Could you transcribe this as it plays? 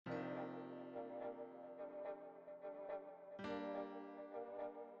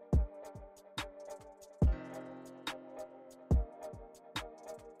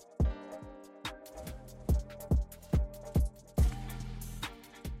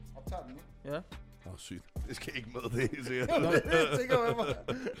optager den nu. Ja. Sygt. Det skal ikke med, det er sikkert. Jeg tænker med mig.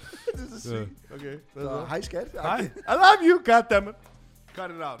 Det er så sygt. Okay. Så, hej skat. Hej. I love you, goddammit.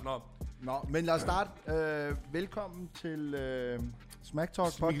 Cut it out. Nå, men lad os starte. Velkommen til Smack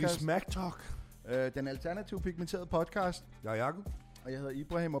Talk podcast. Smack Talk. Den alternative pigmenterede podcast. Jeg er Jacob. Og jeg hedder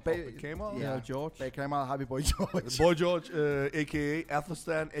Ibrahim, og bag kameraet. Jeg hedder George. Bag kameraet har vi Boy George. Boy George, a.k.a.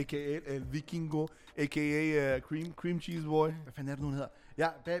 Athelstan, a.k.a. El Vikingo, a.k.a. Cream Cheese Boy. Hvad fanden er det nu, hedder? Ja,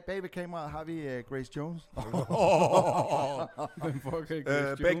 bag ved kameraet har vi Grace Jones.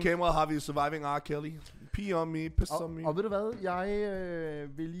 Bag kameraet har vi Surviving R. Kelly. Pee on me, piss on me. Og ved du hvad, jeg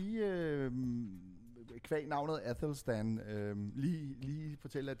vil lige kvæg navnet Athelstan lige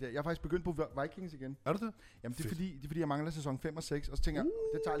fortælle, at jeg er faktisk begyndt på Vikings igen. Er du det? Jamen det er fordi jeg mangler sæson 5 og 6, og så tænker jeg,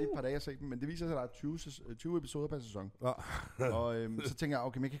 det tager lige et par dage at se dem, men det viser sig, at der er 20 episoder per sæson. Ja. Og så tænker jeg,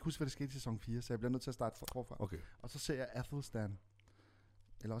 okay, men jeg kan ikke huske, hvad der skete i sæson 4, så jeg bliver nødt til at starte forfra. Okay. Og så ser jeg Athelstan.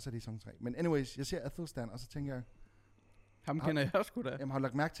 Eller også er det i sæson 3. Men anyways, jeg ser Athelstan, og så tænker jeg... Ham kender jeg sgu da. Jamen har du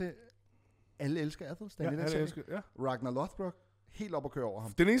lagt mærke til, alle elsker Athelstan i den alle serie? elsker, ja. Ragnar Lothbrok, helt op at køre over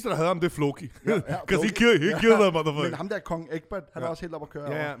ham. Den eneste, der havde ham, det er Floki. Because he killed that motherfucker. Men ham der, kong Egbert, han er også helt op at køre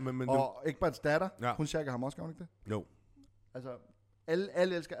over. Men og Egberts datter, hun shaker ham også, gør hun ikke det? Jo. Altså,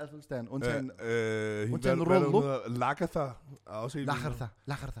 alle elsker Athelstan, undtagen Rollo. Lagatha er også helt...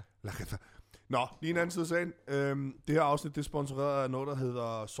 Lagatha. Nå, lige en anden side af sagen. Det her afsnit, det er sponsoreret af noget, der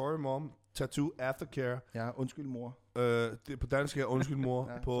hedder Sorry Mom Tattoo Aftercare. Ja, undskyld mor. Det på dansk er undskyld mor.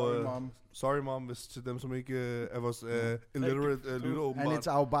 Ja, på, sorry mom. Sorry mom, hvis til dem, som ikke er vores illiterate lytter åbenbart. And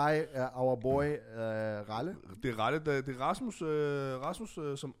it's our boy Ralle. Det er Ralle, det er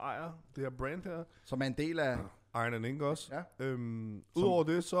Rasmus som ejer det her brand her. Som er en del af... Iron and Ink også. Ja. Udover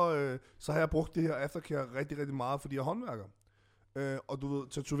det, så har jeg brugt det her aftercare rigtig, rigtig meget, fordi jeg er håndværker. Og du ved,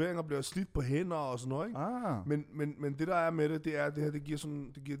 tatoveringer bliver slidt på hænder og sådan noget, ikke? Men det der er med det er, det her, det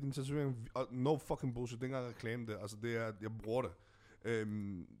giver din tatovering, no fucking bullshit, det er ikke engang reklame det, altså det er, jeg bruger det.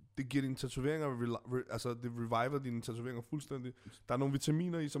 Det giver dine tatoveringer, altså det reviver dine tatoveringer fuldstændig. Der er nogle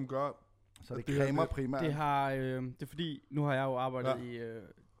vitaminer i, som gør... Så det cremer primært. Det er fordi, nu har jeg jo arbejdet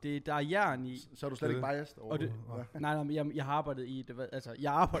i... der er jern i. Så er du slet ikke biased over det? Nej, men jeg har arbejdet i det. Altså,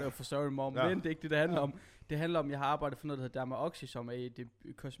 jeg arbejder jo for Sorry Mom, men det er ikke det handler om. Det handler om, at jeg har arbejdet for noget, der hedder Dermaoxy, som er et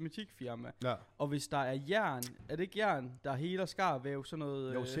kosmetikfirma. Ja. Og hvis der er jern, er det ikke jern, der heler skarvæv, sådan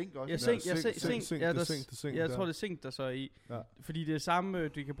noget... Jo, zink også. Zink. Jeg tror, det er zink, der så er i. Ja. Fordi det er det samme,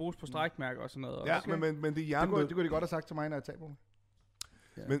 det kan bruges på strækmærker og sådan noget. Ja, okay. men det er jern. Det kunne de godt have sagt til mig, når jeg tager på mig.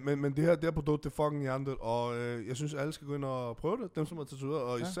 Ja. Men det her produkt, det er fucking hjernedødt, og jeg synes, alle skal gå ind og prøve det, dem som er tatoveret,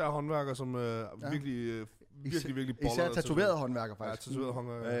 og især håndværkere, som virkelig boller. Især tatoverede håndværker, faktisk. Ja, tatoverede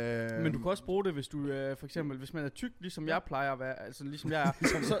håndværker. Men du kan også bruge det, hvis du for eksempel, hvis man er tyk, ligesom jeg plejer at være, altså ligesom jeg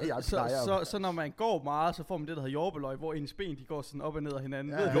er, så når man går meget, så får man det, der hedder jordbæløg, hvor ens ben, de går sådan op og ned af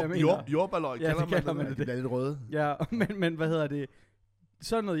hinanden. Jordbæløg, kalder man det. Det er lidt røde. Ja, men hvad hedder det?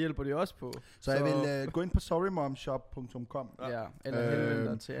 Sådan noget hjælper det også på. Så jeg vil gå ind på sorrymomshop.com. Ja, eller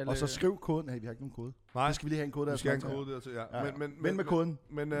henvende dig til alle. Og så skriv koden. Nej, vi har ikke nogen kode. Nej. Det skal vi lige have en kode der. Vi skal have en kode der til, ja. Men med koden.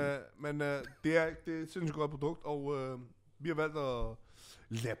 Men det er et sindssygt godt produkt, og vi har valgt at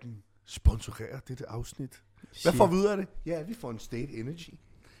lade dem sponsorere dette afsnit. Hvad får vi ud af det? Ja, vi får en State Energy.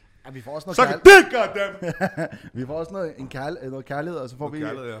 Ja, vi får også vi får også noget kærlighed, og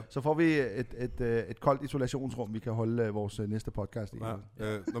så får vi et koldt isolationsrum, vi kan holde vores næste podcast i. Ja.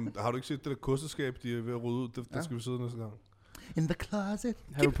 Har du ikke set det der kosteskab, de er ved at rydde ud? Der skal vi sidde næste gang. In the closet.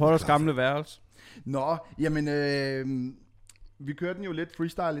 Harry Potters gamle værelse. Nå, jamen, vi kører den jo lidt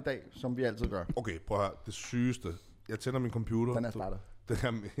freestyle i dag, som vi altid gør. Okay, prøv at høre. Det sygeste. Jeg tænder min computer. Den er startet.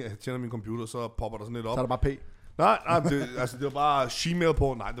 Jeg tænder min computer, så popper der sådan lidt op. Så er der bare P. Nej, det var bare Gmail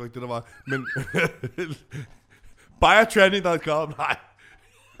på. Nej, det var ikke det, der var. Men biotraining.com. Nej.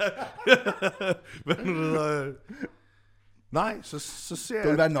 Hvad nu det der? Nej, så ser jeg... Det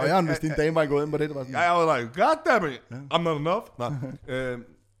ville være nøjeren, hvis din dame var gået ind på det. Det var sådan. Jeg var like, goddammit, I'm not enough. Nej.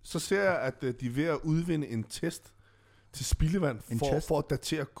 Så ser jeg, at de er ved at udvinde en test til spildevand for at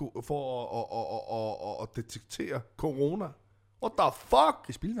datere, for at detektere corona. What the fuck?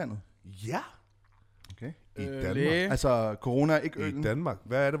 I spildevandet? Ja. Okay. I Danmark. Altså, corona er ikke ølen. I Danmark.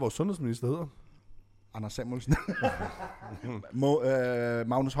 Hvad er det, vores sundhedsminister hedder? Anders Samuelsen.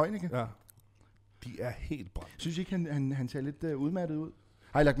 Magnus Heunicke. Ja. De er helt brændt. Synes I ikke, han ser lidt udmattet ud?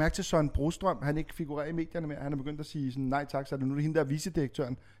 Har I lagt mærke til Søren Brostrøm? Han ikke figurerer i medierne mere. Han er begyndt at sige sådan, nej tak, så er det nu det hende der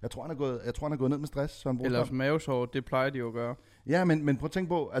vicedirektøren. Jeg tror, han er gået ned med stress, Søren Brostrøm. Eller mavesår, det plejer de jo at gøre. Ja, men prøv at tænke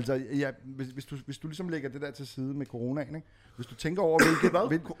på, altså, ja, hvis du ligesom lægger det der til side med coronaen, ikke? Hvis du tænker over,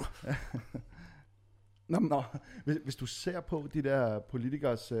 hvilket... Nå. Hvis du ser på de der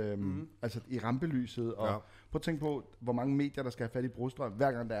politikers, altså i rampelyset, og prøv at tænke på, hvor mange medier, der skal have fat i Brostrøm,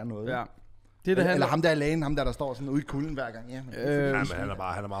 hver gang der er noget. Ja. Eller ham der er lægen, ham der står sådan ude i kulden hver gang. Ja, men han er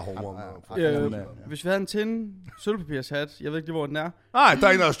bare homo. Hvis vi havde en sølvpapirshat, jeg ved ikke lige, hvor den er. Nej, der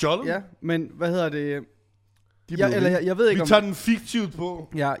er en, der har stjålet. Ja, men hvad hedder det? Jeg ved ikke, vi tager den fiktivt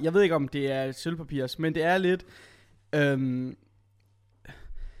på. Ja, jeg ved ikke, om det er sølvpapirs, men det er lidt...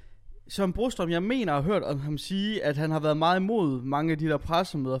 Som Brostrøm, jeg mener, jeg har hørt om ham sige, at han har været meget imod mange af de der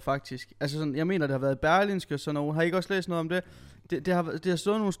pressemøder, faktisk. Altså sådan, jeg mener, det har været Berlinske, så nogen har I ikke også læst noget om det? Det har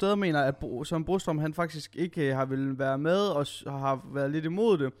stået nogle steder, mener, at som Brostrøm, han faktisk ikke har ville være med, og har været lidt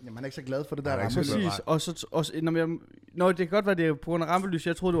imod det. Jamen, han er ikke så glad for det der rampelys. Præcis, det kan godt være, det er på grund af rampelys.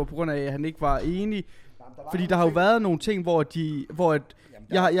 Jeg troede, det var på grund af, at han ikke var enig. Fordi der har jo været nogle ting,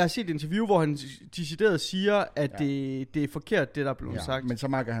 jeg har set et interview, hvor han decideret siger, at det er forkert, det der er blevet sagt. Men så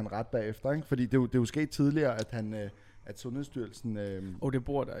makker han ret bagefter, ikke? Fordi det er jo sket tidligere, at Sundhedsstyrelsen... det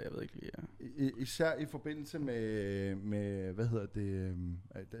bor der, jeg ved ikke lige. Især i forbindelse med hvad hedder det...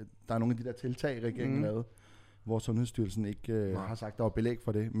 der er nogle af de der tiltag, regeringen lavede, hvor Sundhedsstyrelsen ikke har sagt, der var belæg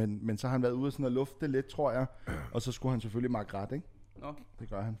for det. Men så har han været ude og sådan at lufte lidt, tror jeg. Og så skulle han selvfølgelig makke ret, ikke? Nå. Det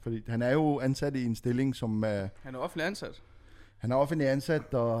gør han, fordi han er jo ansat i en stilling, som... Han er offentlig ansat. Han er offentlig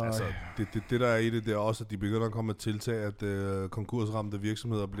ansat, og... Altså, det der er i det, det er også, at de begynder at komme med tiltag, at konkursramte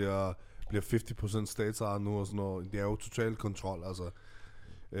virksomheder bliver 50% statsejet nu og sådan noget. Det er jo total kontrol, altså.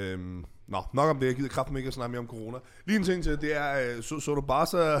 Nok om det. Jeg gider kraften ikke at snakke mere om corona. Lige en ting til, det er, så du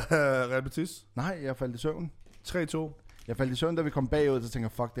Barca Real Betis? Nej, jeg faldt i søvn. 3-2. Jeg faldt i søvn, da vi kom bagud, så tænker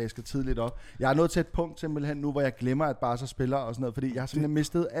jeg, fuck det, jeg skal tidligt op. Jeg er nået til et punkt simpelthen nu, hvor jeg glemmer, at Barca spiller og sådan noget, fordi jeg har simpelthen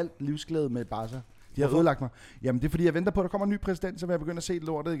mistet alt livsglæde med Barca. De har ødelagt mig. Jamen, det er fordi, jeg venter på, at der kommer en ny præsident, så vil jeg begynde at se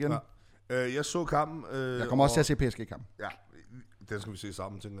lortet igen. Ja. Jeg så kampen. Jeg kommer også til at se PSG-kampen. Ja, den skal vi se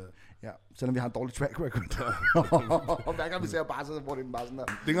sammen, tænker jeg. Ja, selvom vi har en dårlig track record. Og hver gang vi ser Barca, så får det bare sådan der.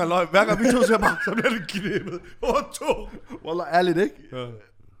 Det er ikke løg. Hver gang vi to ser Barca, så bliver det knippet. 8-2. Wallah, ærligt, ikke? Ja.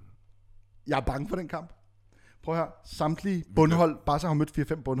 Jeg er bange for den kamp. Prøv at høre. Samtlige bundhold. Barca har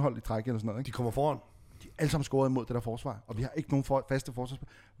mødt 4-5 bundhold i træk eller sådan noget, ikke? De kommer foran. De er alle sammen scoret imod det der forsvar. Og vi har ikke nogen faste forsvarsspil.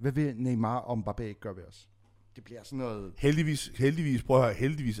 Hvad vil Neymar og Mbappé ikke gøre ved os? Det bliver sådan noget... Heldigvis, prøv at høre.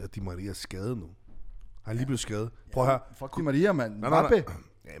 Heldigvis, at Di Maria er skadet nu. Han er lige blevet skadet. Prøv at høre. Fuck Di Maria, mand. Mbappé.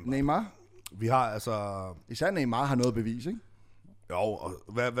 Neymar. Vi har altså... Især Neymar har noget at bevise, ikke? Jo, og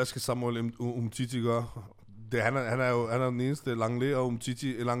hvad skal Samuel Umtiti gøre? Han er den eneste. Langley og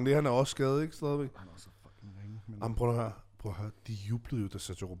Umtiti. Langley, han er også skadet, ikke? Stadigvæk. Han er også fucking ringe. Men... Prøv at høre. De jublede jo, da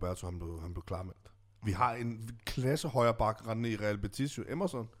Sergio Roberto han blev klarmeldt. Vi har en klasse højreback rendende i Real Betis, jo.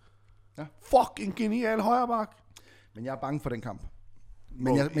 Emerson. Ja. Fucking genial højreback. Men jeg er bange for den kamp.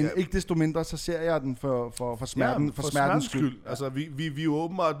 Men ikke desto mindre, så ser jeg den for smertens skyld. Ja. Altså, vi er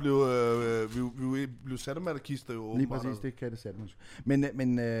åbenbart blev sadomasochister jo åbenbart. Lige præcis, det kan det sadomasochister.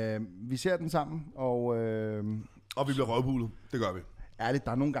 Men vi ser den sammen, og vi bliver røvhulet. Det gør vi. Ærligt,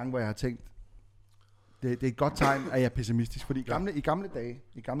 der er nogle gange, hvor jeg har tænkt, det er et godt tegn, at jeg er pessimistisk. Fordi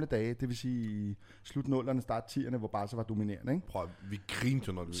i gamle dage, det vil sige i slut 0'erne, start 10'erne, hvor Barca var dominerende, ikke? Prøv, vi grinte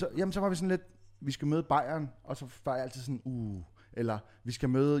jo, når det så var vi sådan lidt, vi skal møde Bayern, og så var jeg altid sådan, eller vi skal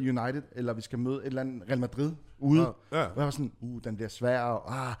møde United, eller vi skal møde et eller andet Real Madrid ude. Ja. Og jeg var sådan, den bliver svær,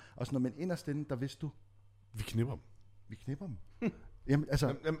 og sådan noget. Men inderst inde, der vidste du, vi knipper dem. Jamen,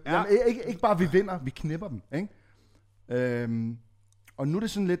 altså, ikke bare vi vinder, vi knipper dem, ikke? Og nu er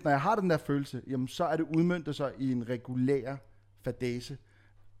det sådan lidt, når jeg har den der følelse, jamen så er det udmøntet sig i en regulær fadese.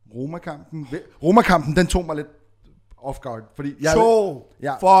 Roma-kampen, den tog mig lidt off guard, fordi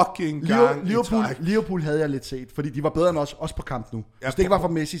fucking gang Liverpool havde jeg lidt set, fordi de var bedre end os, også på kamp nu. Hvis det ikke var for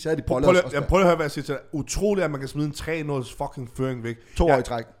Messi, så havde de bollet os. Jeg prøver at høre, hvad jeg siger til dig. Utroligt, at man kan smide en 3-0 fucking føring væk. 2 år i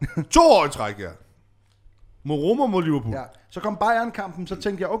træk. 2 år i træk, ja. Mod Roma mod Liverpool. Ja. Så kom Bayern-kampen, så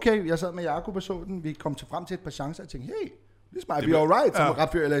tænkte jeg, okay, jeg sad med Jakob og så den, vi kom frem til et par chancer, og tænkte, hey, this might be alright, som ret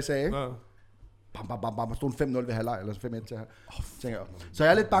før LA sagde. Ja. Bam, stod 5-0 ved halvleg, eller 5-1 til her. Så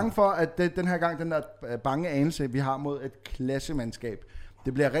jeg er lidt bange for, at den her gang, den der bange anelse, vi har mod et klassemandskab,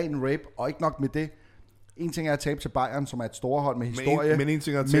 det bliver ren rape, og ikke nok med det. En ting er at tabe til Bayern, som er et storhold med historie. Men en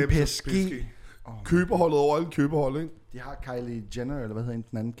ting er at tabe til PSG. Køberholdet over alle køberhold, ikke? De har Kylie Jenner, eller hvad hedder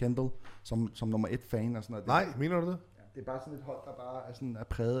den anden, Kendall, som nummer 1 fan og sådan noget. Nej, mener du det? Ja, det er bare sådan et hold, der bare er, sådan, er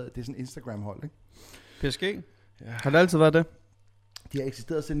præget. Det er sådan et Instagram-hold, ikke? PSG? Ja. Har det altid været det? De har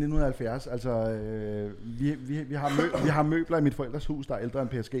eksisteret siden 1970. Altså, vi har møbler i mit forældres hus, der er ældre end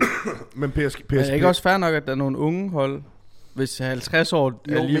PSG. Men PSG er ikke også fair nok, at der er nogle unge hold, hvis 50 år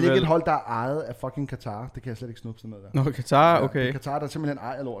alligevel... Jo, men ikke et hold, der er ejet af fucking Qatar. Det kan jeg slet ikke snuppe sådan noget der. Nå, Qatar, okay. Det er Qatar, der simpelthen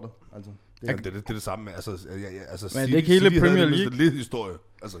ejer lortet. Altså, det er det samme med. Altså, men det er ikke hele Premier League. Lidt historie.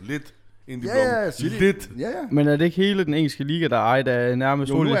 Altså lidt. inden de blev lidt. Ja. Men er det ikke hele den engelske liga, der er ejet af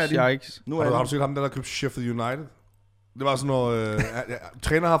nærmest Ole Scheiks? Har du set ham, der købte Sheffield United? Det var sådan noget...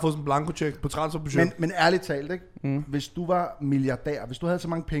 træner har fået sådan en blanko-check på transferbudget. Men ærligt talt, ikke? Hvis du var milliardær, hvis du havde så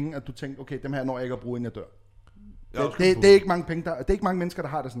mange penge, at du tænkte, okay, dem her når jeg ikke at bruge, inden jeg dør. Det er ikke mange penge, det er ikke mange mennesker, der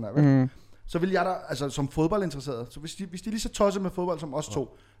har det sådan der, vel? Så vil jeg da, altså som fodboldinteresseret, så hvis de er lige så tosset med fodbold som os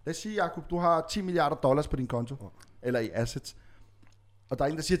to, lad os sige, Jacob, du har $10 milliarder på din konto, eller i assets, og der er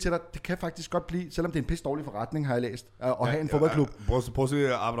en, der siger til dig, det kan faktisk godt blive, selvom det er en pisse dårlig forretning, har jeg læst, at have en fodboldklub. Prøv at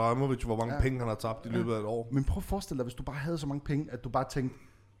se Abramovich, hvor mange penge han har tabt i løbet af et år. Men prøv at forestille dig, hvis du bare havde så mange penge, at du bare tænkte,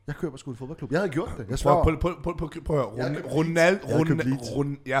 jeg køber sgu en fodboldklub. Jeg havde gjort det. Prøv at høre. Ronaldo,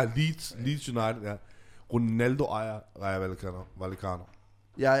 Leeds United, ja. Ronaldo ejer Rayo Vallecano.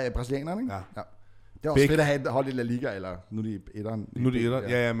 Ja, brasilianeren, ikke? Ja. Det er også fedt at have et hold i La Liga, eller nu er de etteren.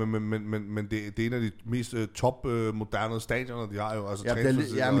 Ja, men det er en af de mest moderne stadioner, de har jo. Altså,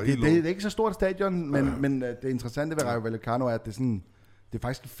 men det er ikke så stort stadion, men det interessante ved Rayo Vallecano er, at det er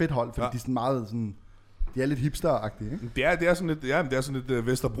faktisk et fedt hold, fordi de er sådan meget sådan... De er lidt hipster-agtige, ikke? Det er sådan lidt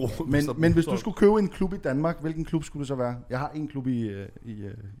Vesterbro. Men hvis du skulle købe en klub i Danmark, hvilken klub skulle det så være? Jeg har en klub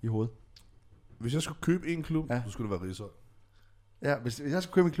i hovedet. Hvis jeg skulle købe en klub, så skulle det være Rizzo. Ja, hvis jeg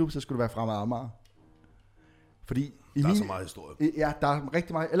skulle købe en klub, så skulle det være Fremad Amager. Fordi der er så meget historie. Ja, der er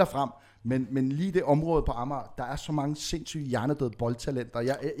rigtig meget, eller frem. Men lige det område på Amager, der er så mange sindssyge hjernedøde boldtalenter.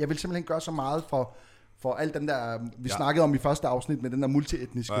 Jeg vil simpelthen gøre så meget for alt den der, vi snakkede om i første afsnit med den der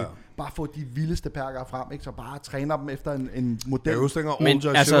multietniske, bare få de vildeste perker frem, ikke? Så bare træner dem efter en model. Men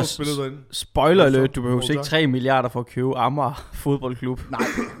altså, spoiler alert, du behøver ikke 3 milliarder for at købe Amager fodboldklub.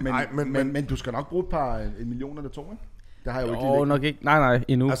 Nej, men du skal nok bruge et par millioner eller to, ikke? Det har jeg jo ikke lige nok ikke. Nej,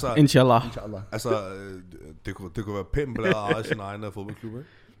 endnu. Altså, Inshallah. Altså, det kunne være pænt på at eje sin egen fodboldklub, ikke?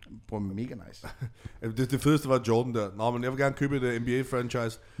 Bro, mega nice. det fedeste var Jordan der. Nå, men jeg vil gerne købe et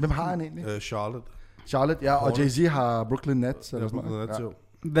NBA-franchise. Hvem har han egentlig? Charlotte, ja, og Jay-Z har Brooklyn Nets. Eller sådan noget.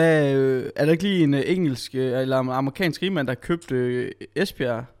 Hvad, er der ikke lige en engelsk eller amerikansk rigmand, der købte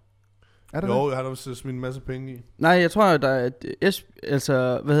Esbjerg? Jo, jeg har da smidt en masse penge i. Nej, jeg tror, at der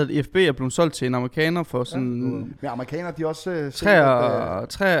er IFB er blevet solgt til en amerikaner for sådan... Men amerikanere, de også...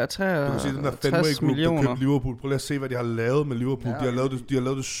 60 millioner. Der købte Liverpool. Prøv lige at se, hvad de har lavet med Liverpool. Ja. De har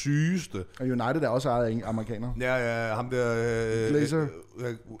lavet det sygeste. Og United er også ejet af amerikanere. Ja, ham der...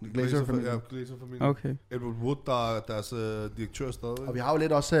 Glazer-familien. Okay. Edward Wood, der er deres direktør stadig. Og vi har jo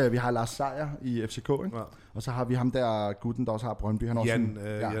lidt også... Vi har Lars Seier i FCK, ikke? Ja. Og så har vi ham der gutten, der også har Brøndby. Han Jan et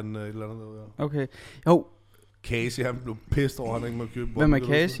eller andet. Ja. Okay. Jo. Casey, han blev pissed over, han ikke måtte købe. Hvem er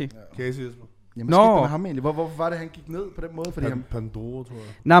Casey? Casey. Jamen, skete med ham egentlig? Hvorfor var det, han gik ned på den måde? Fordi Pandora, tror jeg.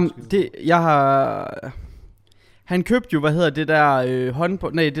 Nej, jeg har... Han købte jo, det der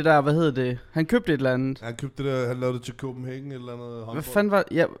håndbold... Nej, det der, Han købte et eller andet. Han købte det der, han lavede det til Copenhagen, et eller andet håndbold. Hvad fanden var...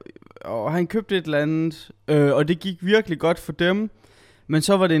 Ja, og han købte et eller andet, og det gik virkelig godt for dem. Men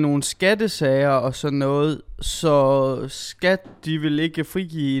så var det nogle skattesager og sådan noget, så skat, de ville ikke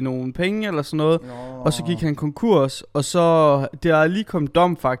frigive nogen penge eller sådan noget. Og så gik han konkurs, og så, der er lige kommet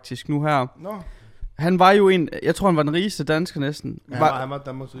dom faktisk nu her. Han var jo jeg tror han var den rigeste dansker næsten. Han var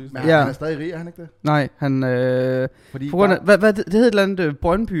Danmarks rigeste. Men han er stadig rig, er han ikke det? Nej, han, på grund af, det hed et eller andet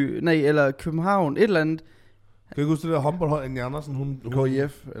Brøndby, eller København, et eller andet. Kan du ikke huske det der håndboldhold, Anne Andersen, hun...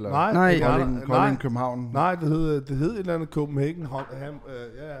 KIF, eller... Nej. Kolding, København. Nej, det hed et eller andet Copenhagen.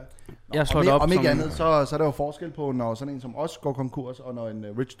 Jeg slår det op om ikke andet, så er der jo forskel på, når sådan en som os går konkurs, og når en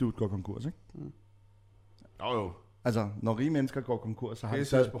rich dude går konkurs, ikke? Jo. Altså, når rige mennesker går konkurs, så har de...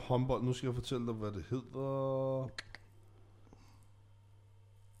 Jeg på håndbold. Nu skal jeg fortælle dig, hvad det hedder...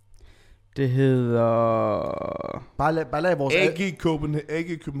 Det hedder... Bare lad vores...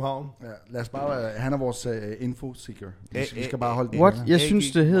 AG København. Ja, lad os bare... Han er vores info-seeker. Vi skal bare holde det. What? Jeg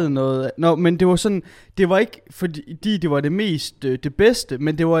synes, det hed noget... Men det var sådan... Det var ikke, fordi det var det mest... det bedste,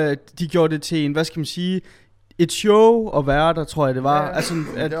 men det var... De gjorde det til en... Hvad skal man sige... Et show at være der, tror jeg, det var. Ja, altså,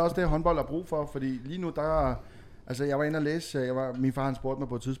 det er også det, håndbold har brug for, fordi lige nu, der... Altså, jeg var inde og læse, min far han spurgte mig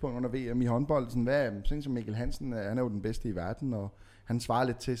på et tidspunkt under VM i håndbold, sådan som Mikkel Hansen, han er jo den bedste i verden, og han svarer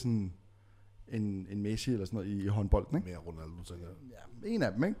lidt til sådan en Messi eller sådan noget i håndbolden, ikke? Mere Ronaldo, tænker jeg. Ja, en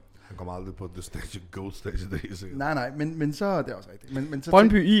af dem, ikke? Han kommer aldrig på the stage, gold stage, det er sikkert. Nej, men så det er også rigtigt. Men så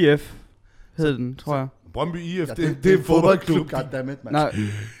Brøndby IF hed den, tror jeg. Brøndby IF, ja, det er en fodboldklub, goddammit, man. Nej.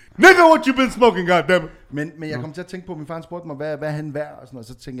 Nigga, what you been smoking, goddammit? Men jeg kom til at tænke på, min far spurgte mig, hvad er han værd? Og sådan noget.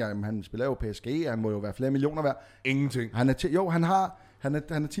 Så tænkte jeg, han spiller jo PSG, han må jo være flere millioner værd. Ingenting. Han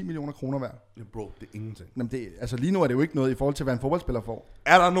er 10 millioner kroner værd. Ja, bro, det er ingenting. Jamen altså lige nu er det jo ikke noget i forhold til, hvad en fodboldspiller får.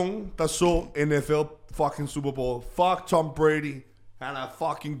 Er der nogen, der så NFL fucking Super Bowl? Fuck Tom Brady. Han er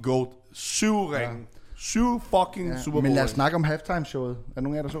fucking GOAT. 7 ringe. 7 fucking Super Bowl. Men lad os snakke om halftime-showet. Er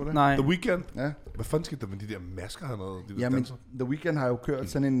nogen af jer, der så det? Nej. The Weeknd? Ja. Hvad fanden skete der med de der masker hernede? De Jamen, The Weeknd har jo kørt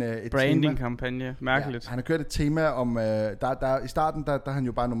sådan et branding-kampagne. Mærkeligt. Ja, han har kørt et tema om, i starten, der er han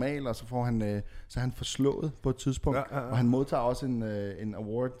jo bare normal, og så får han, så er han forslået på et tidspunkt, og han modtager også en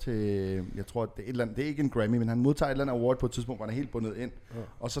award til, jeg tror, det er ikke en Grammy, men han modtager et eller andet award på et tidspunkt, hvor han er helt bundet ind,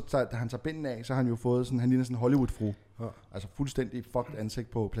 og så da han tager binden af, så har han jo fået sådan, han ligner sådan en Hollywood-frue, altså fuldstændig fucked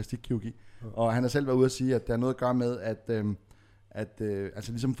ansigt på plastikkirurgi, og han har selv været ude at sige, at der er noget at gøre med, at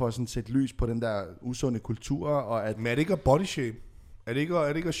altså ligesom for at sådan sætte lys på den der usunde kultur, og at... Men er det ikke at body shame? Er det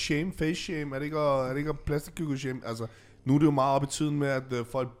ikke at shame, face shame? Er det ikke at plastikkirurgi shame? Altså, nu er det jo meget op i tiden med, at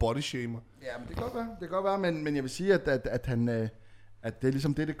folk body shamer. Ja, men det kan godt være, men jeg vil sige, at han... at det er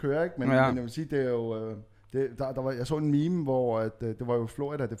ligesom det kører, ikke? Men jeg vil sige, det er jo... jeg så en meme, hvor det var jo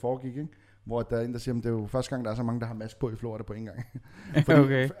Florida, det foregik, ikke? Hvor der er en, der siger, at det er jo første gang, der er så mange, der har mask på i Florida på en gang. Fordi,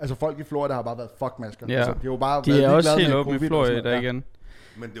 okay. Altså folk i Florida har bare været fuck-masker. Ja. Altså, de er jo bare de er også helt åbne i Florida igen.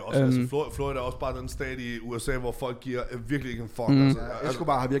 Men det er også, altså, Florida er også bare den stat i USA, hvor folk giver virkelig ikke en fuck. Altså,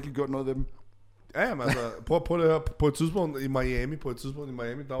 Escobar har virkelig gjort noget ved dem. Ja, men altså, prøv det her. På et tidspunkt i Miami,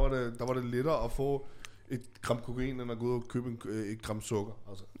 der var det lettere at få et gram kokain, end at gå ud og købe et gram sukker.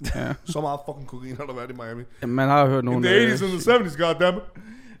 Altså. Ja. Så meget fucking kokain har der været i Miami. Ja, man har hørt nogle... In the 80's and the 70's, goddammit.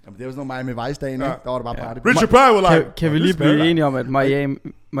 Jamen, det var sådan noget Miami Vice-dagen, ikke? Der var det bare party. Richard Pryor var like... Kan vi lige blive enige om, at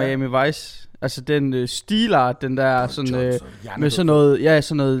Miami Vice, altså den stilart, den der sådan, med sådan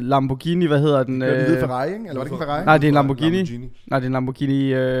noget Lamborghini, hvad hedder den? Det er en Ferrari, ikke? Eller var det ikke en Ferrari? Nej, det er en Lamborghini. Nej, det er en Lamborghini.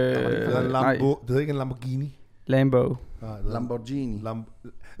 Det hedder ikke en Lamborghini. Lamborghini.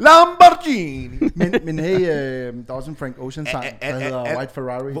 Lamborghini! men hey, der er også en Frank Ocean sang, der hedder White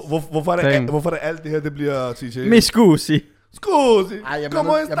Ferrari. Hvorfor er det alt det her, det bliver til? Mi scusi. Scusi! Jeg bliver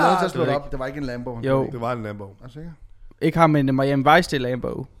nødt til at slå det op. Det var ikke en Lambo. Jo. Det var en Lambo. Er du sikker? Ikke ham, men Miami Vice, det er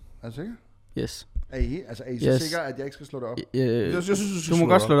Lambo. Er du sikker? Yes. Er I så sikre, at jeg ikke skal slå det op? Jeg synes, du må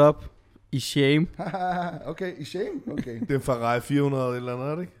godt slå det op. I shame. Okay, i shame? Okay. Det er en Ferrari 400 eller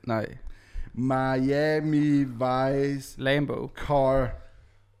noget, er det ikke? Nej. Miami Vice Lambo. Car.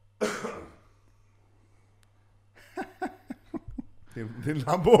 det er en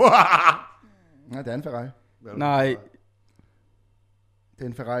Lambo. Nej, det er en Ferrari. Nej. Det er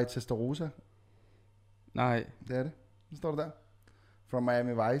en Ferrari Testarossa. Nej. Det er det. Hvad står der? From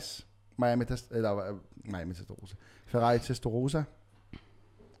Miami Vice. Miami Testarossa. Ferrari Testarossa.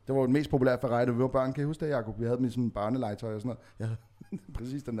 Det var den mest populære Ferrari, da vi var børn. Kan I huske det, Jacob? Vi havde dem i sådan en barnelegetøj og sådan noget. Jeg havde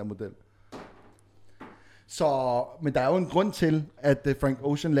præcis den der model. Så, men der er jo en grund til, at Frank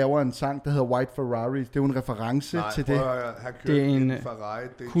Ocean laver en sang, der hedder White Ferrari. Det er jo en reference til det. Det er en Ferrari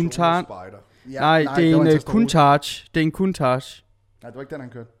Countach. Ja, nej, det er en Countach. Det er en Countach. Nej, det var ikke den, han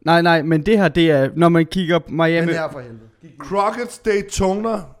kørte. Nej, men det her, det er, når man kigger på Miami... Den her for helvede. Crockett's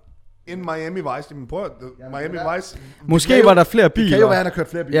Daytona in Miami Vice. Jamen prøv at... Miami Vice... Måske var der flere biler. Det kan jo være, han har kørt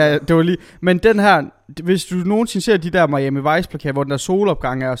flere biler. Ja, det var lige... Men den her... Hvis du nogensinde ser de der Miami Vice-plakater, hvor den der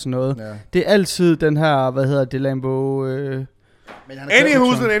solopgang er og sådan noget, det er altid den her, hvad hedder det, Lambo... Any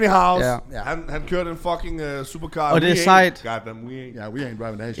house and any house. Ja. Han kørte en fucking supercar. Og det er sejt. Goddamn, we ain't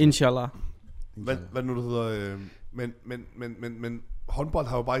driving that shit. Inshallah. Hvad nu det hedder... Men håndbold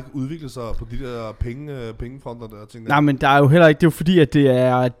har jo bare ikke udviklet sig på de der pengefronter der ting. Nej, men der er jo heller ikke... Det er jo fordi, at det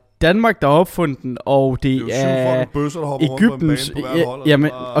er Danmark, der har opfundet den, og det er Egyptens...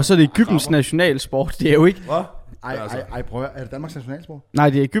 Jamen, og så er det Egyptens nationalsport. Det er jo ikke... Hvad? Ej, prøv at... Er det Danmarks nationalsport? Nej,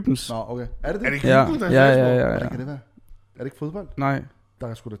 det er Egyptens. Nå, okay. Er det det? Er det Egyptens nationalsport? Ja. Hvordan kan det være? Er det ikke fodbold? Nej. Der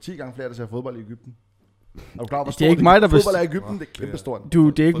er sgu da 10 gange flere, der ser fodbold i Egypten. Er du klar, hvor det er ikke mig, der fodbold er i Egypten? Det er kæmpestort.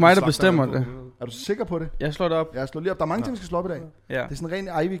 Det er ikke mig, der bestemmer det. Er du sikker på det? Jeg slår det op. Jeg slår lige op. Der er mange ting, vi skal slå op i dag. Ja. Det er sådan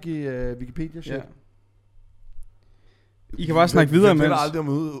en ren Wikipedia-shit. Ja. I kan bare snakke videre med. Jeg ved aldrig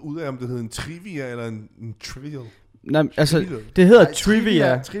ud af, om det hedder en trivia eller en trivial. Nej, altså, det hedder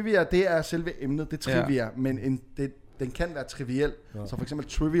trivia. Trivia, det er selve emnet. Det er trivia, men den kan være triviel. Ja. Så for eksempel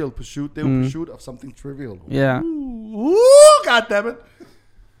Trivial Pursuit, det er jo pursuit of something trivial. Ja. Goddammit.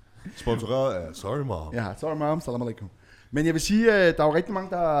 Sponsoreret af Sorry Mom. Ja, Sorry Mom, salam alaikum. Men jeg vil sige, der er jo rigtig mange,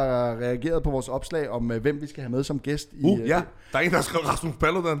 der har reageret på vores opslag om, hvem vi skal have med som gæst. Ja, der er en, der skrev Rasmus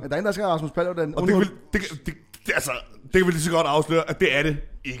Paludan. Der er en, der skrev Rasmus Paludan. Og det kan vi lige så godt afsløre, at det er det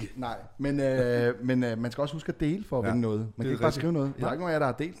ikke. Nej, men man skal også huske at dele for at vinde noget. Man kan ikke bare skrive noget. Der er ikke nogen af jer, der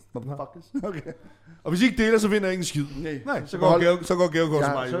har delt. Okay. Og hvis I ikke deler, så vinder jeg ikke en skid. Nej, så går gavekort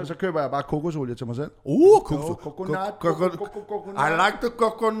til mig. Så køber jeg bare kokosolie til mig selv. Coconut. I like the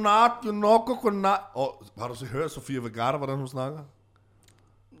coconut, you know coconut. Og har du så hørt Sofia Vergara, hvordan hun snakker?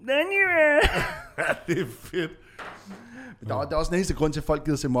 Det er fedt. Der er også den eneste grund til, at folk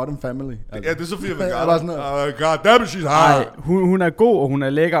gider se Modern Family. Altså. Ja, det er Sofia Vergara. God damn, she's high. Nej, hun er god, og hun er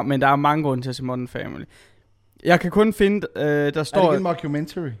lækker, men der er mange grunde til at se Modern Family. Jeg kan kun finde, der står... Er det ikke en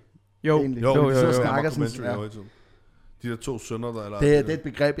mockumentary? Jo. Så snakker sådan, de der 2 sønner, der... Det er et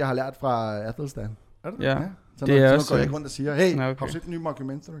begreb, jeg har lært fra Athelstan. Er det? Ja. Så det er også... Så går jeg rundt og siger, hey, har du set en ny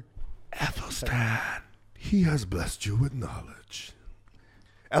mockumentary? Athelstan, he has blessed you with knowledge.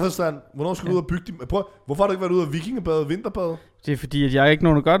 Athelstan, hvornår skal du ud og bygge dem? Hvorfor har du ikke været ude af vikingebade, vinterbade? Det er fordi, at jeg ikke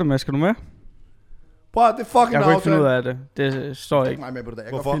nogen, der gør det med. Skal du med? Prøv at det fucking jeg kan ikke finde ud af det. Det står ikke. Mig med på det.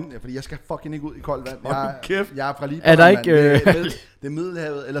 Hvorfor? Fordi jeg skal fucking ikke ud i koldt vand. Jeg er fra lige er der ikke, det er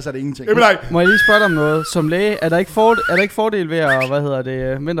Middelhavet, ellers er det ingenting. Må jeg lige spørge dig om noget? Som læge, er der ikke fordel ved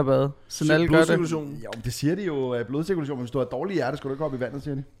at, vinterbade? Sådan alle gør det. Jo, det siger de jo, blodcirkulation. Hvis du har dårlig hjerte, skal du ikke op i vandet,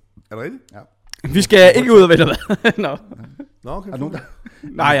 siger de. Er det rigtigt? Ja. Vi skal ikke ud og vinterbade. Nå, okay.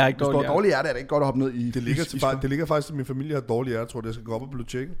 Nej, jeg er ikke dårlig. Hvis du har dårlig hjerte, er det ikke godt at hoppe ned i... Det ligger faktisk, at min familie har dårlig hjerte. Jeg tror, jeg skal gå op og blive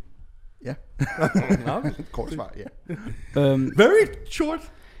tjekket. Ja. Kort svar, ja. Very short.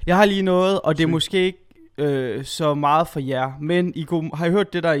 Jeg har lige noget, og det er måske ikke så meget for jer. Men har I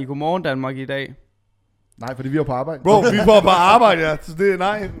hørt det der i Godmorgen Danmark i dag? Nej, fordi vi var på arbejde. Bro, vi var på arbejde, ja. Så det er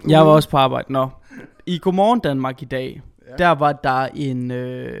nej. Jeg var også på arbejde, nå. I Godmorgen Danmark i dag, der var der en...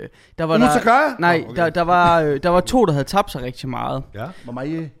 der var 2, der havde tabt sig rigtig meget. Ja. Hvor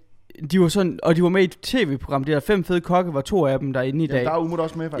meget... De var sådan, og de var med i et tv-program. De der 5 fede kokke var 2 af dem derinde i dag. Der er Umut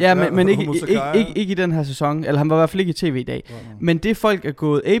også med, faktisk. Ja, men ikke i den her sæson. Eller han var i hvert fald ikke i tv i dag. Men det folk er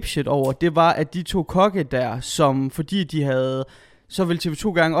gået apeshit over, det var, at de 2 kokke der, som fordi de havde... Så vil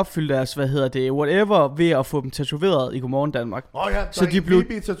TV2 gange opfylde deres, whatever, ved at få dem tatoveret i Godmorgen Danmark. Ja, så de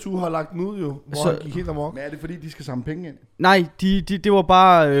baby-tattoo har lagt den ud jo, hvor han gik helt amok. Men er det fordi, de skal samle penge ind? Nej, det var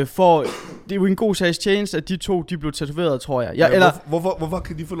bare for... Det er jo en god sags tjeneste, at de 2, de blev tatoveret, tror jeg. Hvorfor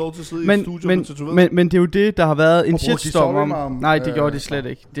kan de få lov til at sidde i et studie og tatoveret? Men det er jo det, der har været en shitstorm om. Nej, det gjorde de slet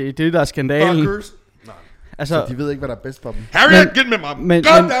ikke. Det er det, der er skandalen. Altså, så de ved ikke, hvad der er bedst for dem. Harriet, get me, mom!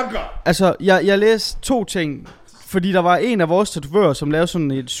 Altså, jeg læste 2 ting... Fordi der var en af vores tatovører, som lavede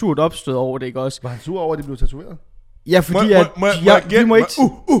sådan et surt opstød over det, ikke også? Var han sur over, at de blev tatoveret? Ja, fordi at... Vi må ikke...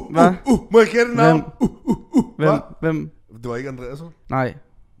 Må jeg gætte navn? Hvem? Det var ikke Andreas, så? Nej.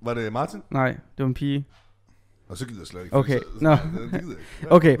 Var det Martin? Nej, det var en pige. Og så gider jeg slet ikke. Okay, nå.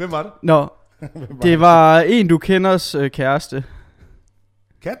 Okay. Hvem var det? Nå, det var en, du kenders kæreste.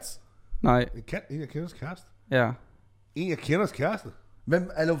 Cats? Nej. En, jeg kenders kæreste? Ja. En, jeg kenders kæreste? Hvem?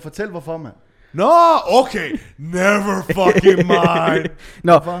 Altså, fortæl hvorfor, mand. Nå, okay. Never fucking mind.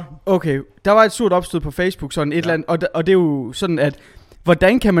 Nå, okay. Der var et surt opstød på Facebook, sådan et eller andet, og det er jo sådan, at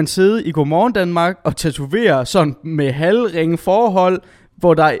hvordan kan man sidde i Godmorgen Danmark og tatovere sådan med halvringe forhold,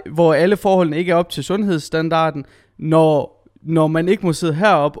 hvor alle forholdene ikke er op til sundhedsstandarden, når man ikke må sidde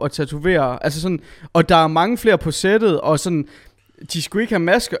herop og tatovere, altså sådan, og der er mange flere på sættet, og sådan, de skulle ikke have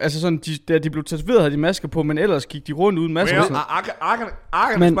masker, altså sådan, da de blev tatoveret, havde de masker på, men ellers gik de rundt uden masker. Well, I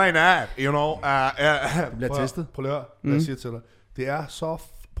can explain that, you know. Det bliver testet. Prøv at høre, hvad jeg siger til dig. Det er så,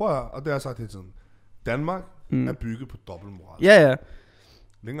 prøv at høre, og det har jeg sagt hele tiden. Danmark er bygget på dobbeltmoral. Ja.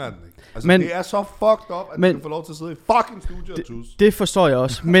 Længere er den ikke. Altså, men, det er så fucked up, at du får lov til at sidde i fucking studie og tusse. Det forstår jeg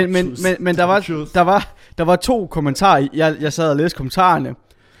også. Men der var 2 kommentarer. Jeg sad og læste kommentarerne.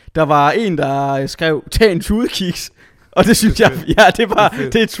 Der var en, der skrev, tag en tudekiks. Og det synes jeg,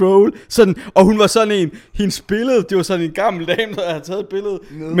 det er troll. Sådan, og hun var sådan en, hendes billede, det var sådan en gammel dame, der havde taget et billede.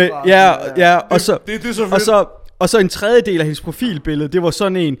 Med, og så en tredjedel af hendes profilbillede, det var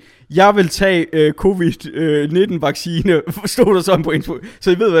sådan en, jeg vil tage covid-19-vaccine, stod der sådan på en,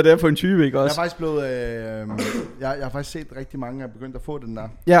 så I ved, hvad det er for en type, ikke også? Jeg er faktisk blevet, jeg har faktisk set rigtig mange, der er begyndt at få den der.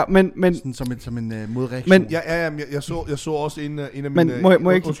 Ja, men sådan som en modreaktion. Men jeg så også en af mine. Men må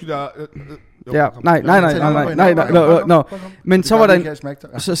jeg ikke? Undskyld, nej. Men så var der en,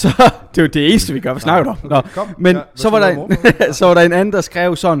 så det er jo det eneste vi gør, vi snakker om. Men så var der en anden, der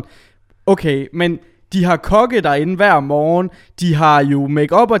skrev sådan, okay, men de har kokke derinde hver morgen, de har jo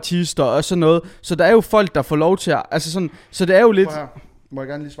make-up artister og sådan noget, så der er jo folk, der får lov til at, altså sådan, så det er jo lidt... Må jeg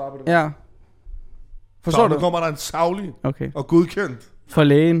gerne lige svare på det? Ja. Forstår du? Så kommer der en saglig og godkendt. For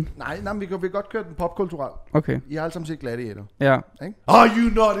lægen. Nej, vi kan godt køre den popkulturelt. Okay. I har alle sammen set Gladiator. Ja. Ikke? Are you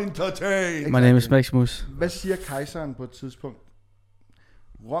not entertained? My name is Maximus. Hvad siger kejseren på et tidspunkt?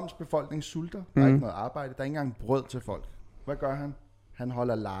 Roms befolkning sulter. Der er ikke noget arbejde. Der er ikke engang brød til folk. Hvad gør han? Han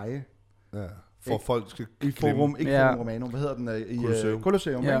holder leje. Ja. For folk skal i Forum, ikke Forum Romanum. Hvad hedder den? I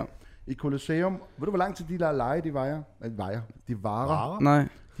Colosseum. Ja. I Colosseum. Ved du, hvor lang tid de lader leje, de varer? De varer? Nej.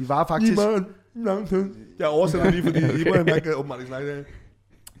 De varer faktisk... Jeg oversætter lige, fordi Ibrahim kan åbenbart ikke snakke det.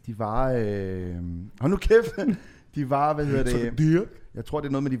 De varer... Hold nu kæft. De varer, hvad hedder det? Jeg tror, det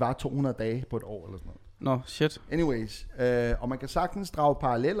er noget med, de varer 200 dage på et år eller sådan noget. Shit. Anyways, og man kan sagtens drage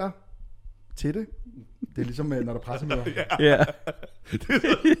paralleller til det. Det er ligesom, når der pressemøder. Ja.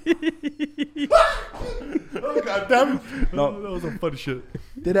 Goddammit. Det var så funny shit.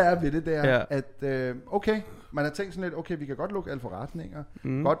 Det der er ved det, det er, at okay, man har tænkt sådan lidt, okay, vi kan godt lukke alle forretninger,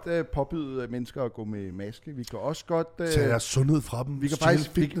 godt påbyde mennesker at gå med maske, vi kan også godt... tage deres sundhed fra dem. Vi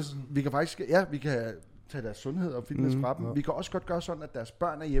kan faktisk tage deres sundhed og fitness fra dem. Vi kan også godt gøre sådan, at deres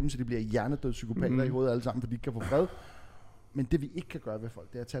børn er hjemme, så de bliver hjernedøde psykopater i hovedet alle sammen, for de ikke kan få fred. Men det vi ikke kan gøre ved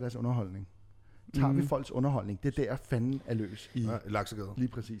folk, det er at tage deres underholdning. Tager vi folks underholdning, det er der fanden er løs i Laksegade. Lige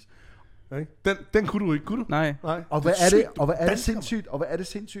præcis. Okay. Den kunne du ikke, kunne du? Nej. Og hvad er det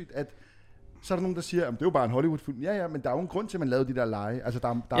sindssygt, at så er der nogen, der siger, at det er jo bare en Hollywood-film. Ja, men der er jo en grund til, at man lavede de der lege. Altså, der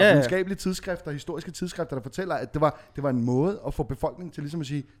er videnskabelige tidsskrifter, historiske tidsskrifter, der fortæller, at det var en måde at få befolkningen til ligesom at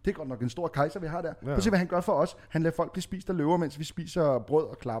sige, det er godt nok en stor kejser, vi har der. Prøv at se, hvad han gør for os. Han lader folk blive spist af løver, mens vi spiser brød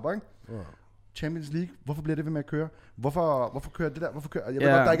og klapper, ikke? Champions League, hvorfor bliver det ved med at køre? Hvorfor kører det der? Jeg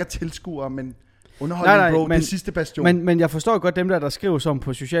ved godt, der ikke er tilskuere, men underholdning, bro, det sidste bastion. Men jeg forstår godt dem der skriver sådan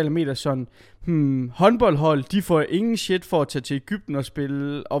på sociale medier sådan, håndboldhold, de får ingen shit for at tage til Egypten og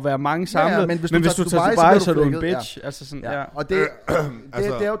spille og være mange samlet. Men hvis du tager til Dubai, så er du en bitch. Ja. Altså sådan, Og det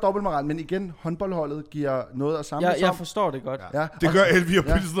er jo dobbeltmoral, men igen, håndboldholdet giver noget at samle jeg forstår det godt. Ja. Det gør Elvira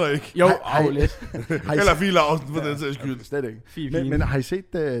Pilsner ikke. Jo, lidt. Eller Filausen for den sags skyld. Slet ikke. Men har I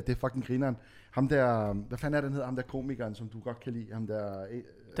set det fucking grineren? Ham der, hvad fanden er den hedder? Ham der komikeren, som du godt kan lide. Ham der...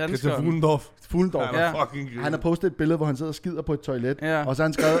 Fuglendorf. Han har postet et billede, hvor han sidder og skider på et toilet. Og så har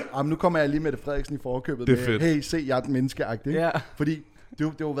han skrevet, nu kommer jeg lige med det Frederiksen i forkøbet. Det er fedt. Hey, se, jeg er den menneskeagtige. Fordi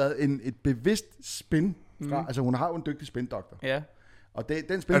det har været et bevidst spin fra... Altså, hun har jo en dygtig spindoktor. Ja. Og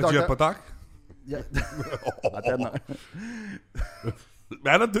den spindoktor... Er det Badak? Ja.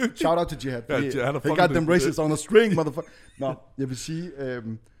 Er der dygtig? Shout out til Jihad. He got them races on a string, motherfucker. Nå, jeg vil sige...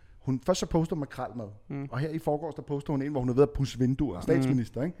 Først så poster makrelmad, og her i forgårs, der poster hun en, hvor hun er ved at pusse vinduer,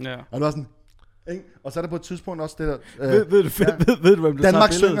 statsminister, ikke? Ja. Og det var sådan, ikke? Og så er der på et tidspunkt også det der... Ved du, hvem du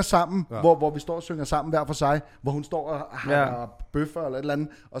Danmark synger sammen, hvor vi står og synger sammen hver for sig, hvor hun står og har bøffer eller et eller andet,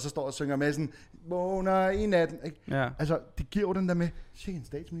 og så står og synger med sådan, vågner i natten, ikke? Ja. Altså, det giver jo den der med, se en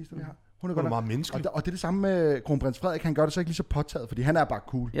statsminister, vi har. Hun er godt meget menneskelig. Og det er det samme med kronprins Frederik, han gør det så ikke lige så påtaget, fordi han er bare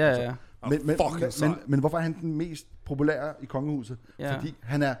cool. Ja, altså. Men hvorfor er han den mest populære i kongehuset? Ja. Fordi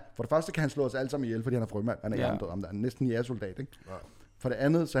han er, for det første kan han slå os alle sammen ihjel, fordi han er frømand. Han er hjernedød, han er næsten jægersoldat, ikke? Ja. For det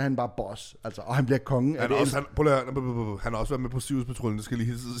andet, så er han bare boss, altså, og han bliver konge. Han har også været med på Sirius-patruljen, det skal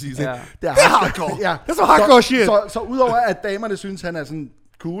lige sige. Ja. Det er hardcore. Ja. Det er så hardcore shit. Så udover at damerne synes, han er sådan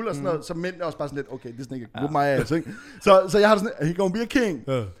cool og sådan noget, så mændene også bare sådan lidt, okay, det er sådan ikke good my ass, ikke? Så jeg har sådan, he gonna be a king.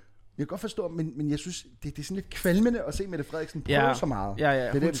 Ja. Jeg kan godt forstå, men jeg synes, det er sådan lidt kvalmende at se Mette Frederiksen prøve så meget.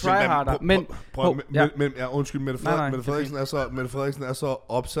 Ja, det er tryharder. Men undskyld, Mette Frederiksen er så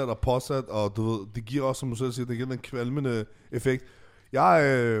opsat og påsat, og du ved, det giver også, som du selv siger, det giver den kvalmende effekt. Jeg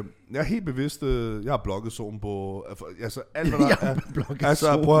er helt bevidst, jeg har blokket Zoom på, altså alt hvad der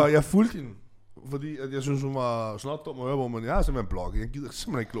er. Prøv at jeg fulgte hende, fordi at jeg synes, hun var snart dum at høre på, men jeg har simpelthen blokket. Jeg gider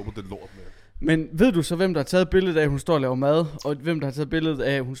simpelthen ikke glå på den lort med. Men ved du så, hvem der har taget billedet af, at hun står og laver mad, og hvem der har taget billedet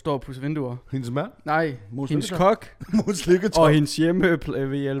af, at hun står og pudser vinduer? Hendes mand? Nej, hendes kok. Lykketop. Og hendes hjemmehjælper.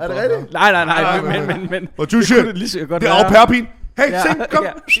 Er det rigtigt? Nej, men... Og du siger, det er au pair-pin. Hey, sing, kom,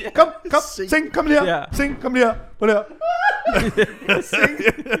 kom lige her. Sing, kom lige her. På det her.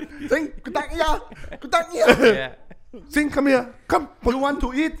 Sing, goddag, ja. Sing, kom her. Kom. You want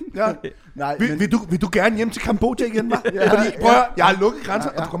to eat? Ja. Nej, vil du gerne hjem til Kambodja igen, hva'? Fordi, prøv at, jeg har lukket grænser,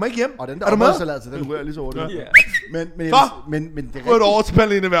 og du kommer ikke hjem. Og den der opholdssalat, den rører lige så hurtigt. Men det er rigtigt. Over til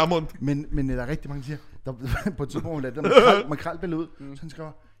Paline Værmund. Men der er rigtig mange, der siger, på et tidspunkt, hun lader den makrelbillede ud, så han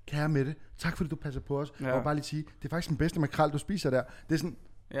skriver, kære Mette, tak fordi du passer på os. Og jeg vil bare lige sige, det er faktisk den bedste makrel, du spiser der. Det er sådan,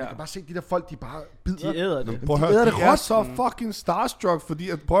 jeg kan bare se de der folk, de bare bider. De æder det. Prøv at høre, de er så fucking starstruck, fordi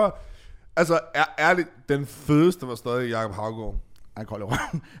at, prøv at, altså, ærligt, den fedeste var stadig Jacob Haugaard.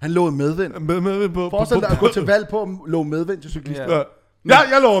 Han lå medvind. Medvind på... Forestil dig at gå til valg på at lå medvind til cyklister. Ja.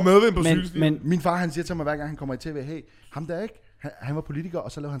 Jeg lover medvind på cykelstien. Men min far, han siger til mig, hver gang han kommer i tv, hey, ham der ikke, han var politiker,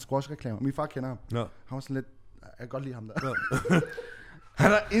 og så lavede han squash-reklamer. Min far kender ham. Ja. Han var sådan lidt, jeg kan godt lide ham der. Ja.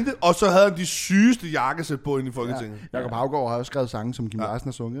 Han har intet, og så havde han de sygeste jakkesæt på inde i Folketinget. Ja. Jacob Haugaard har jo skrevet sange, som Kim Larsen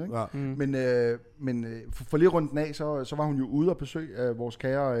har sunget, ikke? Ja. Men for lige rundt den af, så var hun jo ude og besøge vores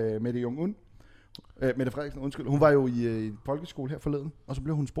kære Mette Jong-un. Mette Frederiksen, undskyld. Hun var jo i folkeskole her forleden, og så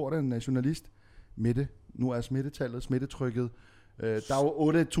blev hun spurgt af en journalist. Mette, nu er smittetallet, smittetrykket. Der er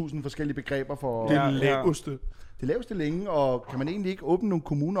jo 8.000 forskellige begreber for... Det laveste. Det laveste længe, og kan man egentlig ikke åbne nogle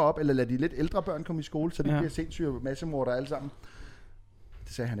kommuner op, eller lade de lidt ældre børn komme i skole, så de bliver sindssyge massemorder alle sammen?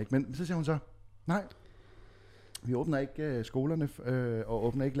 Det sagde han ikke, men så siger hun så, nej. Vi åbner ikke skolerne og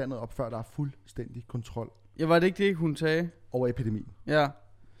åbner ikke landet op, før der er fuldstændig kontrol. Ja, var det ikke det, hun sagde? Over epidemien. Ja.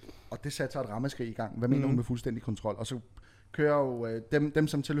 Og det satte sig et ramaskrig i gang. Hvad mener hun med fuldstændig kontrol? Og så kører jo dem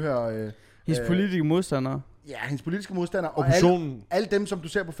som tilhører... hendes politiske modstandere. Ja, hendes politiske modstandere. Oppositionen. Og alle dem, som du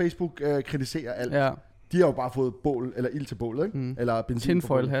ser på Facebook, kritiserer alt. Ja. De har jo bare fået bål, eller ild til bålet, ikke? Eller benzin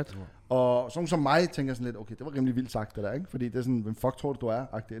Tinfoil hat. Og sådan som mig tænker sådan lidt, okay, det var rimelig vildt sagt det der, ikke? Fordi det er sådan, hvem fuck tror du er,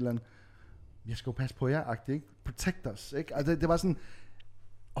 agtigt eller andet. Jeg skal jo passe på jer, agtigt, ikke? Protect us, ikke? Altså det var sådan,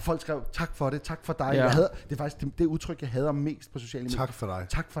 og folk skrev, tak for det, tak for dig. Ja. Jeg havde, det er faktisk det udtryk, jeg hader mest på sociale medier. Tak for dig.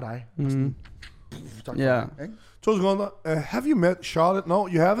 Tak for dig. Mm. Tak for dig, ikke? 2 sekunder. Have you met Charlotte? No,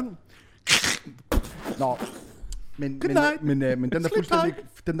 you haven't? Nå, men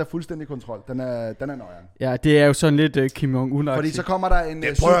den der fuldstændig kontrol, den er nøjeren. Ja, det er jo sådan lidt Kim Jong-un. Fordi så kommer der en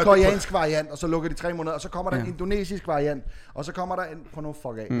sydkoreansk variant, og så lukker de 3 måneder, og så kommer der en indonesisk variant, og så kommer der en på noget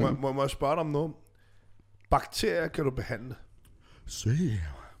fuck af. Må jeg spørge dig om noget? Bakterier kan du behandle. Se.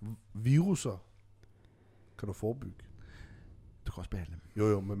 Viruser kan du forebygge. Du kan også behandle dem.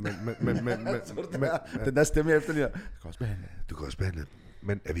 Jo, men den der stemme efter lige. Du kan også behandle.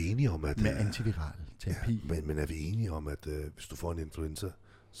 Men er vi enige om, at... Med antiviral terapi. Ja, men er vi enige om, at hvis du får en influenza,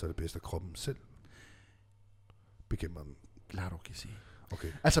 så er det bedst, at kroppen selv bekæmper den? Lad du ikke sige. Okay.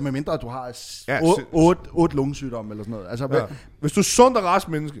 Altså medmindre du har 8 lungesygdomme eller sådan noget. Altså, hvis du er sund og rask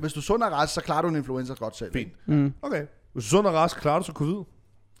menneske. Hvis du er sund og rask, så klarer du en influenza godt selv. Fint. Okay. Hvis du er sund og rask, klarer du så covid?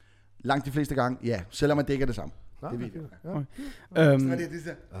 Langt de fleste gange, ja. Selvom man dækker det samme. Det er vildt.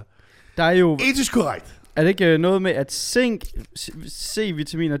 Der er jo... Etisk korrekt. Er det ikke noget med, at zink,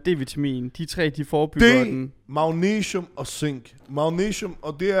 C-vitamin og D-vitamin, de 3, de forebygger den? Magnesium og zink. Magnesium,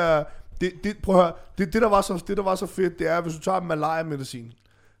 og det er... prøv at høre, det der var så fedt, det er, hvis du tager malaria-medicin.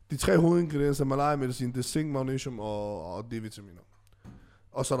 De 3 hovedingredienser af malaria-medicin, det er zink, magnesium og D-vitaminer.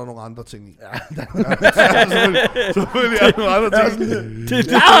 Og så er der nogle andre ting i. Ja, selvfølgelig er der nogle andre ting i.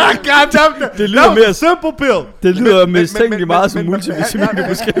 Det lyder mere simple pill. Det lyder mistænkeligt meget som multivitamin, du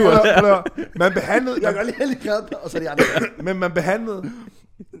beskriver der. Man behandlede... Jeg kan lige græde, og så er de andre. Men man behandlede...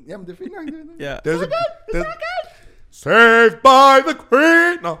 Jamen, det er fint nok. Ja. Saved by the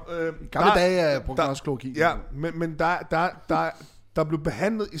Queen! Nå, gamle dage brugte man også klorokin. Ja, men der blev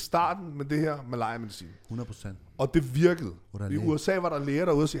behandlet i starten med det her malaria-medicin. 100%. Og det virkede. I USA var der læger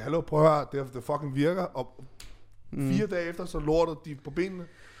derude og sige, hallo, prøv at høre, det fucking virker. Og 4 dage efter, så lortede de på benene.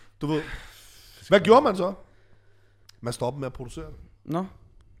 Du ved. Hvad gjorde man så? Man stoppede med at producere det. Nå.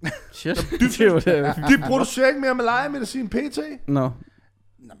 Shit. De producerer ikke mere malaria-medicin pt. Nå.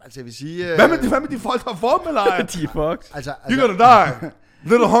 Nå, altså jeg vil sige... Hvad med de folk, der får malaria? De er fucked. Altså, you're gonna die.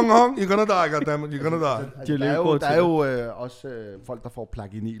 Little hong, you're gonna die, goddammit, you're gonna die. Altså, der er jo også folk, der får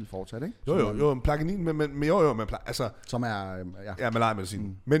plaginil fortsat, ikke? Jo, plaginil, men altså... Som er... Ja,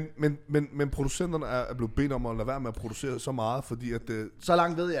 malaria-medicin. Men producenterne er blevet bedt om at lade være med at producere så meget, fordi at... Så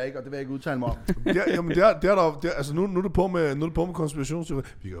langt ved jeg ikke, og det vil jeg ikke udtale mig om. Jamen, det er der... Altså, nu er det på med konspirationsteorier.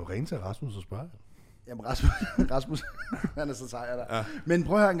 Vi kan jo ringe til Rasmus og spørge. Jamen, Rasmus han er så sejr der. Ja. Men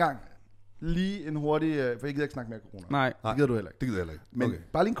prøv at høre en gang. Lige en hurtig... For jeg gider ikke snakke mere corona. Nej. Det gider du heller ikke. Det gider jeg heller ikke. Men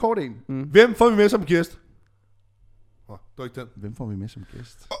bare lige en kort en. Hvem får vi med som gæst? Det var ikke den. Hvem får vi med som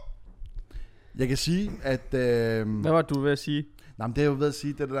gæst? Jeg kan sige, at... Hvad var du ved at sige? Nej, men det er jo ved at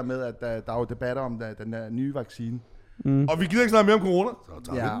sige det der med, at der er jo debatter om den der nye vaccine. Og vi gider ikke snakke mere om corona.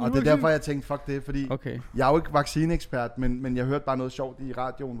 Ja, og det er derfor, jeg tænkte, fuck det, fordi jeg er jo ikke vaccineekspert, men jeg hørte bare noget sjovt i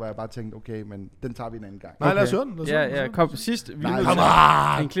radioen, hvor jeg bare tænkte, okay, men den tager vi en anden gang. Nej, lad os høre den. Ja, kom sidst. Vi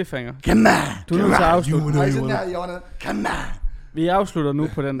en cliffhanger. Come on! Du er nødt til at afslutte. Come on! Vi afslutter nu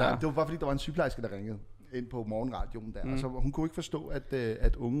på den der. Det var bare fordi, der var en sygeplejerske, der ringede ind på morgenradioen der, og så hun kunne ikke forstå,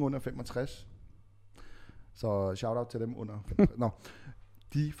 at unge under 65, så shout-out til dem under 65,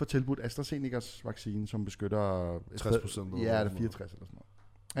 de får tilbudt AstraZenecas vaccine, som beskytter 60%. Ja, det er 64 eller sådan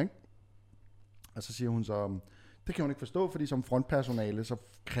noget. Ikke? Og så siger hun så, det kan hun ikke forstå, fordi som frontpersonale, så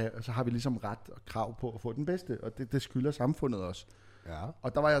har vi ligesom ret og krav på at få den bedste, og det skylder samfundet også. Ja.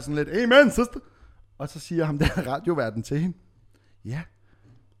 Og der var jeg sådan lidt, amen, søster! Og så siger ham der radioverden til hende, ja,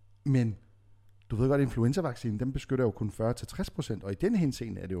 men du ved godt, at influenza-vaccinen, den beskytter jo kun 40-60%, og i den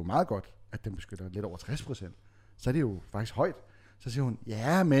henseende er det jo meget godt, at den beskytter lidt over 60%. Så er det jo faktisk højt. Så siger hun,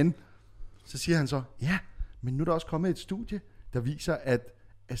 ja, men... Så siger han så, ja, men nu er der også kommet et studie, der viser, at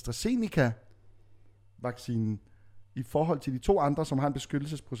AstraZeneca-vaccinen i forhold til de 2 andre, som har en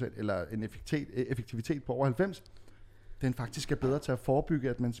beskyttelsesprocent, eller en effektivitet på over 90, den faktisk er bedre til at forebygge,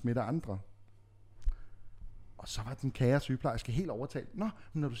 at man smitter andre. Og så var den kære sygeplejerske helt overtalt. Nå,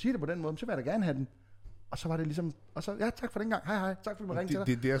 men når du siger det på den måde, så vil jeg da gerne have den. Og så var det ligesom... Og så, ja, tak for den gang. Hej, tak for, at du ringte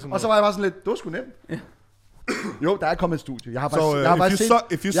til dig. Og så var jeg bare sådan lidt, det var sgu nemt. Ja. Jo, der er kommet et studie. Jeg har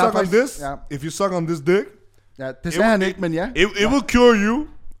if you suck on this dick, Ja, det sagde han ikke, men ja. It will cure you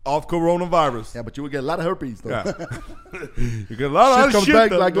of coronavirus. Yeah, but you will get a lot of herpes, though. Yeah. You get a lot of shit. Shit comes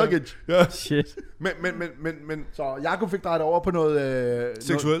back like luggage. Yeah. Shit. Men så Jakob fik drejet over på noget...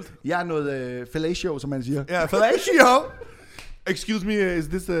 Seksuelt? Noget fellatio, som man siger. Ja, fellatio. Excuse me, is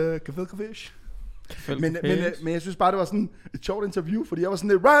this a gefilte? Men jeg synes bare, det var sådan et sjovt interview, fordi jeg var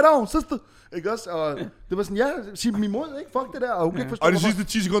sådan, right on, sister, ikke også? Og det var sådan, ja, sig dem imod, ikke? Fuck det der, og hun kan ikke forstå. Og de sidste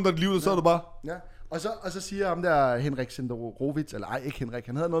 10 sekunder af dit liv, så er det bare... Ja, og så siger ham der Henrik Senderovits, eller ej, ikke Henrik,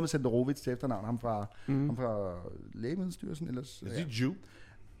 han havde noget med Senderovits til efternavn, ham fra Lægemiddelstyrelsen, ellers... Er det Jew?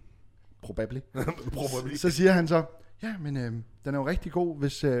 Probably. Så siger han så, ja, men den er jo rigtig god,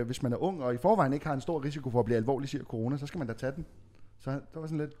 hvis man er ung, og i forvejen ikke har en stor risiko for at blive alvorlig syg af corona, så skal man da tage den. Så der var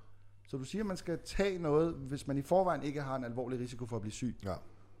sådan lidt... Så du siger, at man skal tage noget, hvis man i forvejen ikke har en alvorlig risiko for at blive syg. Ja.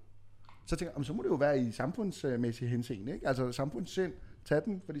 Så tænker jeg, så må det jo være i samfundsmæssig henseende, ikke? Altså samfundssind, tag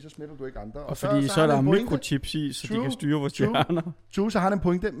den, fordi så smitter du ikke andre. Og fordi så er der mikrochips i, så de kan styre vores hjerner. True, så har han en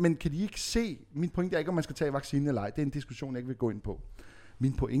pointe, men kan de ikke se, min pointe er ikke, om man skal tage vaccinen eller ej. Det er en diskussion, jeg ikke vil gå ind på.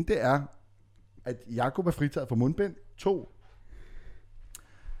 Min pointe er, at Jakob er fritaget for mundbind. 2.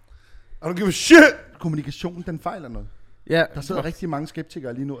 I don't give a shit! Kommunikationen, den fejler noget. Ja. Der sidder rigtig mange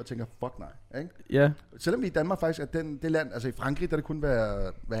skeptikere lige nu og tænker, fuck nej. Ikke? Ja. Selvom vi i Danmark faktisk er det land, altså i Frankrig, der er det kun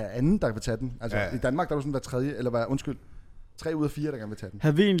hver anden, der vil tage den. Altså i Danmark, der er det sådan hver tredje, eller 3 ud af 4, der gerne vil tage den.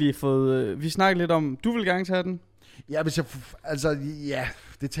 Har vi egentlig fået, vi snakkede lidt om, du vil gerne tage den? Ja,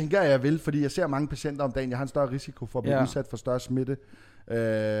 det tænker jeg vil, fordi jeg ser mange patienter om dagen, jeg har en større risiko for at blive udsat for større smitte.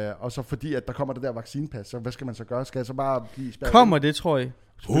 Og så fordi, at der kommer det der vaccinepas, så hvad skal man så gøre? Skal jeg så bare blive spærret? Kommer det, tror jeg.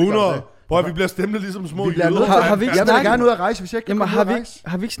 100! Prøv vi bliver stemplet ligesom små jøder. Jeg vil gerne ud at rejse, hvis jeg ikke kan komme ud at rejse.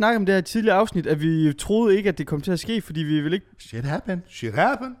 Har vi ikke snakket om det her tidligere afsnit, at vi troede ikke, at det kom til at ske, fordi vi ville ikke... Shit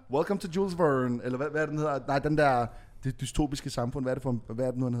happen. Welcome to Jules Verne, eller hvad er den hedder? Nej, den der, det dystopiske samfund, hvad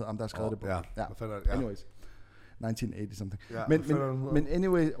er det nu, han hedder, om der har skrevet det på? Ja. Anyways. 1980 something. Ja, men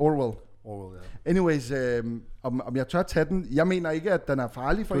anyway, Orwell, ja. Anyways, om jeg tør tage den, jeg mener ikke, at den er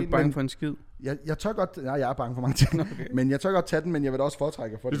farlig for en. Du er ikke bange for en skid? Jeg tør godt, nej, jeg er bange for mange ting, okay. Men jeg tør godt tage den, men jeg vil da også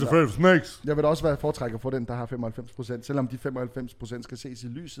foretrække for den. He's afraid of snakes. Jeg vil da også være foretrækker for den, der har 95%, selvom de 95% skal ses i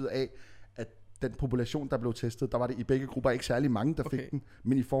lyset af, at den population, der blev testet, der var det i begge grupper ikke særlig mange, der fik den,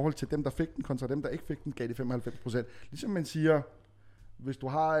 men i forhold til dem, der fik den, kontra dem, der ikke fik den, gav de 95%. Ligesom man siger, hvis du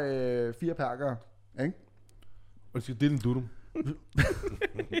har 4 perker, ikke? Og siger, det er en dudum.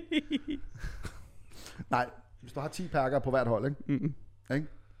 Nej, hvis du har 10 perker på hvert hold, ikke? Mm-hmm. Ikke?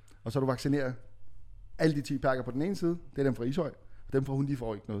 Og så du vaccinerer alle de 10 perker på den ene side, det er dem fra Ishøj, og dem fra Hun, de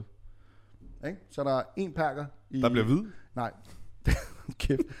får ikke noget. Ikke? Så der er 1 perker i... Der bliver hvid? Nej.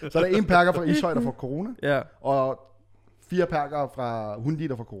 Kæft. Så er der 1 perker fra Ishøj, der får corona, og 4 perker fra Hun,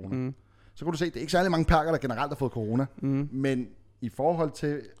 der får corona. Mm. Så kan du se, det er ikke særlig mange perker, der generelt har fået corona, men i forhold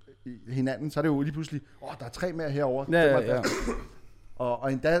til hinanden, så er det jo lige pludselig, der er 3 mere herovre. Ja.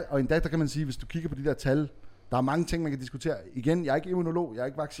 Og endda, der kan man sige, hvis du kigger på de der tal, der er mange ting, man kan diskutere. Igen, jeg er ikke immunolog, jeg er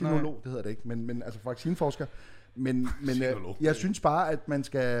ikke vaccinolog, det hedder det ikke, men altså vaccineforsker. Men jeg synes bare, at man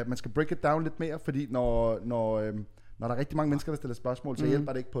skal break it down lidt mere, fordi når der er rigtig mange mennesker, der stiller spørgsmål, så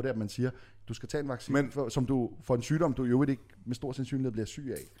hjælper det ikke på det, at man siger, du skal tage en vaccine, som du for en sygdom, du jo ikke med stor sandsynlighed bliver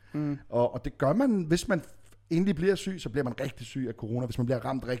syg af. Mm. Og det gør man, hvis man endelig bliver syg, så bliver man rigtig syg af corona, hvis man bliver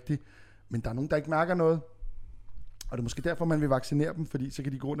ramt rigtigt. Men der er nogen, der ikke mærker noget. Og det er måske derfor, man vil vaccinere dem, fordi så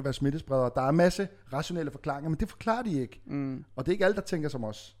kan de gå rundt og være smittespredere. Der er en masse rationelle forklaringer, men det forklarer de ikke. Mm. Og det er ikke alle, der tænker som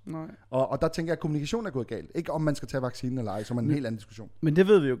os. Nej. Og der tænker jeg, at kommunikationen er gået galt. Ikke om man skal tage vaccinen eller ej, som er en helt anden diskussion. Men det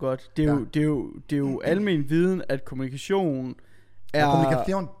ved vi jo godt. Det er jo almen viden, at kommunikation er...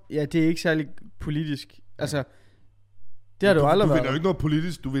 Kommunikation? Ja, det er ikke særlig politisk. Altså, det har det jo aldrig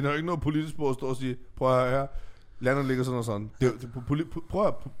været. Du vinder jo ikke noget politisk på at stå og sige, prøv at høre her. Landet ligger sådan og sådan. Prøv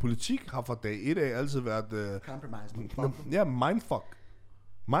at politik har fra dag 1 af altid været... compromise. Ja,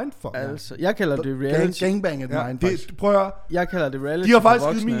 mindfuck. Altså, jeg kalder det reality. Gangbang et mindfuck. Prøv at... Jeg kalder det reality. De har faktisk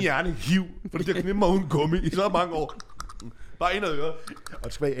givet min hjerne hiv, fordi det har knipper mig uden gummi i så mange år. Bare ind og øre. Og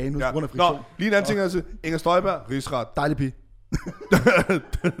det skal være anus på grund af friktion. Nå, lige en anden ting altså. Inger Støjberg, rigsret. Dejlig pige.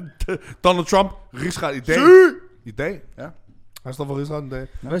 Donald Trump, rigsret i dag. I dag? Ja. Han står for rigsretten i dag.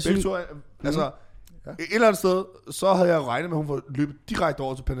 Altså... Ja. Et eller andet sted, så havde jeg regnet med, at hun var løbet direkte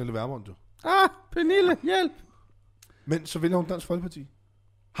over til Pernille Vermund. Pernille, hjælp! Men så vælger hun Dansk Folkeparti.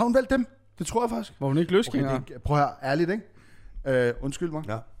 Har hun valgt dem? Det tror jeg faktisk. Var hun ikke løsgænger? Okay, prøv at høre, ærligt, ikke? Undskyld mig.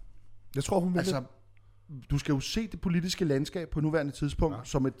 Ja. Jeg tror, hun vælger. Altså, du skal jo se det politiske landskab på nuværende tidspunkt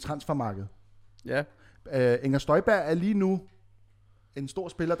som et transfermarked. Ja. Inger Støjberg er lige nu en stor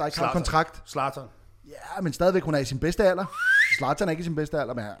spiller, der ikke har kontrakt. Zlatan. Ja, men stadigvæk, hun er i sin bedste alder. Zlatan er ikke i sin bedste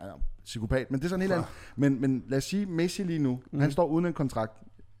alder, men han er psykopat. Men det er sådan helt andet. Men lad os sige, Messi lige nu, han står uden en kontrakt.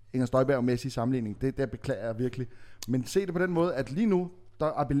 Inger Støjberg og Messi i sammenligning. Det beklager jeg virkelig. Men se det på den måde, at lige nu,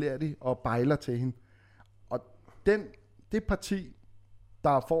 der appellerer de og bejler til hende. Og det parti,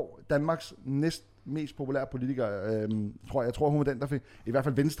 der får Danmarks næst mest populære politiker, jeg tror hun var den, der fik i hvert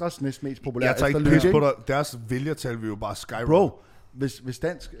fald Venstres næst mest populære. Jeg tager ikke pis på dig. Deres vælgertal vil jo bare skyrocket. Bro, hvis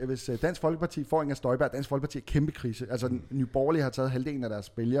Dansk Folkeparti får Inger Støjberg, Dansk Folkeparti er kæmpe krise. Altså Nye Borgerlige har taget halvdelen af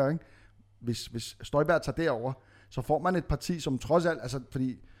deres vælgere, ikke? Hvis Støjberg tager derover, så får man et parti, som trods alt, altså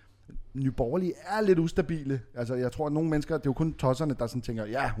fordi Nye Borgerlige er lidt ustabile. Altså jeg tror, at nogle mennesker, det er jo kun tosserne, der sådan tænker,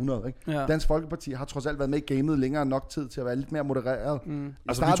 ja, 100, ikke? Ja. Dansk Folkeparti har trods alt været med i gamet længere nok tid til at være lidt mere modereret.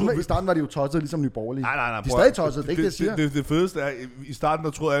 I starten var de jo tosset, ligesom Nye Borgerlige. Nej, de er stadig tosset, det er ikke det, jeg siger. Det fedeste er, i starten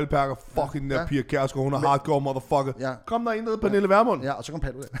der troede alle perker, fucking der Pia Kjærsgaard, hun er hardcore motherfucker. Ja. Kom der ind ned, Pernille Vermund. Ja, og så kom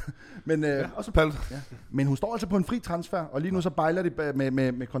Palle ud. Men, og så Palle. Ja. Men hun står altså på en fri transfer, og lige nu så bejler de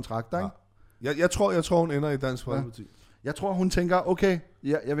med kontrakter, ikke? Ja. Jeg tror, hun ender i Dansk Folkeparti. Jeg tror, hun tænker, okay,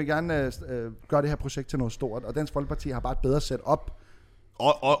 jeg vil gerne gøre det her projekt til noget stort, og Dansk Folkeparti har bare et bedre setup.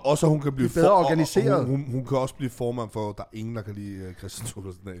 Og så hun kan blive bedre organiseret. Hun kan også blive formand for, der er ingen, der kan lide Christian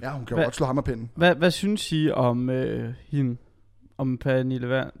Thulesen Dahl. Ja, hun kan jo godt slå ham af pinden. Hvad synes I om hende? Om Pernille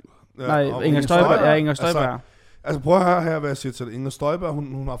Vermund? Nej, Inger Støjberg. Ja, Inger Støjberg. Altså prøv at høre her, hvad jeg siger til det. Inger Støjberg,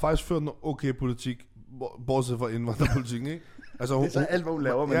 hun har faktisk ført en okay politik, bortset fra indvandrerpolitikken, ikke? Altså, det er så alt, hvad hun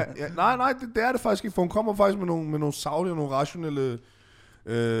laver. Men. Nej, det er det faktisk ikke, for hun kommer faktisk med nogle saglige og nogle rationelle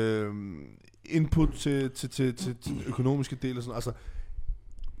input til den økonomiske del og sådan. Altså,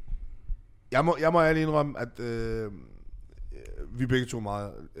 jeg må ærligt indrømme, at vi begge to er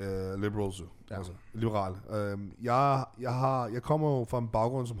meget liberals, altså liberale. Jeg kommer jo fra en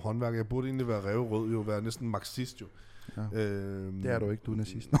baggrund som håndværker. Jeg burde egentlig være ræverød, jo være næsten marxist jo. Ja. Det er du ikke, du er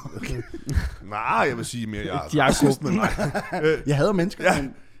nazist. Okay. Nej, jeg vil sige mere, jeg er racist, men nej. Jeg hader mennesker. Yeah.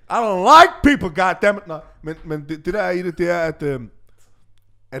 I don't like people, goddammit. Nej. Men det der er i det, det er,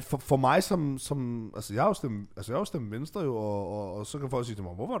 at for mig som altså jeg har jo stemt Venstre jo, og så kan folk sige til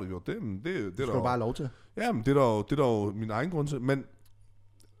mig, hvorfor har du gjort det? Men det skal du bare lov til. Ja, men det er der jo min egen grund til, men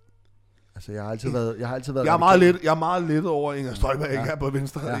altså jeg har altid været jeg er meget lettet over Inger Støjberg ikke er på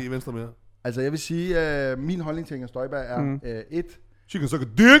Venstre i Venstre mere. Altså jeg vil sige, min holdning til Inger Støjberg er she can suck a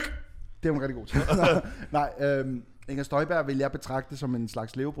dick. Det er hun rigtig god til. Nej, Inger Støjberg vil jeg betragte som en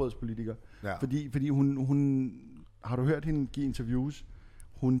slags levebrødspolitiker. Ja. Fordi hun, har du hørt hende give interviews?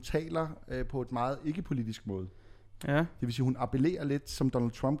 Hun taler på et meget ikke-politisk måde. Ja. Det vil sige, hun appellerer lidt, som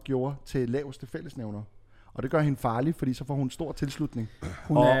Donald Trump gjorde, til laveste fællesnævner. Og det gør hende farlig, fordi så får hun stor tilslutning.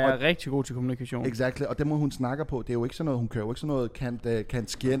 Hun er rigtig god til kommunikation. Exakt, og det må hun snakker på. Det er jo ikke sådan noget, hun kører jo ikke sådan noget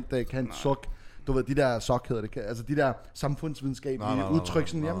kant skjent, kant sok. Du ved, de der sok hedder det, altså de der samfundsvidenskabelige udtryk,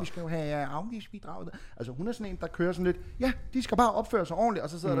 sådan, jamen vi skal jo have afgiftsbidrag. Altså hun er sådan en, der kører sådan lidt, ja, de skal bare opføre sig ordentligt, og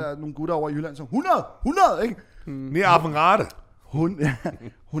så sidder der nogle gutter over i Jylland, som 100, ikke? Ni appenrate.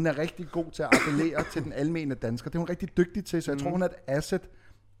 Hun er rigtig god til at appellere til den almene dansker. Det er hun rigtig dygtig til, så jeg tror, hun er et asset.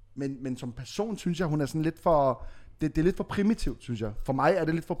 Men som person, synes jeg, hun er sådan lidt for... Det er lidt for primitivt, synes jeg. For mig er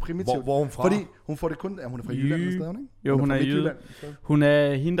det lidt for primitivt. Hvor er hun fra? Fordi hun får det kun... hun er fra Jylland eller stedet, ikke? Jo, hun er jyde. Hun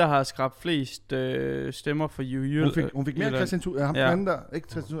er hende, der har skrabt flest stemmer for Jylland. Hun fik mere Christian Thulesen.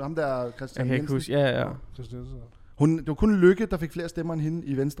 Ham der Christian Jensen. Ja. Det var kun Lykke, der fik flere stemmer end hende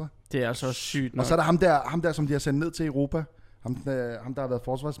i Venstre. Det er altså sygt nok. Og så er der ham der, som de har sendt ned til Europa. Ham der har været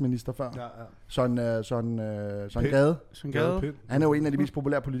forsvarsminister før. Ja. Søren Gade. Søren Gade. Han er jo en af de mest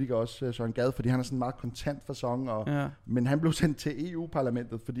populære politikere også, Søren Gade, fordi han er sådan en meget kontant facon. Men han blev sendt til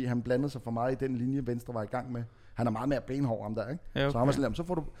EU-parlamentet, fordi han blandede sig for meget i den linje, Venstre var i gang med. Han er meget mere benhård om der, ikke? Ja, okay. Så han var sådan, så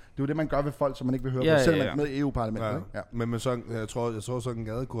får du... Det er jo det, man gør ved folk, som man ikke vil høre på, selvom man er med i EU-parlamentet. Ja. Ikke? Ja. Men så, jeg tror Søren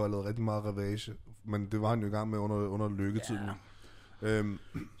Gade kunne have lavet rigtig meget ravage, men det var han jo i gang med under lykketiden. Ja.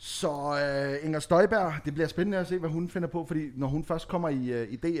 Så Inger Støjberg, det bliver spændende at se, hvad hun finder på, fordi når hun først kommer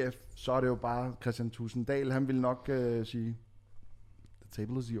i DF, så er det jo bare Christian Thulesen Dahl, han vil nok sige, the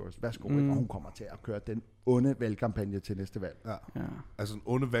table is yours, værsgo, og hun kommer til at køre den onde valgkampagne til næste valg. Ja. Altså en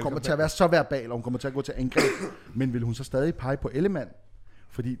onde valgkampagne. Kommer til at være så verbal, og hun kommer til at gå til angreb, men vil hun så stadig pege på Ellemann?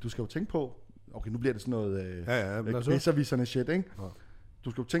 Fordi du skal jo tænke på, okay, nu bliver det sådan noget bedserviserne shit, ikke? Ja.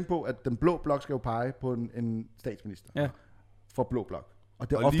 Du skal jo tænke på, at den blå blok skal jo pege på en statsminister. Ja. For blå blok. Og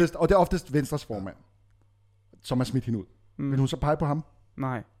det er oftest Venstres formand, som har smidt hende ud. Vil hun så pege på ham?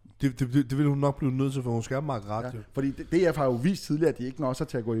 Nej. Det vil hun nok blive nødt til, for hun skal meget ret. Ja. Fordi DF har jo vist tidligere, at de ikke når sig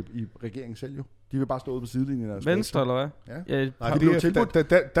til at gå i regeringen selv jo. De vil bare stå ude på sidelinjen. Venstre eller hvad? Ja. Nej,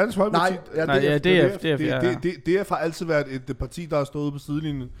 Dansk Folkeparti. DF DF har altid været et parti, der har stået ude på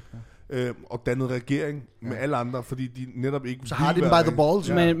sidelinjen. og dannet regering med alle andre, fordi de netop ikke... Så har de dem by the balls.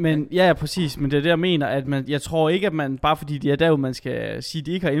 Ja. Præcis. Men det er det, jeg mener, at jeg tror ikke, at man, bare fordi de er derude, man skal sige, at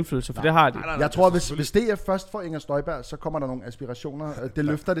de ikke har indflydelse, for det har de. Jeg tror, hvis DF først får Inger Støjberg, så kommer der nogle aspirationer. Det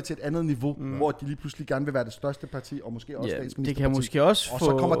løfter det til et andet niveau, hvor de lige pludselig gerne vil være det største parti, og måske også statsministerparti. Det kan måske også og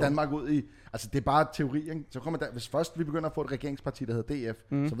så kommer Danmark ud i... Altså, det er bare teori, ikke? Så kommer hvis først vi begynder at få et regeringsparti, der hedder DF,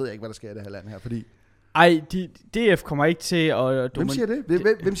 så ved jeg ikke, hvad der sker i det her land her, fordi... Ej, DF kommer ikke til at... Hvem siger det?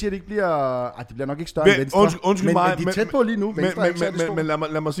 Hvem siger, det ikke bliver... Ej, det bliver nok ikke større end Venstre. Undskyld mig, men de er tæt på lige nu. Men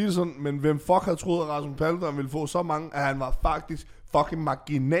lad mig sige det sådan, men hvem fuck havde troet, at Rasmus Paludan ville få så mange, at han var faktisk fucking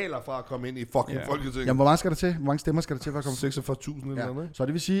marginaler fra at komme ind i fucking Folketinget. Jamen, hvor mange skal der til? Hvor mange stemmer skal der til for at komme? 46.000 eller noget. Så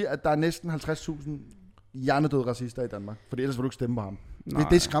det vil sige, at der er næsten 50.000 hjernedøde racister i Danmark. For ellers vil du ikke stemme på ham.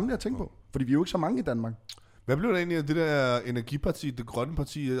 Det er skræmmende at tænke på. Fordi vi er jo ikke så mange i Danmark. Hvad blev det egentlig af det der energiparti, det grønne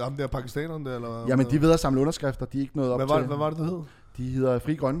parti, ham der pakistanerne der? Eller? Jamen, de er ved at samle underskrifter, de er ikke nået op til. Hvad var det hed? De hedder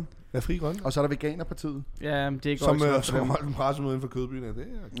Fri Grønne. Ja, Fri Grønne. Og så er der Veganerpartiet. Ja, men det er ikke som holdt en pressemøde inden for Kødbyen. Det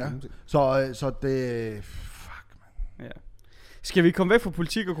er så det... Fuck, man. Ja. Skal vi komme væk fra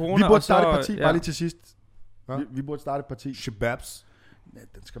politik og corona? Vi burde starte et parti, bare lige til sidst. Ja. Vi burde starte et parti. Shababs. Ja,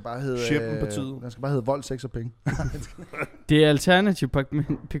 den skal bare hedde... Shippenpartiet. Den skal bare hedde Vold, Sex og Penge. Det er alternativt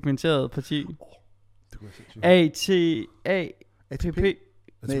pigmenteret parti. ATP. Nej,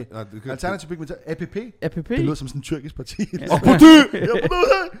 alternativt pigmenteret. APP? Det lyder som sådan en tyrkisk parti.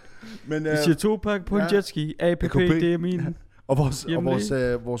 Men vi siger Tupac på en jetski. APP, det er min. Og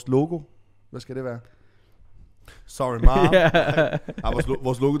vores logo, hvad skal det være? Sorry Mom.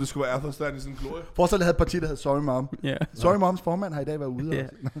 Vores logo, det skulle være Athelstan i sådan en glorie. Forestil dig, at havde et parti, der hed Sorry Mom. Sorry Moms formand har i dag været ude.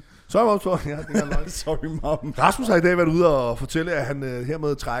 Sorry Moms formand, det er løgn. Sorry Mom. Rasmus har i dag været ude og fortælle, at han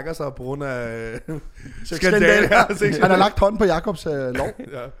hermed trækker sig på grund af skandale. Han har lagt hånden på Jakobs lov.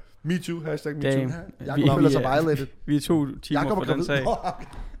 Me too, hashtag me too. Jakob føler sig violated. Vi er 2 timer på den sag.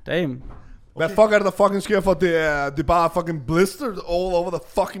 Damn. Hvad fuck er det, der fucking sker for? Det er bare fucking blistered all over the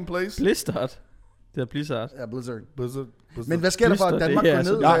fucking place. Blistered? Det er Blizzard. Ja, Blizzard. Men hvad sker der for, at Danmark går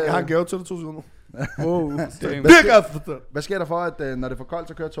ned? Jeg har en gave til dig 2 sekunder. Hvad sker der for, at når det er for koldt,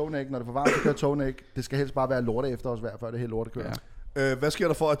 så kører togene ikke? Når det er for varmt, så kører togene ikke? Det skal helst bare være lorte efter os hver, før det hele lorte kører. Hvad sker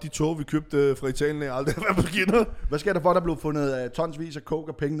der for, at de tog, vi købte fra Italien, aldrig har været på skinner? Hvad sker der for, at der blev fundet tonsvis af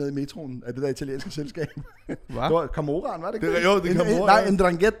coke og penge nede i metroen af det der italienske selskab? Hvad? Det var Camoran, var det ikke? Jo, det er Camoran. Nej,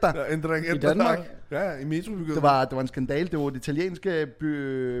 Ndrangheta. Ja, Ndrangheta. I Danmark? Ja, i metro. Det var en skandale. Det var det italienske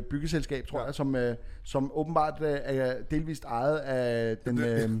byggeselskab, tror jeg, som åbenbart er delvist ejet af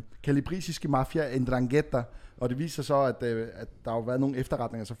den kalibrisiske mafia Ndrangheta. Og det viser så, at der har været nogle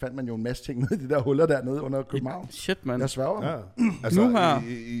efterretninger, så fandt man jo en masse ting nede i de der huller dernede under København. Shit, man. Jeg sværger. Ja. Altså, nu her?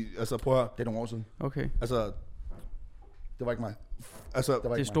 Altså, prøv at høre. Det er nogle år siden. Okay. Altså, det var ikke mig. Altså,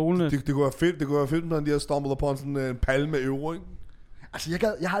 det er stolene. Det kunne være fedt, når de har stumbled på sådan en palme med euro, ikke?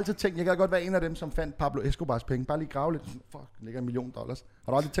 Altså, jeg har altid tænkt, jeg gad godt være en af dem, som fandt Pablo Escobars penge. Bare lige grave lidt. Fuck, det ligger $1 million. Har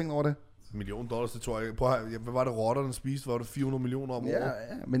du aldrig tænkt over det? $1 million, det tror jeg. Prøv at, hvad var det rotterne spiste? Var det 400 millioner om året? Ja,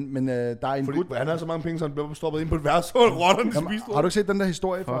 men der er en gut. Han har så mange penge, så han blev stoppet ind på et værelse, og rotterne spiste. Har du ikke set den der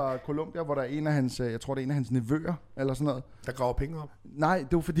historie fra Colombia, hvor der er en af hans, jeg tror det er en af hans nevøer, eller sådan noget? Der graver penge op? Nej,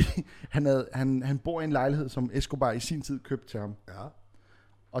 det var fordi, han bor i en lejlighed, som Escobar i sin tid købte til ham. Ja.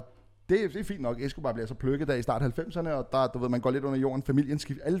 Og det er fint nok. Escobar bliver så plukket der i start 90'erne, og der, du ved, man går lidt under jorden. Familien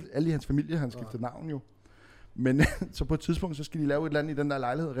alle i hans familie, han skiftet navn jo. Men så på et tidspunkt, så skal de lave et eller andet i den der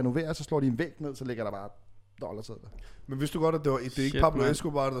lejlighed, renovere, så slår de en væg ned, så ligger der bare $sedler. Men vidste du godt, at det er ikke Pablo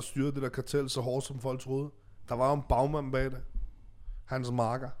Escobar, der styrede det der kartel så hårdt, som folk troede? Der var jo en bagmand bag det. Hans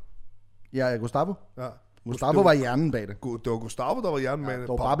marker. Ja, Gustavo? Ja. Gustavo var hjernen bag det. Det var Gustavo, der var hjernen bag det. Det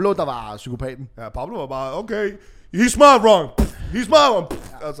var Pablo, der var psykopaten. Ja, Pablo var bare, okay, he's smart wrong. He's smart wrong.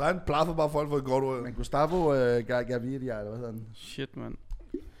 Ja. Altså, han plaffede bare folk for et godt ord. Men Gustavo Gaviria, eller hvad hedder han? Shit, man.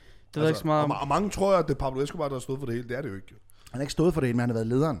 Det er ikke så meget. Og mange tror, at det er Pablo Escobar, der har stået for det hele. Det er det jo ikke. Han har ikke stået for det hele, men han har været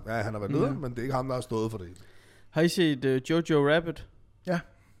lederen. Ja, han har været lederen, men det er ikke ham, der har stået for det hele. Har I set Jojo Rabbit? Ja.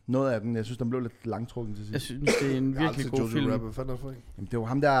 Noget af den. Jeg synes, den blev lidt langtrukken til sidst. Jeg synes, det er en virkelig god film. Rabbit. Hvad for en? Jamen, det var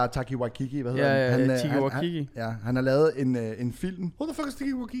ham der, Taki Waikiki. Hvad hedder han? Taki Waikiki. Han har lavet en film. Who the fuck is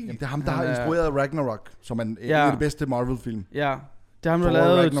Taki Waikiki? Jamen, det er ham, der har instrueret Ragnarok, som er en af de bedste Marvel-film. Ja. Det er ham, der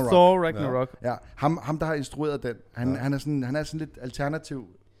lavede Thor Ragnarok. Ja, ham der har instrueret den. Han er sådan lidt alternativ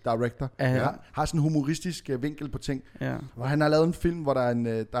director. Har sådan en humoristisk vinkel på ting. Ja. Og han har lavet en film, hvor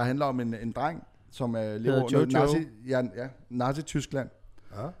der handler om en dreng, som lever under Nazi-Tyskland.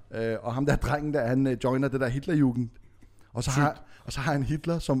 Ja. Og ham der drengen der, han joiner det der Hitlerjugend. Og så har han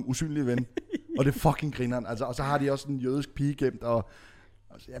Hitler som usynlig ven. Og det er fucking grineren. Altså, og så har de også en jødisk pige gemt. Og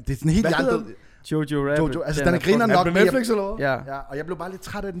det er sådan helt hjertet. Jojo Rabbit. Altså, den er griner nok. Er det på Netflix eller hvad? Ja. Og jeg blev bare lidt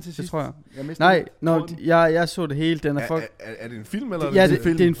træt af den til sidst. Det tror jeg. Nej, jeg så det hele. Den er, er det en film, eller? Ja,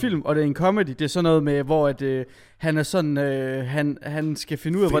 det er en film, og det er en comedy. Det er sådan noget med, hvor at, han er sådan, han skal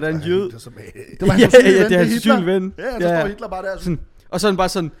finde ud af, hvordan jød... Det var hans ven, det er hans ven. Ja, der står Hitler bare der. Sådan. Og så er han bare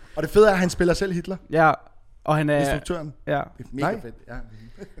sådan... Og det fede er, at han spiller selv Hitler. Ja, og han er... Instruktøren. Ja. Det er mega fedt, ja.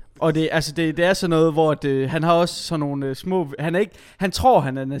 Og det er sådan noget, hvor han har også sådan nogle små... Han tror,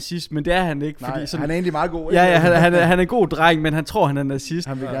 han er nazist, men det er han ikke. Nej, fordi sådan, han er egentlig meget god. Ja, han er en god dreng, men han tror, han er nazist.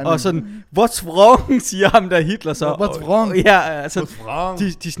 Han og sådan, what's wrong, siger ham der Hitler så. What's wrong? Ja, altså,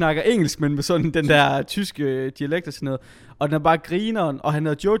 de snakker engelsk, men med sådan den der tyske dialekt og sådan noget. Og den er bare grineren, og han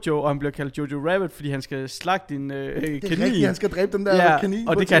hedder Jojo, og han bliver kaldt Jojo Rabbit, fordi han skal slagte en kanin. Det er rigtigt, han skal dræbe den der kanin.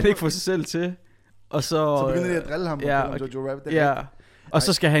 Og det kan han ikke få sig selv til. Og så begynder de at drille ham, og Jojo Rabbit. Ja. Og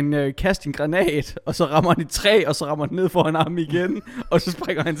så skal han kaste en granat, og så rammer han et træ, og så rammer han ned foran ham igen, og så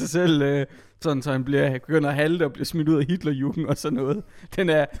springer han sig selv, sådan så han begynder at halte og bliver smidt ud af Hitlerjugend og sådan noget. Den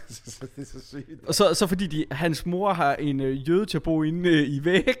er... det er så sygt. Og så fordi hans mor har en jøde til at bo inde i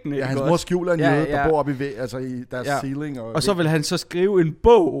væggene. Ja, hans mor skjuler en jøde, der bor oppe i altså i deres ceiling. Og så vil han så skrive en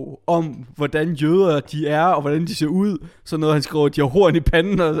bog om, hvordan jøder de er, og hvordan de ser ud. Så noget han skriver, de har horn i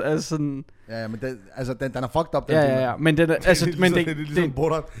panden, og altså sådan... Ja, men den er fucked up. Ja, men den er, altså, det er ligesom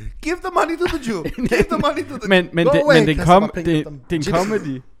Borat. Give the money to the Jew. Give the money to the men det er en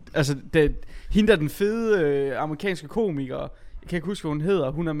comedy. Altså, hende er den fede amerikanske komiker. Jeg kan ikke huske, hvad hun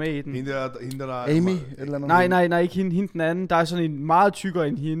hedder. Hun er med i den. Hende der Amy? Eller nej, ikke hende. Hende den anden. Der er sådan en meget tykkere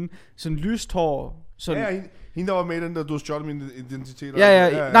end hende. Sådan lyst hår. Sådan. Ja, hende der var med i den der, du har stjålet min identitet.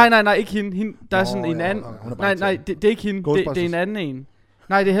 Ja. Nej, ikke hende. Der er sådan en anden. Nej, det er ikke hende. Det er en anden en.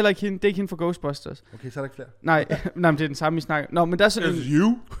 Nej, det er heller ikke hende. Det er ikke hende fra Ghostbusters. Okay, så er der ikke flere. Nej, men det er den samme, vi snakker. Nå, men der er sådan en...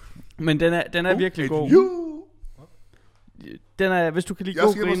 You. Men den er virkelig god. You. Den er, hvis du kan lide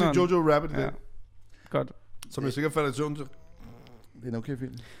god grineren. Jeg skal også Jojo Rabbit. Ja. Godt. Som jeg sikkert falder i søvn til. Det er en okay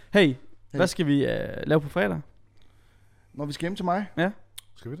film. Hey, hvad skal vi lave på fredag? Når vi skal hjem til mig? Ja.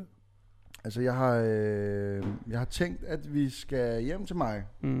 Skal vi det? Altså, jeg har tænkt, at vi skal hjem til mig.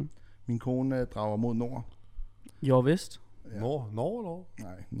 Min kone drager mod nord. Jo, vist. Ja. Nord? Nej,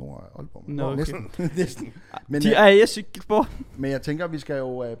 Nord er Aalborg. Næsten. Men, de er i cykelsport. Men jeg tænker, at vi skal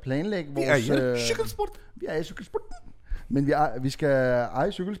jo planlægge vores... Vi er i cykelsport. Men vi skal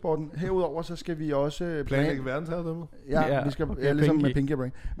eje cykelsporten. Herudover så skal vi også planlægge verdensherredømmet. Ja, vi skal ligesom med Pinky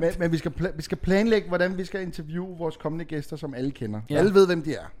Ring. Men vi skal planlægge, hvordan vi skal interviewe vores kommende gæster, som alle kender. Ja. Alle ved, hvem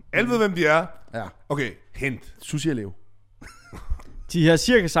de er. Alle ved, hvem de er? Ja. Okay, hint. Sushi og Lev. De har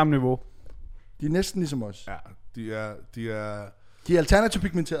cirka samme niveau. De er næsten ligesom os. Ja, de er alternativt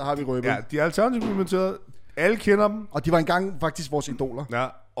pigmenteret, har vi røbet. Ja, de er alternativt pigmenteret. Alle kender dem. Og de var engang faktisk vores idoler. Ja,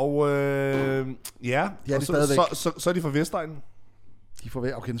 og de er det stadigvæk. Så er de fra Vestegnen. De er fra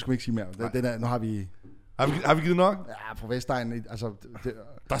Vestegnen. Okay, nu skal vi ikke sige mere. Nu har vi... Har vi givet nok? Ja, fra Vestegnen. Altså,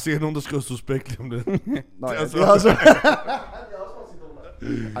 der er sikkert nogen, der skriver suspekt lige om det. Nå, det er også vores idoler.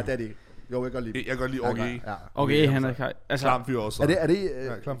 Ej, det er det ikke. Jo, jeg kan godt lide OGE. Ja. OGE, han er... Altså, Klamfyr også. Er det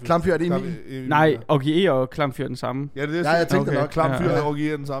Klamfyr, er det Emil? Nej, OGE og Klamfyr er den samme. Ja, det er det, jeg tænkte nok. Klamfyr og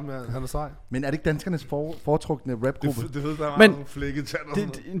OGE er den samme, ja. Han er sej. Men er det ikke danskernes foretrukne rapgruppe? Det ved der er nogle flækket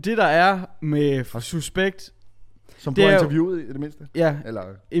tænder. Det der er med Suspekt... Som du har interviewet i det mindste? Ja, eller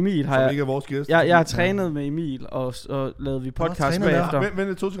Emil har som ikke er vores gæst. Jeg har trænet med Emil, og lavede vi podcast bagefter.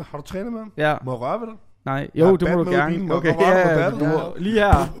 Men 2 sekunder, har du trænet med ham? Ja. Må jeg røre ved dig? Nej, jo, det må du gerne. Okay, lige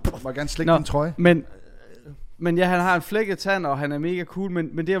her. Må jeg gerne slikke din trøje? Men ja, han har en flækket tand, og han er mega cool,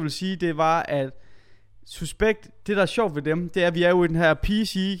 men det jeg vil sige, det var, at Suspekt, det der er sjovt ved dem, det er, at vi er jo i den her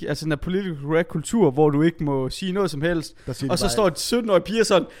PC, altså den her political correct kultur, hvor du ikke må sige noget som helst. Og så står et 17-årige piger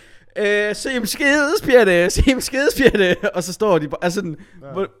sådan, se dem skedespjætte, og så står de bare, altså,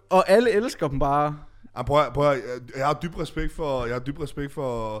 og alle elsker dem bare. Prøv, jeg har dyb respekt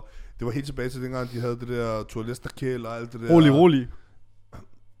for, det var helt tilbage til dengang, de havde det der toiletsterkæl og alt det der. Rolig.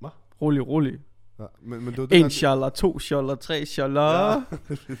 Hvad? Rolig. Ja, men det var en sjoller, 2 sjoller, 3 sjoller. Ja.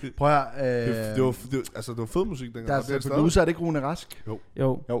 Prøv at det var fed musik dengang. Der er producer, er det ikke Rune Rask?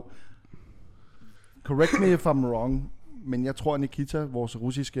 Jo. Correct me if I'm wrong, men jeg tror, Nikita, vores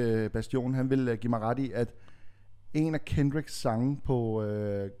russiske bastion, han vil give mig ret i, at en af Kendricks sange på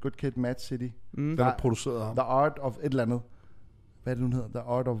Good Kid, Mad City, den er produceret af ham. The Art of et eller andet. Hvad er det nu hedder? The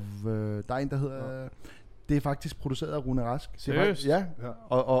Art of... der er en, der hedder... Det er faktisk produceret af Rune Rask. Seriøst? Ja.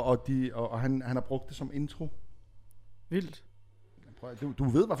 Og han har brugt det som intro. Vildt. Du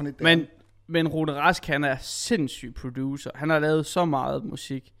ved, hvad for et det er. Men Rune Rask, han er sindssyg producer. Han har lavet så meget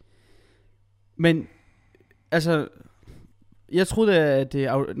musik. Men, altså... Jeg troede, at det...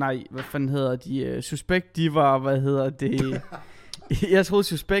 Nej, hvad fanden hedder de? Suspekt, de var, Jeg troede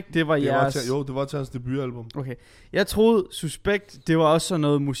Suspekt, det var jeres... Det var til hans debutalbum. Okay. Jeg troede Suspekt, det var også sådan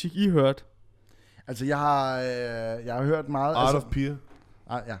noget musik, I hørte. Altså, jeg har hørt meget... Art altså, of Peer.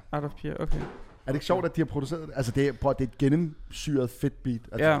 Ja. Art of Peer, okay. Er det ikke sjovt, at de har produceret det? Altså, det er et gennemsyret fedt beat.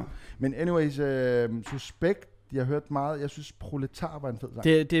 Altså. Ja. Men anyways, Suspekt, jeg har hørt meget. Jeg synes, Proletar var en fed sang.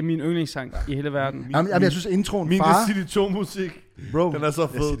 Det er min yndlingssang i hele verden. Jamen, jeg synes, introen min far... Min City-2-musik, bro, den er så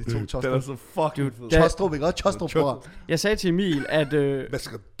fed. Den er så fucking fed. Tostrup, ikke? Tostrup, bror. Jeg sagde til Emil, at... Hvad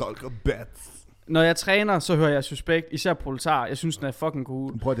skal dolke bats? Når jeg træner, så hører jeg Suspekt, især Proletar. Jeg synes, den er fucking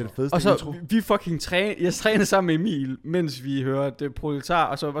cool. Prøv, det er det fedeste og så intro. Vi fucking jeg træner sammen med Emil, mens vi hørte Proletar,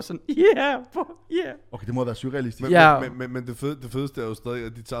 og så var sådan, yeah. Okay, det må være surrealistisk. Men det fedeste er jo stadig,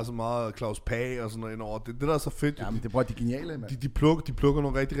 at de tager så meget Claus Page og sådan noget ind over. Det der er så fedt. Ja, men det er geniale, mand. De plukker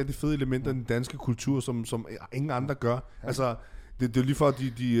nogle rigtig, rigtig fede elementer i den danske kultur, som ingen andre gør. Ja. Altså, det er jo lige for, at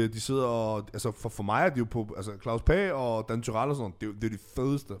de sidder og... Altså, for mig er det jo på... Altså, Claus Page og Dan Tyrell og sådan noget, det er de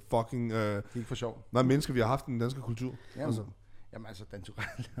fedeste fucking... det er ikke for sjovt. Nej, mennesker, vi har haft i den danske kultur. Jamen altså, Dan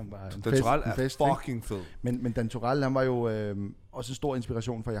Tyrell, han var Dan Tyrell er fucking fed. Men Dan Tyrell, han var jo også en stor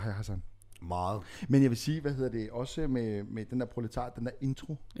inspiration for Yahya Hassan. Meget. Men jeg vil sige, også med den der Proletar, den der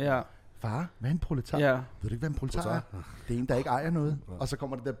intro. Ja. Far, hvad er en proletar? Ja. Ved du ikke, hvad en proletar er? Det er en, der ikke ejer noget. Og så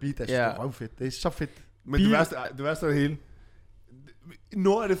kommer det der beat, der er røvfedt. Det er så fedt. Men det værste af det hele,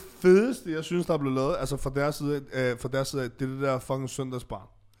 noget af det fedeste, jeg synes, der er blevet lavet, altså fra deres side, det er det der fucking søndagsbarn.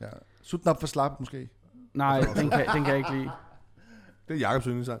 Ja. Sut den op for slap, måske. Nej, den kan jeg ikke lide. Det er Jakobs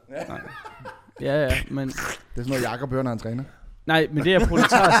yndlingssang. Ja, men... Det er sådan noget, Jakob hører, når han træner. Nej, men det er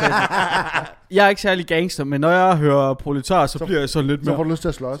Proletar. Jeg er ikke særlig gangster, men når jeg hører Proletar, så bliver jeg så lidt mere... Så får du lyst til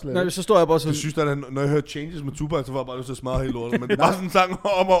at slås lidt. Nej, så står jeg bare sådan... Jeg synes, at når jeg hører Changes med Tupac, så får jeg bare lyst til at smadre hele lortet. Men det er bare sådan en sang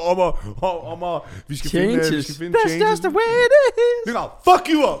om at vi skal finde changes. That's just the way it is. Fuck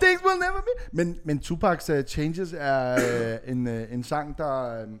you up! Things will never be. Men Tupacs Changes er en sang,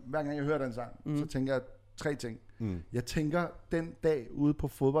 der... Hver gang jeg hører den sang, så tænker jeg 3 ting. Jeg tænker den dag ude på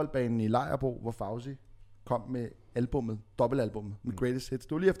fodboldbanen i Lejrbo, hvor Fauzi kom med dobbeltalbummet med Greatest Hits.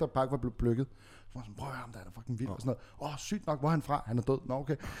 Det var lige efter, at Park var blevet plukket. Så var sådan, prøv at høre ham, der er fucking vild og sådan noget. Sygt nok, hvor er han fra? Han er død. Nå,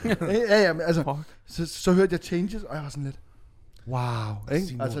 okay. ja, men altså, så hørte jeg Changes, og jeg var sådan lidt, wow.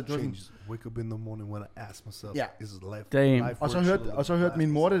 Ikke? Altså, Changes. Wake up in the morning when I ask myself, is it life? Og så hørte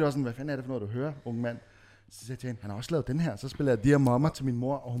min mor det, var sådan, hvad fanden er det for noget, du hører, unge mand? Så sagde jeg til hende, han har også lavet den her. Så spiller jeg Dear Mama til min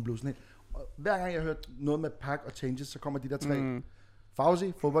mor, og hun blev sådan helt. Og hver gang jeg hørte noget med Park og Changes, så kommer de der 3.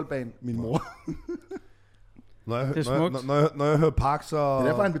 Fauzi, fodboldbane, min mor. Når jeg hører Park, så... Det er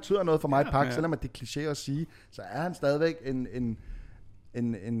derfor, han betyder noget for mig, Park. Selvom at det er kliché at sige, så er han stadigvæk en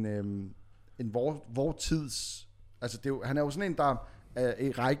vortids... Altså, han er jo sådan en, der er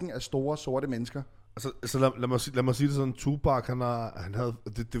i rækken af store, sorte mennesker. Altså lad mig sige det sådan, Tupac, han havde...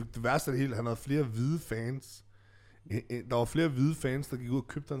 Det værste af det hele, han havde flere hvide fans. Der var flere hvide fans, der gik ud og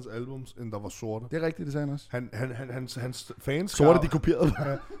købte hans albums, end der var sorte. Det er rigtigt, det sagde han også. Hans fans... Sorte, de kopierede.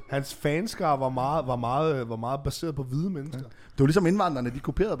 Hans fanskar var meget baseret på hvide mennesker. Ja. Det var ligesom indvandrerne, de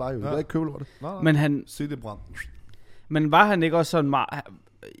kopierede bare jo. Det var ikke købelortet. Men han... Se det brand. Men var han ikke også sådan meget...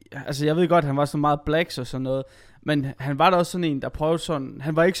 Altså, jeg ved godt, han var sådan meget blacks og sådan noget. Men han var da også sådan en, der prøvede sådan...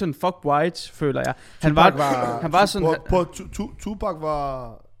 Han var ikke sådan fuck whites, føler jeg. Han var sådan... Tupac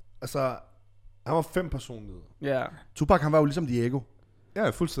var... Altså... Han var 5 personligheder. Ja. Tupac, han var jo ligesom Diego. Ja,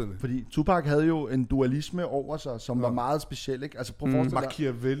 fuldstændig. Fordi Tupac havde jo en dualisme over sig, som var meget speciel, ikke? Altså prøv at forestille dig.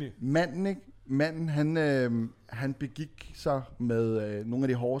 Machiavelli. Manden, han begik sig med nogle af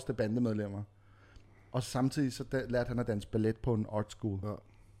de hårdeste bandemedlemmer. Og samtidig så lærte han at danse ballet på en art school. Ja.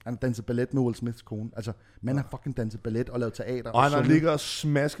 Han har danset ballet med Will Smiths kone. Altså, man har fucking danset ballet og lavet teater. Og han har ligget og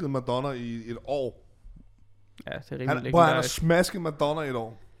smasket Madonna i et år. Ja, det er rimelig han har smasket Madonna i et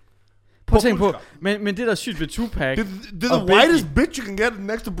år. Prøv at tænke på, men det der er sygt ved Tupac. Det er the whitest bitch you can get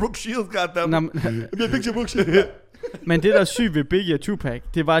next to Brooke Shields, goddammit. Picture Brooke Shields. Men det der er sygt ved Biggie og Tupac,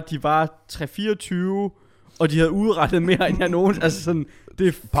 det var, at de var 3-24, og de havde udrettet mere end jeg nogen. Altså sådan, det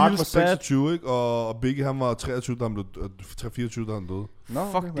er Park var 26, ikke? Og Biggie han var 23, da han blev 24, da han døde.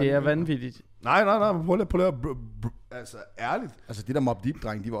 Fuck, det er vanvittigt. Nej, prøv lige altså, ærligt. Altså, de der Mobb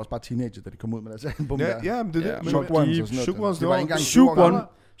Deep-drenge, de var også bare teenager, da de kom ud med deres album der. Ja, men det er det. Shook Ones og sådan noget. Det var ikke engang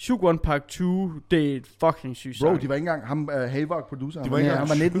Shook One Park 2, det er et fucking sygt sang. Bro, de var ikke engang ham, Havok, producer. Han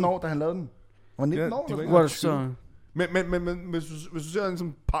var 19 år, da han lavede den. Han var 19 år. Men hvis du ser en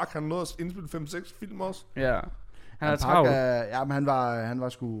som Park, han nåede at indspille 5-6 film også. Ja. Han er travlt. Ja, men han var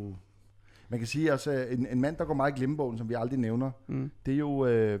sgu... Man kan sige også, en mand, der går meget i glemmebogen, som vi aldrig nævner, det er jo,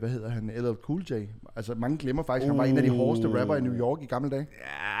 hvad hedder han, LL Cool J. Altså, mange glemmer faktisk, han var en af de hårdeste rapper i New York i gamle dage.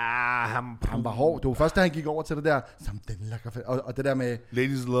 Ja, han var hård. Det var først, da han gik over til det der, og det der med...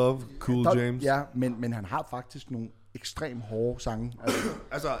 Ladies Love, Cool James. Ja, men han har faktisk nogle ekstremt hårde sange.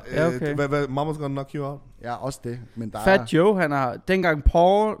 Altså, hvad Mama's Gonna Knock You Out? Ja, også det. Men der Fat Joe, han har dengang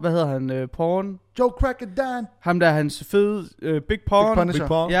Paul, hvad hedder han, Paul? Joe Crackadan. Ham der, hans fede Big Paul. Big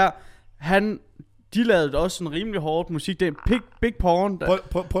Paul. Ja, de lavede også en rimelig hårdt musik. Det er Big Paul. Big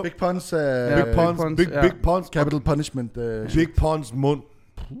Pun's. Big Pun's. Capital Punishment. Big Pun's mund.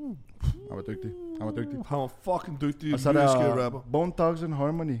 Han var dygtig. Han var fucking dygtig. Og så er der rapper. Bone Thugs and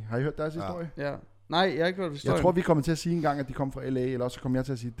Harmony. Har I hørt deres historie? Ja. Nej, jeg har ikke hørt historien. Jeg tror, vi kommer til at sige en gang, at de kommer fra LA, eller også kommer jeg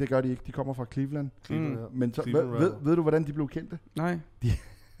til at sige, det gør de ikke. De kommer fra Cleveland. Men så, ved du, hvordan de blev kendte? Nej.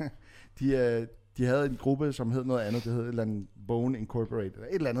 De havde en gruppe, som hed noget andet. Det hed et eller andet Bone Incorporated.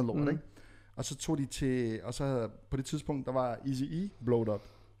 Et eller andet lort, ikke? Og så tog de til... Og så på det tidspunkt, der var Eazy-E blowed up.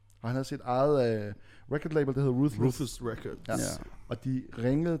 Og han havde sit eget record label, det hed Ruthless Records. Ja. Og de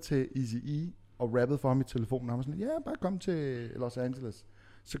ringede til Eazy-E og rappede for ham i telefonen. Han var sådan, bare kom til Los Angeles.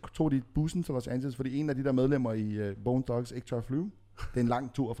 Så tog de bussen til Los Angeles, fordi en af de der medlemmer i Bone Thugs ikke tør at flyve. Det er en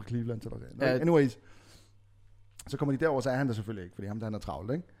lang tur fra Cleveland til Los Angeles. Anyways, så kommer de derover, så er han der selvfølgelig ikke, fordi han er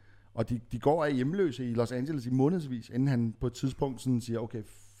travlt, ikke? Og de går af hjemløse i Los Angeles i månedsvis, inden han på et tidspunkt sådan siger, okay,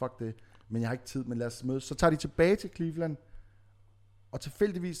 fuck det, men jeg har ikke tid, men lad os mødes. Så tager de tilbage til Cleveland, og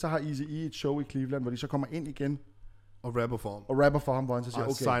tilfældigvis så har Eazy-E et show i Cleveland, hvor de så kommer ind igen, og rapper for ham. Hvor han så siger,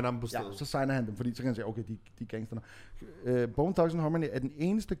 okay. Signer ham på stedet. Ja, så signer han dem, fordi så kan han sige, okay, de er gangsterne. Bone Thugs and Harmony er den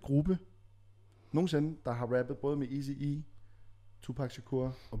eneste gruppe nogensinde, der har rappet både med Eazy-E, Tupac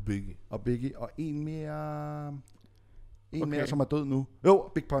Shakur og Biggie, og en mere, som er død nu. Jo,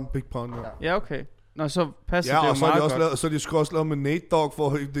 Big Pun. Ja, okay. Nå, så passer det jo og meget godt. Så de skulle også lave med Nate Dogg, for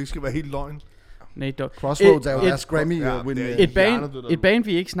at det skal være helt løgn. Nate Dogg. Crossroads er jo deres Grammy. Et band,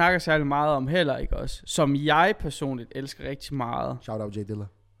 vi ikke snakker særlig meget om heller, ikke også? Som jeg personligt elsker rigtig meget. Shout out J Dilla.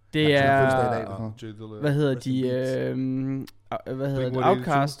 Det er... Hvad hedder de? Hvad hedder det?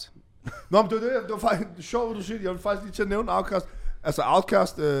 Outcast. Nå, men det var faktisk sjovt, du siger. Jeg vil faktisk lige til at nævne Outcast. Altså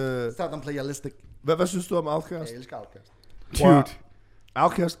Outcast... Start on Playalistic. Hvad synes du om Outcast? Jeg elsker Outcast. Dude.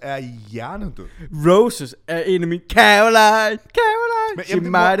 Outcast er hjernedød. Roses er en af mine... Caroline, she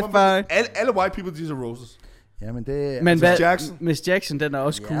mighty fine. Alle white people, de er Roses. Ja, men det... Men Miss Jackson, den er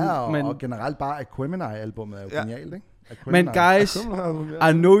også cool. Ja, men og generelt bare Aquemini-albummet er jo genialt, ikke? Men guys,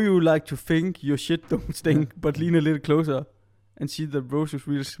 I know you like to think your shit don't stink, but lean a little closer and see the roses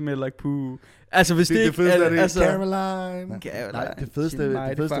really smell like poo. Altså hvis det ikke er det altså, Caroline. Nej, det fedeste var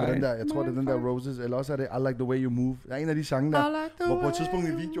den der, jeg tror det er den der Roses, eller også er det I Like The Way You Move. Der er en af de sange der, hvor på et tidspunkt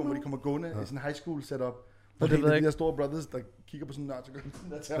i videoen, hvor de kommer gående i sådan en high school setup, hvor det er de der store brothers, der kigger på sådan en så gør de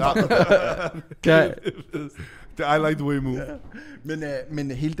sådan der det er I Like The Way You Move.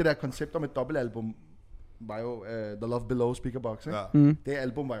 Men hele det der koncept om et dobbeltalbum, var jo The Love Below Speakerbox, ikke? Ja. Det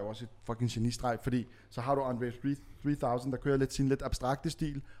album var jo også et fucking genistreg, fordi så har du Andre 3000, der kører lidt sin lidt abstrakte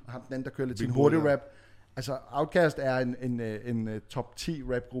stil, og ham den anden, der kører lidt sin hurtig rap. Altså, Outkast er en top 10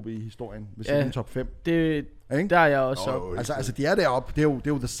 rapgruppe i historien, hvis ikke en top 5. Der er jeg også op. Altså, de er deroppe. Det er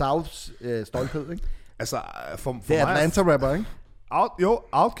jo The Souths stolthed, ikke? Altså, for det er Atlanta-rapper, ikke?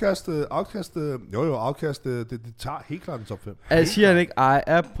 Outcast, det tager helt klart en top 5. Altså siger han ikke, I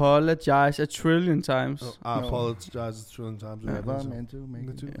apologize a trillion times. I apologize a trillion times. Never meant to make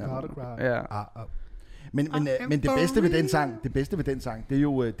it cry. Ja. Men det bedste ved den sang, det er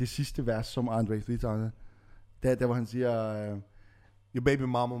jo det sidste vers, som Andre 3000. Der hvor han siger... Your baby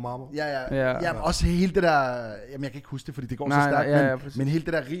mama. Ja, men også hele det der... Jamen, jeg kan ikke huske det, fordi det går så stærkt, men hele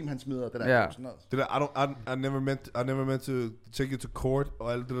det der rim, han smider, det der sådan noget. Det der, I never meant to take you to court,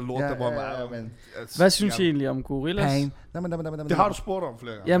 og alt det der lort, der var men... Hvad synes I egentlig om Gorillaz? Det har du spurgt om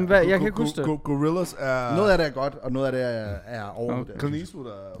flere gange. Jamen, jeg kan ikke huske det. Gorillaz er... Noget af det er godt, og noget af det er over. Clint Eastwood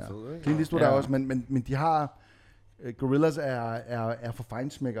er fed, ikke? Clint Eastwood er også, men de har... Gorillaz er for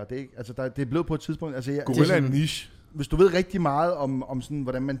fejnsmækker. Det er ikke, altså det er blevet på et tidspunkt... Altså, Gorilla er en niche. Hvis du ved rigtig meget om sådan,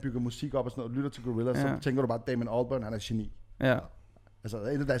 hvordan man bygger musik op og sådan noget, og lytter til Gorillaz, så tænker du bare, at Damon Albarn, han er geni. Ja. Altså,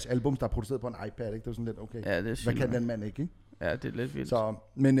 et af deres albums, der er produceret på en iPad, ikke? Det er sådan lidt, okay, hvad kan den mand ikke? Ja, det er lidt vildt. Så,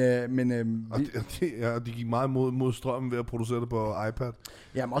 de gik meget mod strømmen ved at producere det på iPad.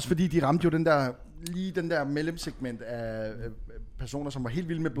 Jamen også fordi de ramte jo den der mellemsegment af personer, som var helt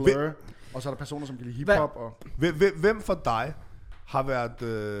vilde med Blur, og så er der personer, som kan lide hiphop. Hvem for dig har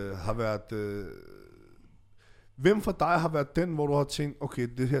været hvem for dig har været den, hvor du har tænkt, okay,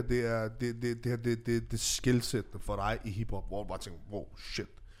 det her det er skillsættende for dig i hiphop, hvor du bare tænker, wow, shit.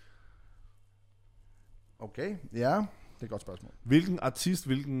 Okay, ja, det er et godt spørgsmål. Hvilken artist,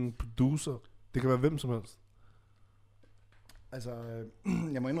 hvilken producer, det kan være hvem som helst. Altså,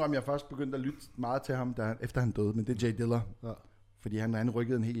 jeg må indrømme, at jeg først begyndte at lytte meget til ham, efter han døde, men det er J Dilla. Ja. Fordi han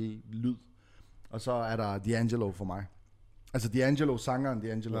rykkede en hel lyd. Og så er der D'Angelo for mig. Altså D'Angelo, sangeren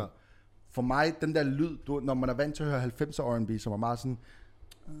D'Angelo. Ja. for mig, den der lyd, når man er vant til at høre 90'er R&B, som er meget sådan,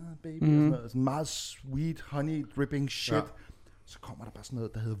 baby, sådan meget sweet, honey dripping shit, så kommer der bare sådan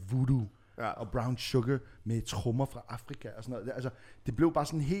noget, der hedder voodoo. Og brown sugar med trommer fra Afrika og sådan noget. Altså, det blev bare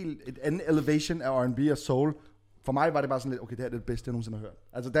sådan helt et andet elevation af R&B og soul. For mig var det bare sådan lidt, okay, det er det bedste, jeg nogensinde har hørt.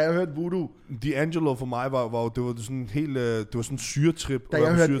 Altså, da jeg hørte voodoo... D'Angelo for mig det var sådan helt, det var sådan en syretrip. Da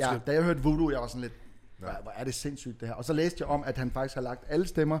jeg hørte voodoo, jeg var sådan lidt, hvor er det sindssygt det her. Og så læste jeg om, at han faktisk har lagt alle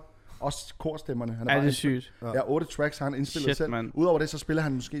stemmer, også korstemmerne. Han er det sygt? Ja, 8 tracks har han indspillet selv. Man. Udover det, så spiller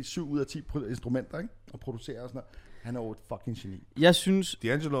han måske 7 ud af 10 instrumenter, ikke? Og producerer og sådan noget. Han er jo et fucking geni. Jeg synes...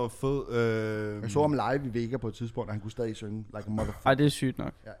 D'Angelo er fed. Jeg så ham live i Vega på et tidspunkt, og han kunne stadig synge like a motherfucker. Ej, det er sygt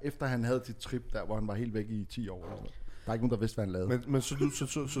nok. Ja, efter han havde sit trip der, hvor han var helt væk i 10 år. Eller sådan. Der er ikke nogen, der vidste, hvad han lavede. Men så du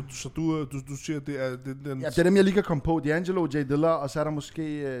siger, det er den... Ja, det er dem, jeg lige kan komme på. D'Angelo, J Dilla, og så er der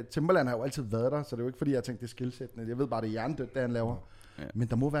måske... Timbaland har jo altid været der, så det er jo ikke, fordi jeg tænkte, det er skillsættende. Jeg ved bare, det er hjernedødt, det han laver. Ja. Men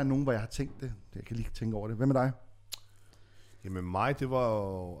der må være nogen, hvor jeg har tænkt det. Jeg kan lige tænke over det. Hvem er dig? Jamen mig, det var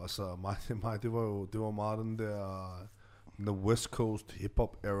jo... Altså, det var meget den der... The West Coast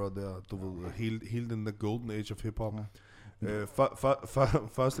hip-hop era der, du ved, hele den der golden age of hip-hop. Ja.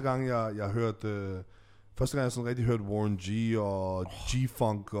 Første gang jeg hørte... Første gang jeg sådan rigtig hørte Warren G og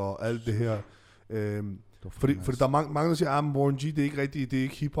G-Funk og alt det her. Fordi der er mange der siger, at Warren G, det er ikke rigtig, det er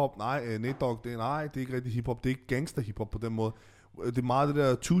ikke hiphop. Nej, Nate Dogg, det er ikke rigtig hiphop. Det er ikke gangster hiphop på den måde. Det er meget det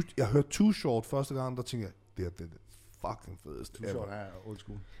der, jeg hørte Too Short første gang, der tænkte jeg, det er fucking fedest. Too Short er old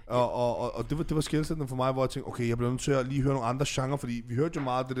school. Og det var skældsættende for mig, hvor jeg tænkte, okay, jeg bliver nødt til at lige høre nogle andre genrer, fordi vi hørte jo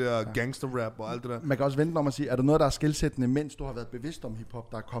meget det der gangster rap og alt det der. Man kan også vente om at sige, er der noget, der er skældsættende, mens du har været bevidst om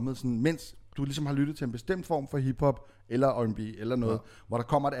hiphop, der er kommet sådan, mens du ligesom har lyttet til en bestemt form for hiphop, eller R&B, eller noget, hvor der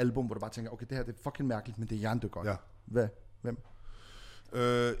kommer et album, hvor du bare tænker, okay, det her det er fucking mærkeligt, men det er hjernedødt godt. Ja. Hvem?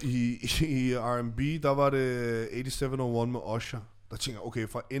 I R&B, der var det 8701 med Usher. Der tænker jeg, okay,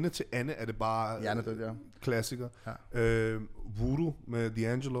 fra ende til ende er det bare klassiker. Ja. Voodoo med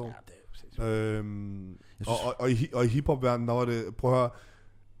D'Angelo. Ja, det er og i hiphop-verdenen, der var det, prøv at høre,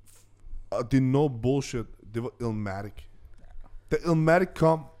 og det er no bullshit, det var Illmatic. Da Illmatic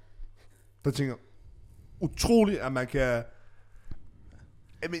kom, der tænker jeg, utroligt, at man kan...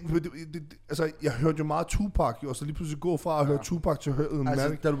 Altså, jeg hørte jo meget Tupac, og så lige pludselig gå fra at høre Tupac til at høre Illmatic.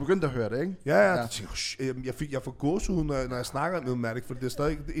 Altså, da du begyndte at høre det, ikke? Ja. Jeg får gåsehud, når jeg snakker om Illmatic, for det er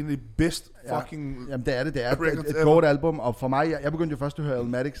stadig en af de bedst fucking... Jamen, det er det. Det er et godt album, og for mig, jeg begyndte jo først at høre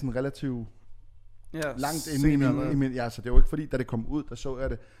Illmatic sådan relativt langt inde i min... Ja, så det var ikke fordi, da det kom ud, der så jeg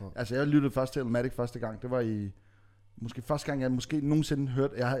det. Altså, jeg lyttede først til Illmatic første gang. Det var i... Måske første gang, jeg måske nogensinde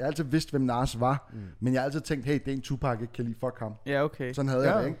hørte... Jeg har altid vidst, hvem Nas var, men jeg har altid tænkt, hey, det er en Tupac, ikke kan lide, fuck ham. Ja, okay. Sådan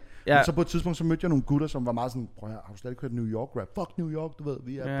havde jeg det, ikke? Ja. Men så på et tidspunkt, så mødte jeg nogle gutter, som var meget sådan, prøv her, har du slet ikke hørt New York rap? Fuck New York, du ved,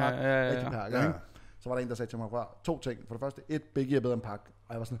 vi er Pac, rigtig Pac, ikke? Så var der en, der sagde til mig, to ting. For det første, Biggie er bedre end Pac.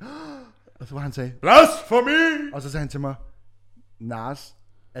 Og jeg var sådan, og så var han sagde, blasphemy! Og så sagde han til mig, Nas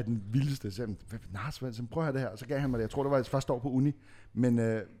er den vildeste. Så Nas, prøv at høre det her. Og så gav han mig det. Jeg tror, det var et første år på uni.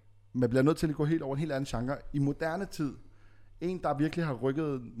 Men man bliver nødt til at gå helt over en helt anden genre. I moderne tid, en, der virkelig har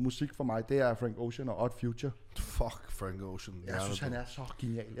rykket musik for mig, det er Frank Ocean og Odd Future. Fuck Frank Ocean. Jeg synes, han er så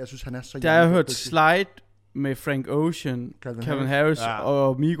genial. Jeg synes, han er så... Der har jeg hørt Slide med Frank Ocean, Calvin Harris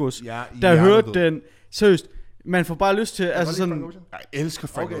og Migos. Der hørte den... Seriøst, man får bare lyst til... Altså sådan, jeg elsker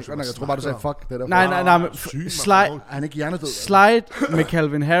Frank Ocean. Jeg tror bare, du sagde fuck det der. Nej, men Slide... Han er ikke hjernedød. Slide med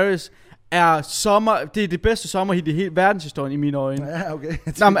Calvin Harris er det er det bedste sommerhit i hele verdenshistorien i mine øjne. Ja, okay.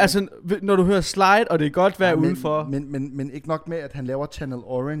 Men altså, når du hører Slide, og det er godt vejr udenfor. Men ikke nok med, at han laver Channel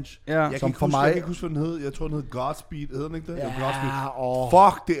Orange. Ja. Jeg kan ikke huske, hvad den hed. Jeg tror, den hed Godspeed. Hedder den ikke det? Ja,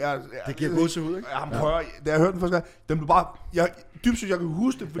 fuck, det er... Det giver gåsehud, ikke? Jamen, prøv, da jeg hørte den første gang, den blev bare... Dybt synes, jeg kan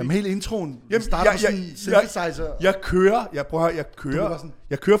huske det, fordi... Jamen, hele introen starter sådan en synthesizer. Jeg kører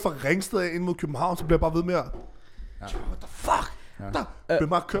fra Ringsted ind mod København, så bliver jeg bare ved med at... What the fuck? Det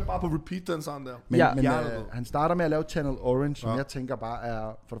bare kørt bare på repeat den sådan der. Men han starter med at lave Channel Orange, som jeg tænker bare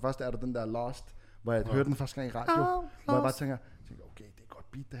er... For det første er der den der Lost, hvor jeg hørte den første gang i radio, hvor jeg bare tænker, okay, det er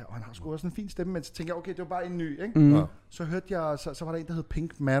godt beat det her, og han har sgu også en fin stemme, men så tænker jeg, okay, det var bare en ny, ikke? Så hørte jeg, så var der en, der hed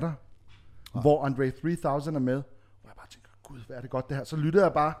Pink Matter, hvor Andre 3000 er med, hvor jeg bare tænker, gud, hvad er det godt det her. Så lyttede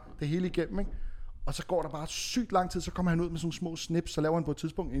jeg bare det hele igennem, ikke? Og så går der bare sygt lang tid, så kommer han ud med sådan små snips, så laver han på et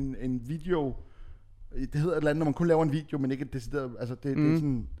tidspunkt en video. Det hedder et eller andet, når man kun laver en video, men ikke et decideret... Altså, det er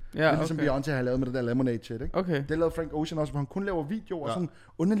sådan... det er ligesom Beyoncé har lavet med det der Lemonade shit, ikke? Okay. Det lavede Frank Ocean også, hvor han kun laver videoer, og sådan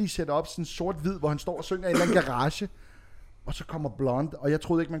underlige setup, sådan sort-hvid, hvor han står og synger i en eller anden garage. Og så kommer Blonde, og jeg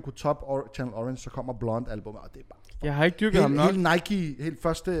troede ikke, man kunne top Channel Orange, så kommer Blonde-albumet, og det er bare... Jeg har ikke dyrket ham nok. Helt Nike, helt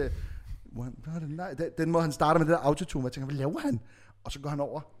første... Den måde, han starter med det der autotune, jeg tænker, hvad laver han? Og så går han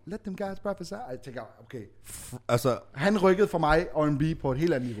over, let them guys prophesy. Jeg tænker, okay. Altså, han rykkede for mig R&B på et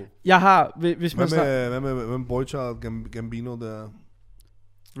helt andet niveau. Jeg har, hvis man hvad med Boychild Gambino der?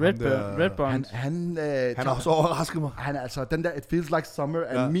 Redbone. Han har også overrasket mig. Han er altså, den der It Feels Like Summer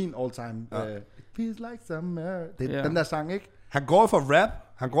er min all time. It Feels Like Summer. Det er den der sang, ikke? Han går for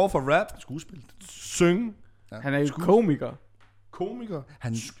rap. Skuespil. Synge. Ja. Han er jo komiker.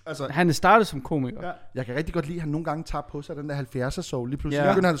 Han er startet som komiker. Ja. Jeg kan rigtig godt lide, at han nogle gange tager på sig den der 70'er soul. Lige pludselig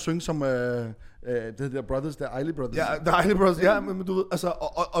begynder han at synge som det der Brothers, der Alle Brothers. Ja, der Alle Brothers. Ja, men du ved, altså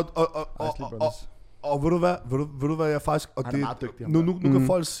og ved du hvad jeg faktisk, og han er meget dygtig. Nu kan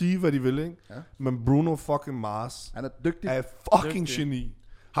folk sige hvad de vil, ikke? Ja. Men Bruno fucking Mars. Han er dygtig. Er fucking geni.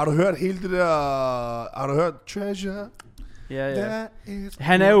 Har du hørt hele det der? Har du hørt Treasure? Ja.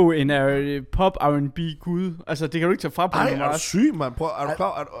 Han er jo en pop R&B gud. Altså det kan du ikke tage fra på. Ej, er du syg, man? Er du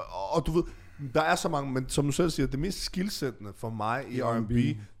klar? Og du ved, der er så mange, men som du selv siger, det mest skillsættende for mig i R&B,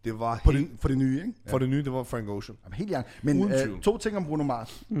 det var for det nye, ikke? For det nye, det var Frank Ocean. Jamen, helt gerne. Men 2 ting om Bruno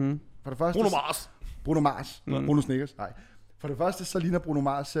Mars. For det første, Bruno Snickers. Nej. For det første, så ligner Bruno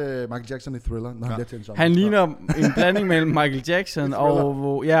Mars Michael Jackson i Thriller, når han bliver til en sommer. Han ligner en blanding mellem Michael Jackson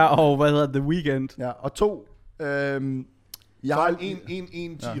og hvad hedder The Weeknd. Ja, og 2... jeg har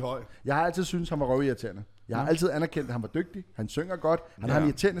 1,10 høj. Jeg har altid syntes, han var røvirriterende. Jeg har altid anerkendt, at han var dygtig. Han synger godt. Han har en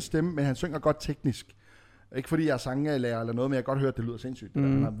irriterende stemme, men han synger godt teknisk. Ikke fordi jeg er sanglærer eller noget, men jeg kan godt høre, at det lyder sindssygt.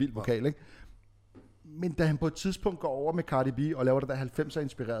 Han har en vild vokal, ikke? Men da han på et tidspunkt går over med Cardi B og laver det der 90'er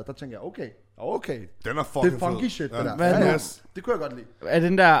inspireret, der tænker jeg, okay. Den er fucking det er funky shit, det der. Ja, det kunne jeg godt lide. Er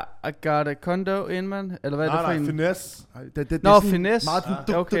den der I got a condo in, man? Eller hvad er det for en? Finesse. Finesse.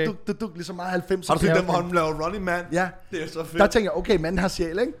 Meget duk, ligesom meget 90'er. Har du set dem, hvor han laver Running Man? Ja. Det er så fedt. Der tænker jeg, okay, manden har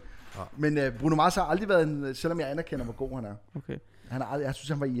sjæl, ikke? Ja. Men Bruno Mars har aldrig været selvom jeg anerkender, hvor god han er. Okay. Jeg synes,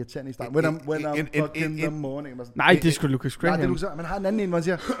 han var irriterende i starten. When I'm fucking the morning. Nej, det skulle Lucas Graham. Nej, det er man har en anden en, hvor han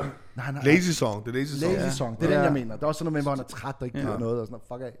siger... Lazy Song. Det er den, jeg mener. Det er også sådan noget med, hvor han er træt og ikke gider noget. Og sådan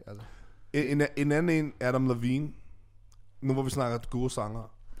noget. Fuck af. Altså. En anden en, Adam Levine. Nu hvor vi snakker gode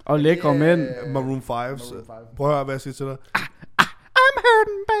sanger. Og lækre mænd. Maroon 5. Prøv at høre, hvad jeg siger til dig. I'm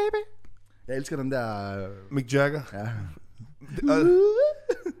hurting, baby. Jeg elsker den der... Mick Jagger. Ja.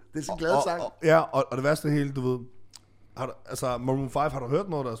 Det er så glad sang. Og det værste hele, du ved... Altså, Maroon 5, har du hørt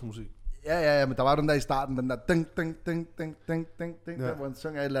noget af deres musik? Ja, men der var den der i starten, den der ding, der, hvor han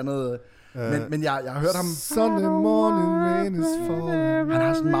synger et eller andet. Men jeg har hørt ham... Sunday morning rain is falling. Han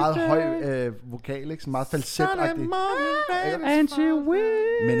har sådan en meget høj vokal, ikke? Sådan meget falset-agtig.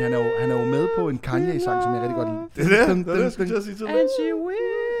 Men han er jo med på en Kanye-sang, som jeg rigtig godt lide. Det er det, skulle jeg sige til dig. And she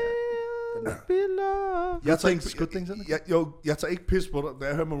will be loved. Jeg tager ikke pis på dig, da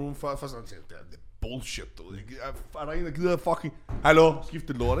jeg hører Maroon 5, for sådan det er bullshit, du ved. Er der en, der gider fucking... Hallo, skift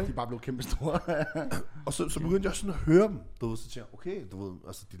det lort, ikke? De er bare blevet kæmpe store. Og så begyndte jeg sådan at høre dem, du ved. Så tænkte jeg, okay, du ved,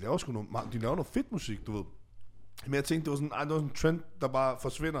 altså de laver noget fedt musik, du ved. Men jeg tænkte, det var sådan en trend, der bare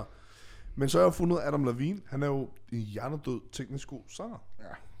forsvinder. Men så har jeg fundet Adam Levine, han er jo en hjernedød teknisk god sanger. Ja.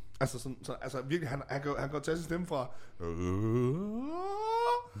 Altså virkelig, han kan tage sin stemme fra...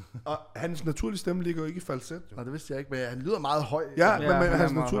 Og hans naturlige stemme ligger jo ikke i falset. Nej, det vidste jeg ikke, men han lyder meget høj. Ja, men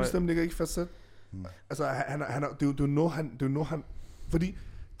hans naturlige stemme ligger ikke i falset. Altså, det er jo noget han... Fordi,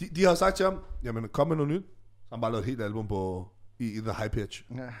 de har sagt til ham, jamen, kom med noget nyt. Så han bare lavet et helt album på, i The High Pitch.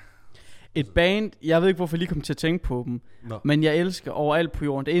 Ja. Et band, jeg ved ikke, hvorfor jeg lige kom til at tænke på dem, men jeg elsker overalt på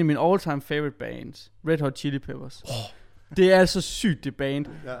jorden. Det er en af mine all-time favorite bands. Red Hot Chili Peppers. Det er så sygt, det band.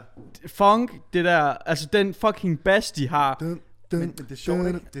 Ja. Funk, det der, altså den fucking bass, de har. Men det er sjovt,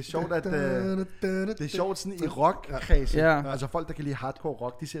 ikke? Det er sjovt sådan i rock-kredsen. Ja. Altså folk, der kan lide hardcore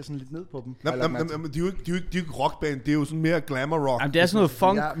rock, de ser sådan lidt ned på dem. De er jo ikke rockband, det er jo sådan mere glamour rock. Jamen, det er sådan noget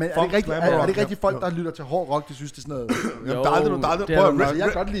funk. Ja, men er det ikke rigtig folk, der lytter til hård rock, de synes, det er sådan noget... Jamen, der er aldrig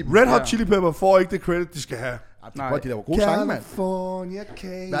jeg kan godt lide dem. Red Hot Chili Pepper får ikke det credit, de skal have. Nej, de laver gode sange, mand. California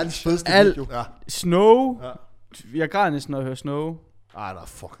Cage. Hvad er den fedeste video? Snow. Jeg græder næsten at høre Snow. Ej, der er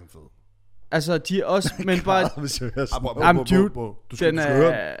fucking fed. Altså, de er også, men bare... Du skal høre den.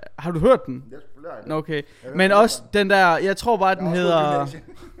 Har du hørt den? Ja, okay. Men også den der, jeg tror bare, den hedder...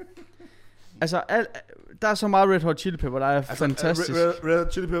 Altså, der er så meget Red Hot Chili Pepper, der er fantastisk. Red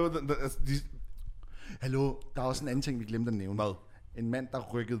Hot Chili Pepper, Hallo, der er også en anden ting, vi glemte at nævne. Hvad? En mand, der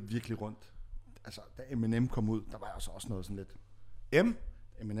rykkede virkelig rundt. Altså, da Eminem kom ud, der var også noget sådan lidt...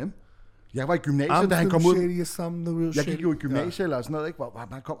 Eminem? Jeg var i gymnasiet, da han kom ud. Jeg gik jo i gymnasiet eller sådan noget, ikke? Hvor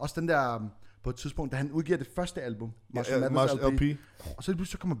han kom også den der på et tidspunkt, da han udgiver det første album, Marshall LP. Og så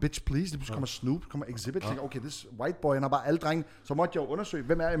pludselig kommer Bitch Please, så pludselig kommer Snoop, kommer Exhibit. Tænker, okay, this white boy, han har bare alle drenge. Så måtte jeg jo undersøge,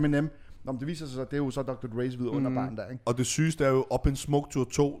 hvem er Eminem? Nå, men det viser sig så, det er jo så Dr. Dre's vidunderbarn der, ikke? Og det sygeste er jo Up in Smoke Tour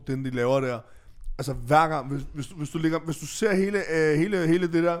 2, den de laver der. altså hver gang, hvis du ser hele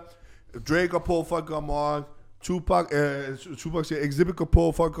det der, Drake går på, folk går amok, Tupac siger, Exhibit går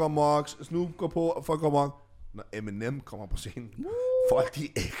på, folk går amok, Snoop går på, folk går amok. Når Eminem kommer på scenen, folk de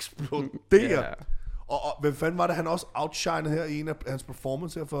eksploderer. Yeah. Og hvem fanden var det, han også outshinede her i en af hans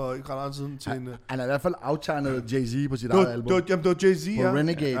performance her for ikke ret lang tid til han er i hvert fald outshinede Jay-Z på sit eget album. Det var Jay-Z, ja.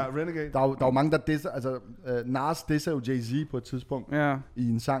 Renegade. Ja, Renegade. Der er jo mange, der disser, altså Nas disser jo Jay-Z på et tidspunkt i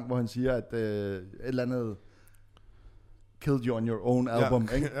en sang, hvor han siger, at et eller andet killed you on your own album,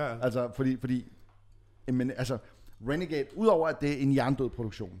 ikke? Altså, fordi altså, Renegade, udover at det er en jerndød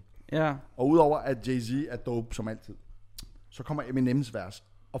produktion, og udover at Jay-Z er dope som altid, så kommer Eminems vers,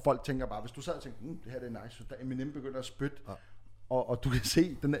 og folk tænker bare, hvis du sad og tænker, det her det er nice, så da Eminem begynder at spytte, og du kan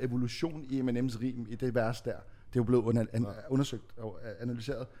se den der evolution i Eminems rim i det vers der, det er jo blevet undersøgt og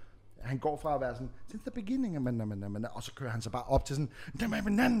analyseret. Han går fra at være sådan, since the beginning, og så kører han så bare op til sådan,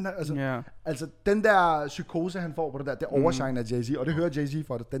 altså den der psykose, han får på det der, det overshiner af Jay-Z, og det hører Jay-Z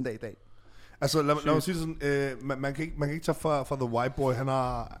for det den dag i dag. Altså lad mig sige sådan, man kan ikke tage for The White Boy, han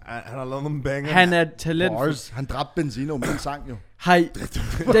har lavet nogle banger. Han er talentfuld. Han dræbte Benzino med en sang jo. Hej,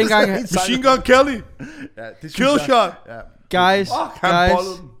 dengang Machine Gun Kelly. Ja, det Kill shot. Ja. Guys,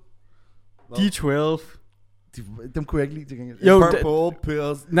 D12. Dem kunne jeg ikke lide til gengæld. Jo,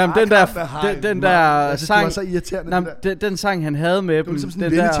 den der sang, det var så irriterende. Den sang han havde med dem. Det var som sådan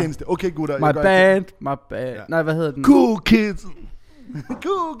en vennetjeneste. Okay gutter, my band. Nej, hvad hedder den? Cool kids.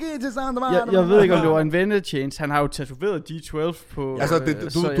 Jeg ved ikke om det var en vennetjeneste. Han har jo tatoveret D12 på. Altså du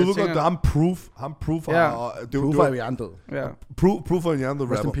ved godt, det er ham Proof. Proof er jo jerndød. Proof er en jerndød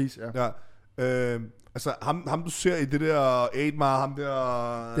rapper. Rest in peace, ja. Altså ham du ser i det der 8 Mile, ham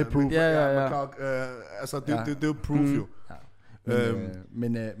der. Det er Proof. Altså det er jo Proof jo.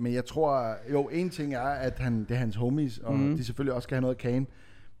 Men jeg tror jo, en ting er at det er hans homies, og de selvfølgelig også skal have noget can.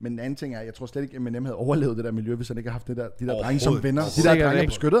 Men en anden ting er, jeg tror slet ikke, at Eminem havde overlevet det der miljø, hvis han ikke havde haft de der drenge som venner. De der drenge, der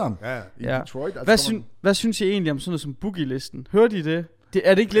beskyttede ham i Detroit. Altså, hvad synes I egentlig om sådan noget som Boogie-listen? Hørte I det?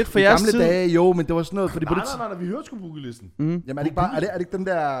 Er det ikke lidt for jeres tid? I gamle dage, jo, men det var sådan noget, fordi nej, vi hørte sgu Boogie-listen. Jamen er det ikke bare, er det ikke den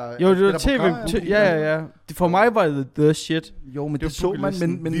der... Jo, det var tv, ja. For mig var det the shit. Jo, men det så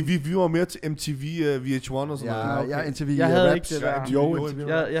man, men... Vi var mere til MTV, VH1 og sådan noget. Ja, MTV. Jeg havde ikke det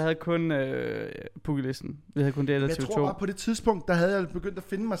der. Jeg havde kun Boogie-listen. Vi havde kun det eller TV2. Jeg tror bare, på det tidspunkt, der havde jeg begyndt at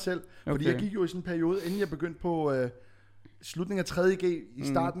finde mig selv. Fordi jeg gik jo i sådan en periode, inden jeg begyndte på... slutningen af 3.G i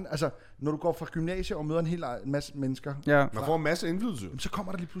starten, altså når du går fra gymnasiet og møder en masse mennesker. Ja. Man får en masse indflydelse. Så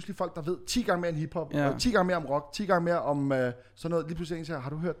kommer der lige pludselig folk, der ved 10 gange mere om hiphop, 10 gange mere om rock, 10 gange mere om sådan noget. Lige pludselig en siger, har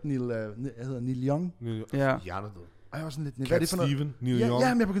du hørt Neil Young? Ja. Og jeg var sådan lidt, hvad er det for noget? Steven, Neil Young.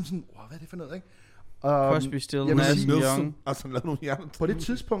 Ja, men jeg begyndte sådan, hvad er det for noget, ikke? Crosby, Still, Nash, Young. Altså lad nogle på det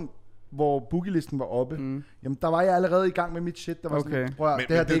tidspunkt, hvor Boogie-listen var oppe, jamen der var jeg allerede i gang med mit shit. Der var sådan,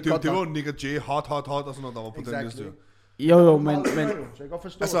 det var Nick J, hot og sådan noget, der var på den liste. Jo, men så jeg kan godt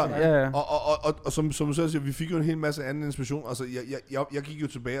forstå og som du selv siger, vi fik jo en hel masse anden inspiration. Altså jeg gik jo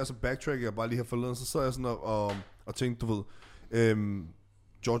tilbage, og så backtrackede jeg bare lige her forleden, så sad jeg sådan og tænkte, du ved,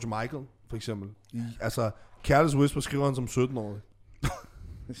 George Michael for eksempel. Altså Careless Whisper skriver han som 17-årig.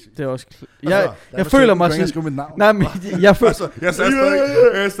 Det er også jeg føler mig sådan. Nej, men jeg føler jeg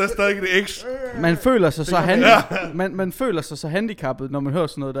sagde stadig det X. Man føler sig så man føler sig så handicappet, når man hører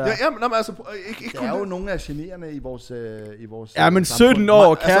sådan noget der. Ja, men altså ikke der er jo nogle af genierne i vores ja, men 17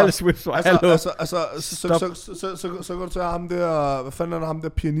 år Careless Whisper. Så går du til ham der, hvad fanden er ham der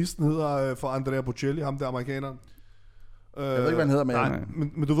pianisten hedder for Andrea Bocelli, ham der amerikaneren. Jeg ved ikke hvad han hedder,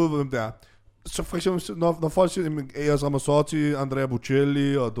 men du ved hvem det er. Så for eksempel, når folk siger, Eros Ramazzotti, Andrea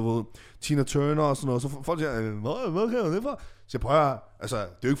Bocelli, og du ved, Tina Turner og sådan noget, så folk siger, hvad kan jeg det for? Så jeg prøver, altså, det er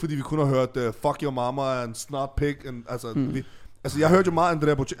jo ikke fordi, vi kun har hørt Fuck Your Mama and Snot Pig, altså, jeg hørte jo meget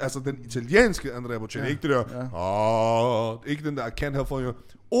Andrea Bocelli, altså den italienske Andrea Bocelli, ikke det der, ikke den der, I Can't Help For You,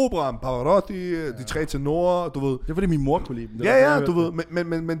 Operaen, Pavarotti, de tre tenorer, du ved. Det er fordi min mor kunne lide dem. Du ved,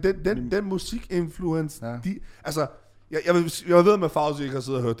 men den musikinfluence, altså, jeg ved med Fauci ikke har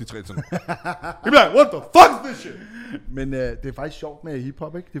siddet og hørt de tre ting. What the fuck is this shit? Men det er faktisk sjovt med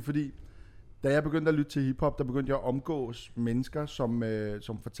hiphop, ikke? Det er fordi, da jeg begyndte at lytte til hiphop, der begyndte jeg at omgås mennesker,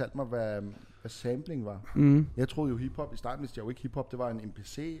 som fortalte mig, hvad sampling var. Jeg troede jo hiphop, i starten vidste jeg jo ikke hiphop, det var en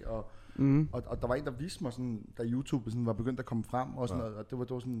MPC, og der var en, der viste mig sådan, da YouTube sådan var begyndt at komme frem, og sådan noget, og det var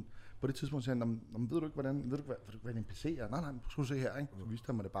sådan, på det tidspunkt sagde han, ved du ikke, hvad en MPC er? Nej, skulle du se her, ikke? Så viste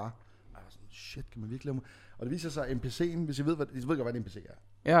han mig det bare. Sådan, shit, kan man virkelig lave. Og det viser sig, at MPC'en, hvis I ved godt, hvad en MPC er.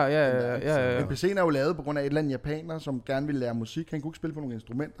 Ja. MPC'en er jo lavet på grund af et eller andet japaner, som gerne ville lære musik. Han kunne ikke spille på nogle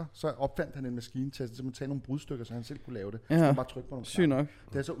instrumenter. Så opfandt han en maskine til at simpelthen tage nogle brudstykker, så han selv kunne lave det. Så han bare trykke på nogle sygt nok.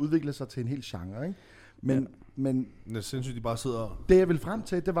 Det har så udviklet sig til en hel genre, ikke? Men det er sindssygt, de bare sidder... Det jeg ville frem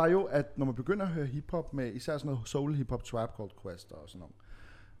til, det var jo, at når man begynder at høre hiphop med især sådan noget soul hiphop, Tribe Called Quest og sådan noget,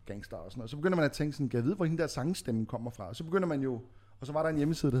 gangster og sådan noget, så begynder man at tænke sådan, kan jeg vide, hvor hende der sangstemme kommer fra? Og så begynder man jo, og så var der en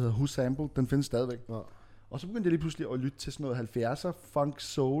hjemmeside, der hedder Who Sample, den findes stadigvæk. Ja. Og så begyndte jeg lige pludselig at lytte til sådan noget 70'er, funk,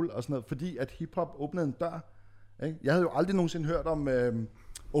 soul og sådan noget, fordi at hiphop åbnede en dør. Ikke? Jeg havde jo aldrig nogensinde hørt om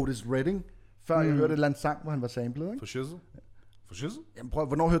Otis Redding, før jeg hørte et eller andet sang, hvor han var samlet. Ikke? For shizzle? Jamen prøv,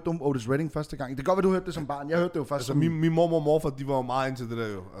 hvornår hørte du om Otis Redding første gang? Det kan godt være, du hørte det som barn. Jeg hørte det jo først altså, min mormor og morfar, de var jo meget into det der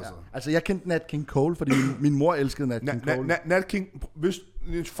jo. Altså, altså jeg kendte Nat King Cole, fordi min mor elskede Nat King Cole. Nat King,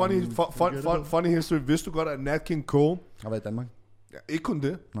 funny history, vidste du godt, at Nat King Cole... har været i Danmark? Ja, ikke kun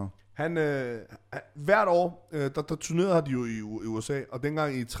det. No. Han, hvert år, der turnerede de jo i USA, og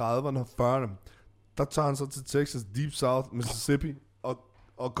dengang i 30'erne og 40'erne, der tager han så til Texas, Deep South, Mississippi,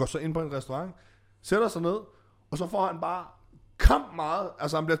 og går så ind på en restaurant, sætter sig ned, og så får han bare kamp meget,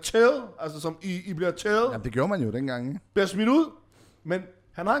 altså han bliver tævet, altså som I bliver tævet. Jamen det gjorde man jo dengang, ikke? Bliver smidt ud, men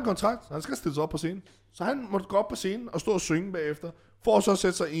han har en kontrakt, så han skal stille sig op på scenen. Så han måtte gå op på scenen og stå og synge bagefter, for så at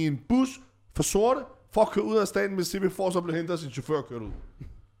sætte sig i en bus for sorte, for at køre ud af staten Mississippi, for så at blive hentet af sin chauffør kørt ud.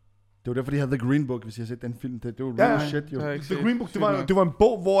 Det var derfor, de havde The Green Book, hvis I har set den film. Det var real shit, jo. The Green Book, det var en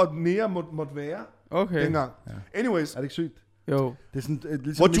bog, hvor nære måtte være dengang. Ja. Anyways. Er det ikke sygt? Jo. Det er sådan,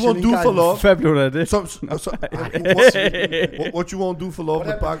 ligesom what you won't do for love. Hvad blev der af det? What you won't do for love,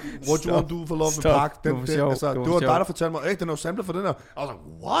 the park. What you won't do for love, the park. Det var dig, der fortalte mig, den er jo samlet for den her. Jeg var sådan,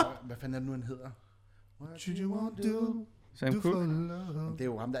 what? Hvad fanden er det nu, han hedder? What you won't do Sam Cooke? Det er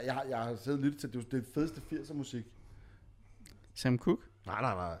jo ham der, jeg har siddet og lyttet til, det er det fedeste 80'er musik. Sam Cooke?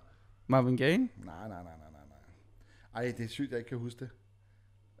 Nej. Marvin Gaye? Nej. Ej, det er sygt, jeg ikke kan huske det.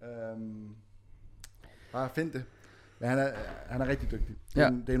 Bare find det. Men han er rigtig dygtig. Ja.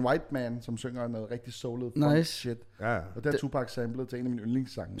 Det er en white man, som synger noget rigtig soulet nice shit. Ja. Og der er Tupac samlet til en af mine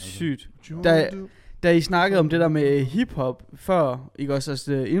yndlingssange. Sygt. Da I snakkede om det der med hiphop før, ikke også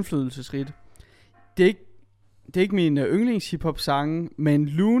altså indflydelsesrigt. Det er ikke min yndlings-hiphop sange, men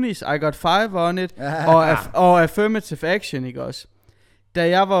Loonies, I Got Five on It, og Affirmative Action, ikke også? Da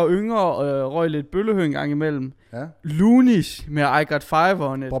jeg var yngre og røg lidt bøllehø en gang imellem, Loonies med I Got Five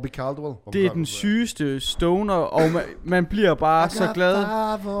on It, Bobby Caldwell. Det er den sygeste stoner, og man bliver bare så glad.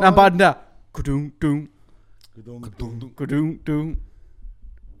 Nej, bare den der. Gudum. Ved du,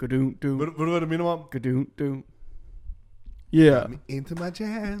 hvad det minder mig om? Gudum. Yeah. Into my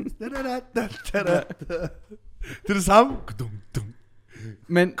jams. Det er det samme.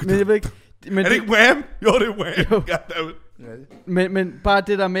 Men jeg ved ikke... Men er det ikke Wham? Jo, det er Wham. Men bare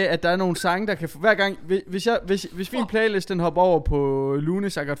det der med, at der er nogle sange, der kan... Hver gang... Hvis min playlist den hopper over på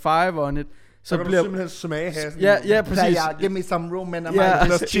Loonies, I Got Five on It, så bliver... du simpelthen smage hassen. Ja, præcis. Give me some room and I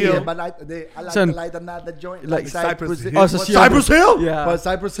might chill. But I like to light another joint. Like Cypress Hill. Og så siger Cypress Hill? For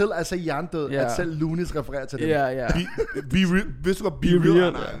Cypress Hill er så jerndød, at selv Loonies refererer til dem. Ja. Hvis du går Be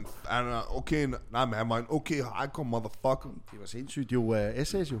Real, han er okay. Nej, men han var en okay hardcore motherfucker. Det var sindssygt. Det er jo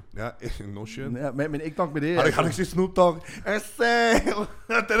essays jo. Ja, no shit. Ja, men ikke nok med det. Har du ikke set Snoop Dogg? Essay!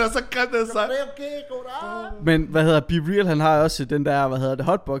 Den er så grimt, den sang. Men hvad hedder Be Real? Han har også den der,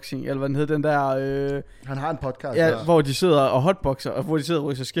 hotboxing, eller hvad den hedder, den der... Han har en podcast. Ja, hvor de sidder og hotboxer, og hvor de sidder og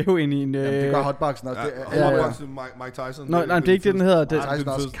ryger skæv ind i en... Jamen, det gør hotboxen også. Hotboxen, Mike Tyson. Nej, det er ikke det, den hedder. Mike Tyson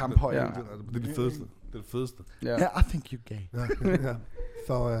er også kamphøj. Det er det fedeste. Det er det fedeste. Yeah, I think you're gay. Yeah.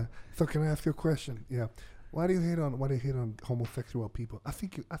 So can I ask you a question? Yeah. Why do you hate on homosexual people? I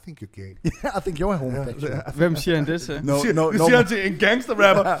think you're gay. Yeah, I think you're a homosexual. Hvem siger han det til? No, det siger han til en gangster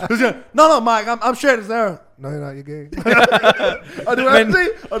rapper. Så siger han, no, Mike, I'm straight as there. No, you're gay. Og du kan se,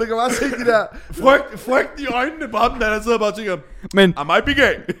 og du kan bare se de der frygt i øjnene på ham, da han sidder bare og tænker, I might be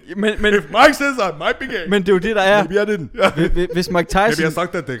gay. Men if Mike says I might be gay. Men det er jo det, der er. Maybe I didn't. Hvis Mike Tyson... Maybe I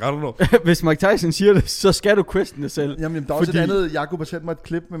sagt that, I don't know. Hvis Mike Tyson siger det, så skal du question det selv. Jamen, der er også et andet, Jacob har sendt mig et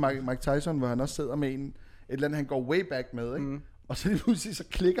klip med Mike Tyson, hvor han også sidder med et eller andet, han går way back med, ikke? Og så lige pludselig, så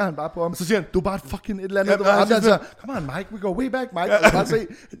klikker han bare på ham. Så siger han, du er bare et fucking et eller andet. Ja, og han siger, come on Mike, we go way back, Mike. Og bare se,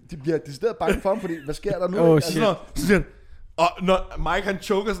 de bliver decideret bange for ham, fordi hvad sker der nu? Shit. Så siger han, og når Mike han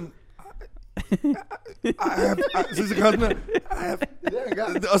choker sådan, så kan han sådan,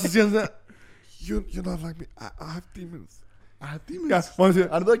 og så siger han sådan, you're not like me, I have demons. Ja, hvor han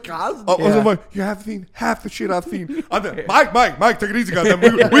siger, han er ved at græde. Og så var you have seen half the shit I've seen. Og der, Mike, take it easy, goddamn.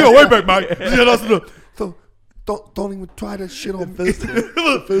 We are way back, Mike. Så siger han også sådan, so don't even try that shit on me. Det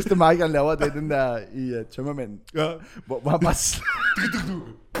fedeste Mike, han laver, det er den der i Tømmermænden. Ja. Hvor han bare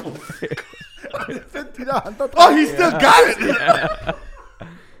fedt, de der andre. He still got it.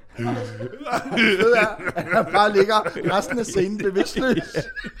 Han bare ligger resten af scenen bevidstløs.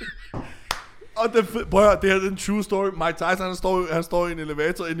 Prøv at høre, det her er en true story. Mike Tyson, han står i en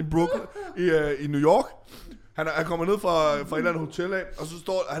elevator inde i Brooklyn, i New York. Han kommer ned fra et eller andet hotel af, og så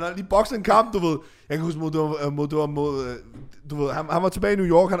står han har lige bokset en kamp, du ved. Jeg kan huske, det var mod du ved, han var tilbage i New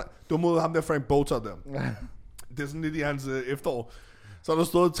York, det var mod ham der Frank Boter der. Det er sådan lidt i hans efterår. Så der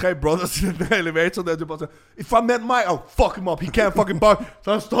stod 3 brothers i den der elevator der, og de bare sagde, if I met Mike, I'll fuck him up, he can't fucking buck.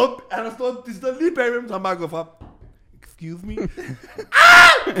 Så han har stået lige bag dem, så han bare gået frem. Excuse me? De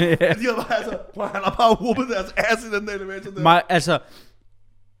har bare, altså, han har bare whoopet deres ass i den der elevator der. Altså,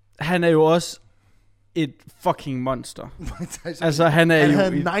 han er jo også et fucking monster. Altså, han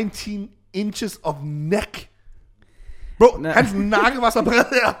havde 19 inches of neck. Bro, hans nakke var så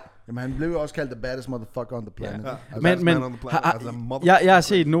bred her. Jamen, han blev jo også kaldt the baddest motherfucker on the planet. Ja. Men jeg har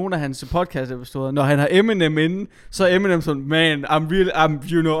set nogle af hans podcast-episoder. Når han har Eminem inde, så er Eminem sådan, man,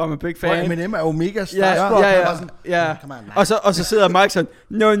 I'm a big fan. Eminem er jo mega starstruck. Ja. Og så sidder Mike sådan,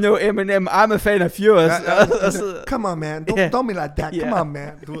 no, Eminem, I'm a fan of yours. Come on, man. Don't be like that. Come on,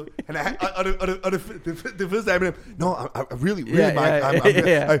 man. Og det fedeste er Eminem, no, I really,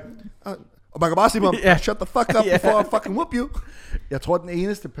 Mike. Og man kan bare sige mig, shut the fuck up before I fucking whoop you. Jeg tror, den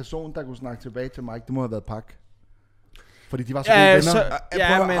eneste person, der kunne snakke tilbage til Mike, det må have været Pak. Fordi de var så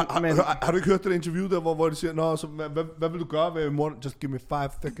gode venner. Har du ikke hørt det interview der, hvor de siger, nå, så hvad vil du gøre ved morgen? Just give me 5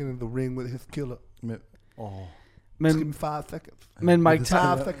 seconds in the ring with his killer. Just give me 5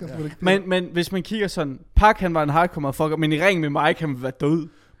 seconds. Men hvis man kigger sådan, Pak han var en hardcore motherfucker, men i ring med Mike, han ville være død.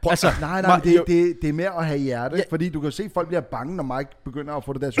 Altså, nej, det er mere at have hjerte, fordi du kan se, at folk bliver bange, når Mike begynder at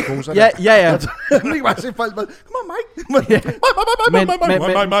få det der psykoser. Ja. Jeg kan bare se folk, come on, Mike.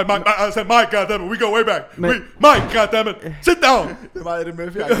 I said, Mike, goddammit, we go way back. Mike, goddammit, sit down. Det var det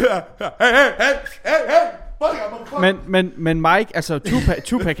Murphy. Hey. Men Mike, altså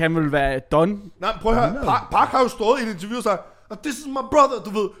Tupac, han ville være done. Nej, prøv at høre, Park har jo stået i et interview og sagt, this is my brother, du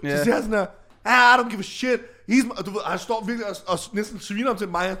ved. Så siger han sådan her, I don't give a shit. Du ved, han står virkelig og næsten sviner ham til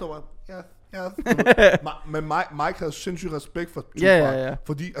mig. Han står bare, Men Mike havde sindssygt respekt for Tupac.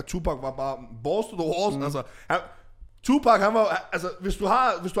 Fordi at Tupac var bare balls to the walls. Altså, Tupac, han var, altså, hvis du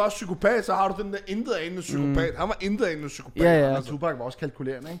har psykopat, så har du den der intetanende psykopat. Han var intetanende psykopat. Altså, Tupac var også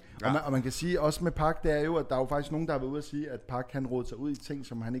kalkulerende, ikke? Ja. Og man kan sige, også med Pac, det er jo, at der er jo faktisk nogen, der har været ude at sige, at Pac, han rodede sig ud i ting,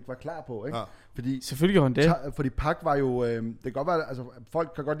 som han ikke var klar på, ikke? Ja. Fordi, selvfølgelig gjorde han det. Fordi Pac var jo, det kan godt være, altså,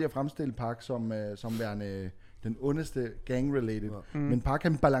 folk kan godt lide at fremstille Pac som værende den ondeste gang-related. Men Pac,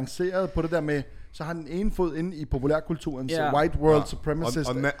 han balancerede på det der med, så har den ene fod inde i populærkulturens white world supremacist.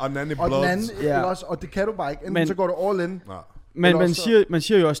 Og den anden i bloods. Og det kan du bare ikke. Enten så går du all in. Ja. Men man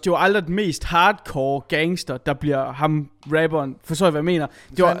siger jo også, det var aldrig den mest hardcore gangster, der bliver ham rapperen. Forstår jeg, hvad jeg mener?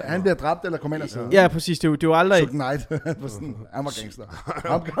 Det var, han bliver dræbt eller kommer ind og sidder. Ja, præcis. Det var aldrig... Suge Knight. Han var gangster.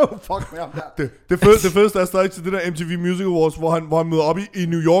 Han går fuck med ham der. Det fedeste er stadig til det der MTV Music Awards, hvor han møder op i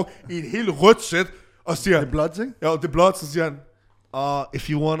New York i et helt rødt sæt og siger... The Bloods, ikke? Ja, The Bloods, så siger han... if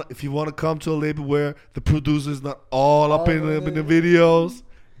you want to come to a label where the producer's not all up in the videos,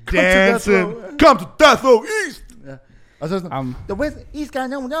 dancing, come to Death Row East. Ja. Og så sådan, the West East guy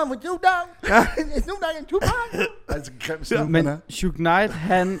know what you done. It's no like in Tupac. Altså grim snup, men Suge Knight,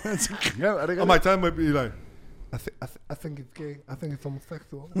 han... Og Mike Tyson might be like, I think it's gay. I think it's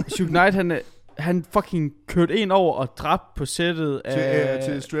homosexual. Suge Knight, han fucking kørte en over og dræbte på sættet af...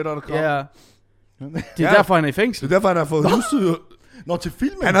 Til Straight Outta Compton. Ja. Det er derfor, han er i fængsel. Det er derfor, han har fået husdyr. Nå, til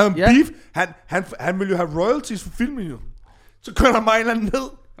filmen. Han havde en beef. Han ville jo have royalties for filmen jo. Så kørte han mig en eller anden ned.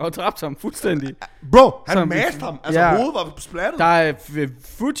 Og dræbte ham fuldstændig. Bro, han mastede ham. Altså hovedet var splattet. Der er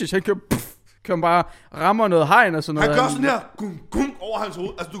footage. Han kører bare rammer noget hegn og sådan noget. Han gør sådan her. Gung over hans hoved.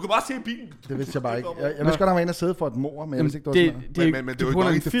 Altså, du kan bare se bilen. Det vidste jeg bare ikke. Jeg vidste godt, han var inde og sidde for et mord, men jeg vidste ikke, det var sådan noget. Men det var jo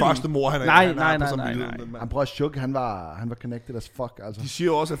ikke det første mord, han Nej. Han prøver at Suge, han var connected as fuck, altså. De siger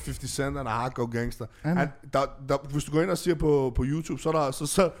jo også, at 50 Cent er en hardcore gangster. Hvis du går ind og siger på YouTube,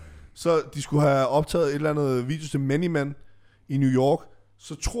 så de skulle have optaget et eller andet video til Many Men i New York.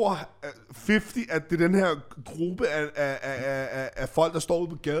 Så tror 50, at det er den her gruppe af folk, der står ude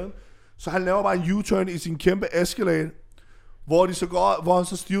på gaden. Så han laver bare en U-turn i sin kæmpe Escalade, hvor han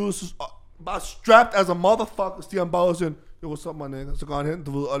så stiver, bare strapped as a motherfucker, stiger han bare og siger, yo, what's up, my nigga? Så går han hen,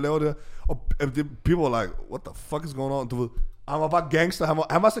 du ved, og laver det. Og people are like, what the fuck is going on, du ved. Han var bare gangster,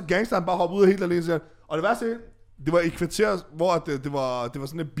 han var så gangster, han bare hoppede ud helt alene, og det værste, det var i kvarter, hvor det var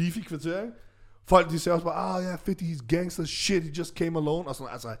sådan et beefy kvarter, ikke? Folk, de siger også bare, 50, he's gangster, shit, he just came alone, og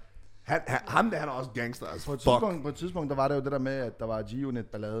sådan, altså, han er også gangster, altså, på et tidspunkt, der var det jo det der med, at der var G-Unit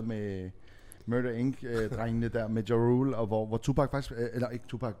ballade med Murder Inc-drengene der, med Ja Rule, og hvor Tupac faktisk, eller ikke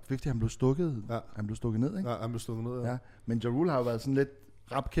Tupac, 50, han blev stukket, han blev stukket ned, ikke? Ja, han blev stukket ned, ja. Men Ja Rule har jo været sådan lidt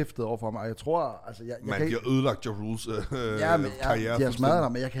rapkæftet overfor mig, og jeg tror, altså... Man, de har ødelagt Ja Rules karriere. De har smadret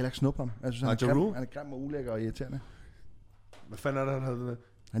ham, men jeg kan heller ikke snuppe ham. Jeg synes, han er grim og ulækker og irriterende. Hvad fanden er det, han havde det?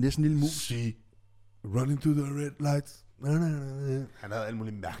 Han er sådan en lille mus. See, running to the red lights. Han havde alt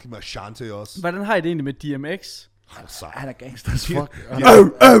muligt mærkeligt med Ashante også. Hvordan har I det egentlig med DMX? Han er gangster as fuck.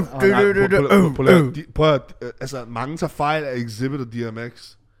 Prøv at, altså, mange tager fejl af Exhibit og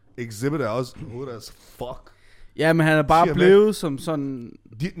DMX. Exhibit er også hovedet as fuck. Ja, men han er bare blevet som sådan...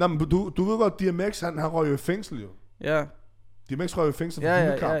 Nå, men du ved godt, DMX, han røg jo i fængsel jo. Ja. DMX røg jo i fængsel for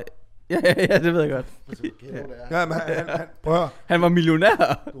julekamp. Ja, det ved jeg godt. Ja, men han prøv at... Han var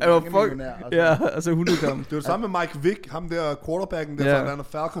millionær. Han var millionær. Ja, altså 100 kamp. Det var det samme med Mike Vick, ham der quarterbacken der fra Atlanta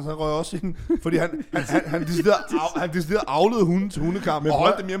Falcons, han røg også ind, fordi han decideret avlede hunden til hundekamp og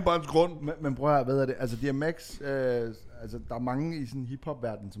holdt dem hjemme på hans grund. Men prøv at høre, det? Altså DMX, altså der er mange i sådan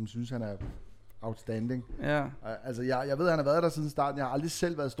hip-hop-verden, som synes, han er outstanding. Ja. Altså jeg ved, han har været der siden starten. Jeg har aldrig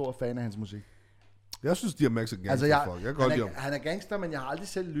selv været stor fan af hans musik. Jeg synes, DMX er gangster. Altså, han er gangster, men jeg har aldrig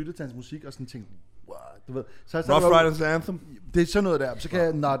selv lyttet til hans musik og sådan tænkt, wow, du ved. Rough Riders Anthem. Det er sådan noget der. Så kan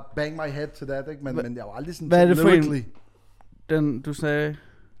jeg not bang my head to that, ikke? Men jeg har aldrig sådan... Hvad er det for en? Den, du sagde...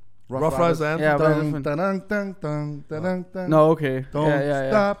 Rough Riders Anthem. Ja, hvad er det for en? Nå, okay.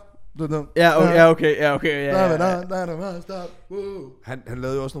 Don't stop. Ja, okay. Han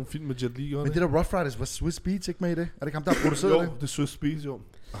lavede jo også nogle film med Jet Li. Men det der Rough Riders, var Swiss Beats ikke med i det? Er det ikke ham, der har produceret det? Jo, det er Swiss Beats, jo.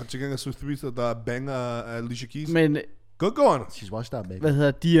 Og til gengæld Swiss Beats, der er banger af Alicia Keys. Men... Good going. She's washed up, baby. Hvad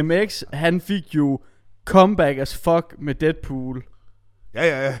hedder DMX? Han fik jo comeback as fuck med Deadpool.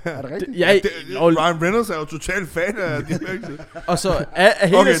 Ja. Er det rigtigt? Ryan Reynolds er jo totalt fan af DMX. Og så er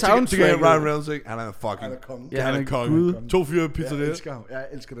hele soundtracket... Okay, Ryan Reynolds ikke. Han er fucking... Han er konge. Ja, han er konge. 2 fyre pizza det. Jeg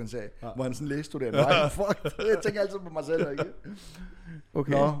elsker den sag. Hvor han sådan lægestuderende. Fuck, jeg tænker altid på mig selv, ikke?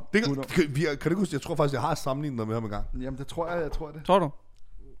 Okay. Nå, kan du huske, jeg tror faktisk, jeg har sammenlignet dig med ham en gang. Jamen, det tror jeg det. Tror du?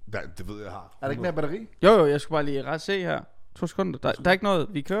 Ja, det ved jeg har. Er der ikke mere batteri? Jo, jeg skulle bare lige ret se her. 2 sekunder. Der er ikke noget,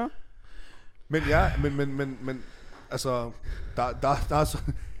 vi kører. Men ja, men altså, der er så...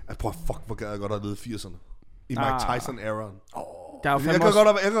 Prøv fuck, hvor gad jeg godt have levet 80'erne. I Mike Tyson-æraen. Jeg kan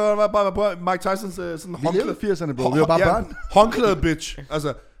godt bare prøve Mike Tysons sådan håndklæde. Vi levede 80'erne, bro. Vi var bare børn. Håndklæde, bitch.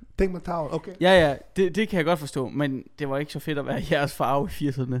 Altså, tænk mig tavl, okay. Ja, det kan jeg godt forstå. Men det var ikke så fedt at være jeres farve i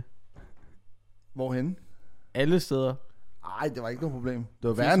 80'erne. Hvorhenne? Alle steder. Ej, det var ikke noget problem. Det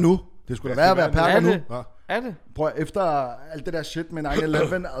var værre nu. Det skulle da være perker nu. Er det? Prøv efter alt det der shit med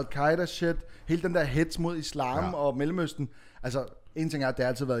 9/11, Al-Qaida shit, hele den der hets mod islam og Mellemøsten. Altså, en ting er, at det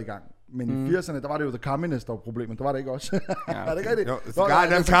altid været i gang. Men i 80'erne, der var det jo the communist, der var problemet. Der var det ikke også. Er det ikke rigtigt? It's the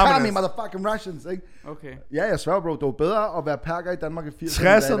motherfucking Russians, ikke? Okay. Ja, jeg svær, bro. Det var bedre at være perker i Danmark i 80'erne.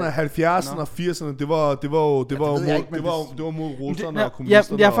 60'erne, 70'erne og 80'erne, det var mod russerne og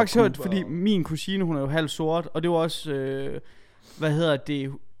kommunisterne. Jeg har faktisk hørt, fordi min kusine, hun er jo halv sort, og det var også,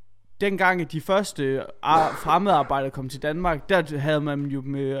 dengang de første fremmedarbejdere kom til Danmark, der havde man jo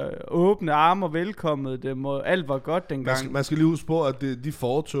med åbne arme og velkommet dem, og alt var godt dengang. Man skal lige huske på, at de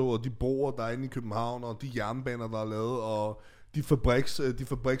fortog og de broer, der er inde i København, og de jernbaner, der er lavet, og de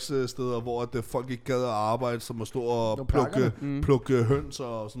fabrikssteder, hvor at folk ikke gad at arbejde, som at stå og plukke høns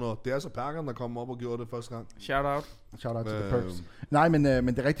og sådan noget. Det er altså perkerne, der kom op og gjorde det første gang. Shout out to the perks. Nej, men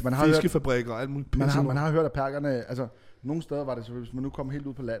det er rigtigt. Man har fiskefabrikker og alt muligt. Man har hørt, at perkerne... Altså, nogle steder var det så, hvis man nu kom helt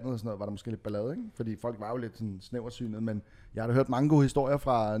ud på landet og sådan noget, var der måske lidt ballade, ikke? Fordi folk var jo lidt sådan snæversynet, men jeg har hørt mange gode historier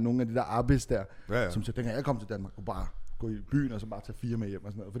fra nogle af de der arbis der, som så dengang jeg kom til Danmark, kunne bare gå i byen og så bare tage 4 med hjem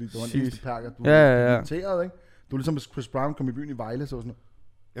og sådan noget, fordi det var en eneste perker, du var inviteret, ikke? Du var ligesom, hvis Chris Brown kom i byen i Vejle, så sådan noget.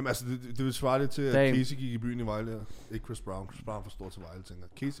 Jamen altså, det vil svare lidt til, at Casey gik i byen i Vejle, ikke Chris Brown. Chris Brown for stor til Vejle, tænker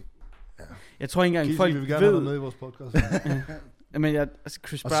Casey. Ja. Jeg tror ikke engang, Casey, folk vil gerne have med i vores podcast. Men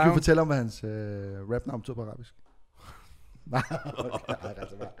Chris Brown... Og så skal vi fortælle om, hvad hans rapnavn betyder på arabisk. Nej,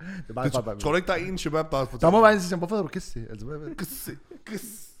 det er bare tror du ikke, der er en shabab, der har fortalt? Der må være en, der siger, hvorfor hedder du Kissi? Altså,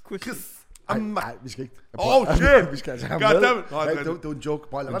 Kiss. Nej, vi skal ikke. Shit! Vi skal altså have med. Det er en joke.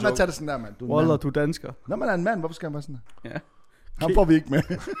 Prøv at tage det sådan der, mand. Wallah, du er dansker. Når man er en mand, hvorfor skal han være sådan der? Ja. Ham får vi ikke med.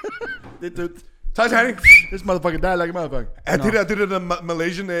 Det er dødt. Titanic! This motherfucking der, like motherfucking. Ja, det der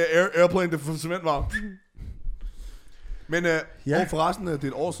Malaysian airplane, det for cement var. Men og forresten, det er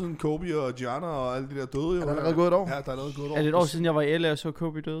et år siden Kobe og Gianna og alle de der døde. Er der allerede gået et år? Ja, der er allerede gået et år. Er det et år siden, jeg var i LA og så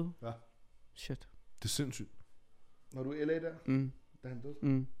Kobe døde? Ja. Shit. Det er sindssygt. Når du i LA der? Da han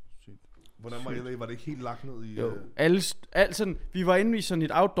døde? Sygt. Hvordan var LA? Var det ikke helt lagt ned i... Jo. Sådan, vi var inde i sådan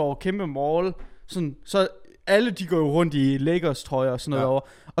et outdoor kæmpe mall. Sådan, så alle de går jo rundt i Lakers trøjer og sådan noget over.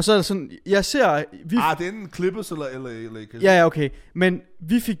 Og så er det sådan, jeg ser... det er en Clippers eller LA Lakers? Ja, okay. Men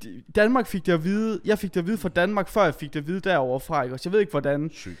Danmark fik det at vide, jeg fik det at vide fra Danmark, før jeg fik det at vide derovre fra, ikke? Jeg ved ikke hvordan.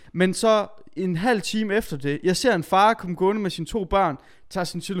 Sygt. Men så en halv time efter det, jeg ser en far komme gående med sine 2 børn, tager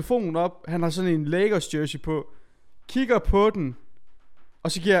sin telefon op, han har sådan en Lakers jersey på, kigger på den,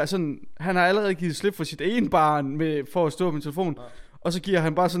 og så giver jeg sådan, han har allerede givet slip for sit ene barn for at stå på min telefon, og så giver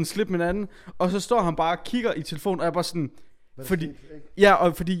han bare sådan slip med en anden, og så står han bare og kigger i telefonen, og jeg bare sådan, fordi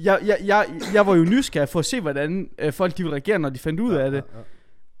jeg var jo nysgerrig for at se, hvordan folk de ville reagere, når de fandt ud af det.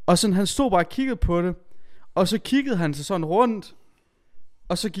 Og sådan, han stod bare og kiggede på det, og så kiggede han sig sådan rundt,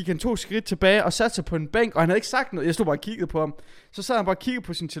 og så gik han 2 skridt tilbage og satte sig på en bænk, og han havde ikke sagt noget. Jeg stod bare og kiggede på ham. Så sad han bare og kiggede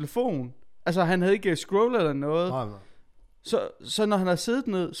på sin telefon. Altså, han havde ikke scrollet eller noget. Så når han har siddet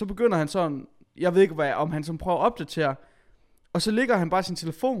ned, så begynder han sådan, jeg ved ikke om han sådan prøver at opdatere, og så ligger han bare sin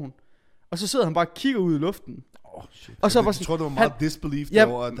telefon, og så sidder han bare og kigger ud i luften. Og så jeg tror, det var meget disbelief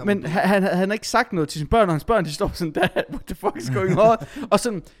derovre. Men han har ikke sagt noget til sine børn, og hans børn, de står sådan der, what the fuck is going on? Og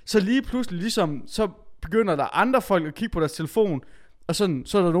sådan, så lige pludselig, ligesom, så begynder der andre folk at kigge på deres telefon, og sådan,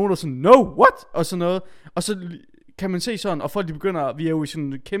 så er der nogen, der sådan, no, what? Og sådan noget. Og så kan man se sådan, og folk de begynder, vi er jo i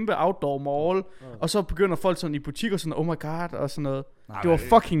sådan en kæmpe outdoor mall, og så begynder folk sådan i butikker sådan, oh my god, og sådan noget. Det var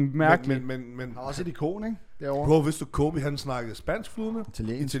fucking mærkeligt. Men har også et ikon, ikke? Derovre. Bro, hvis du Kobe, han snakkede spansk flydende,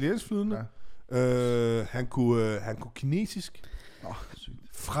 italiensk flydende, han kunne kinesisk,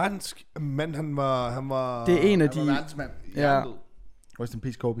 fransk, men han var det er en af de verdensmand. Ja. Rest in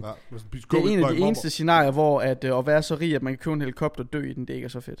peace, Kobe. Ja, det er en af de eneste scenarier, hvor at være så rig, at man kan købe en helikopter og dø i den, det ikke er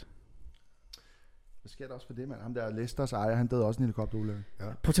så fedt. Hvad sker der også for det, mand? Ham der Leicesters ejer, han døde også en helikopterulykke. Ja.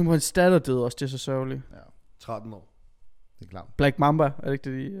 På tænk på, hans datter døde også, det er så sørgeligt. Ja. 13 år. Det er klart. Black Mamba, er det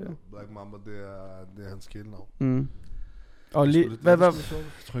ikke det, de... Black Mamba, det er hans kælenavn. Mm. Og det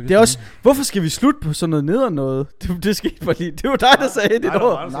er også, hvorfor skal vi slutte på sådan noget neder noget? Det skete bare lige. Det var dig, der sagde det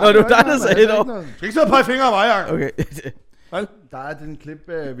år. Nå, det var dig, der sagde det år. Skal ikke sidde og pege fingre af mig, Jacob? Okay. Der er den klip,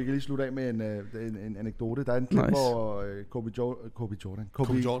 vi kan lige slutte af med en anekdote. Der er en klip, hvor Kobe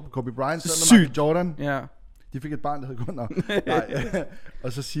Bryant sidder med Michael Jordan. Ja. De fik et barn, der hed Gunnar.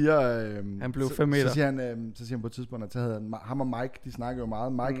 Og så siger han blev 5 meter. Så siger han på et tidspunkt, at ham og Mike, de snakker jo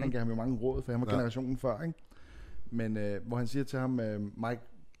meget. Mike, han gav ham jo mange råd, for han var generationen før, ikke? Men hvor han siger til ham, Mike,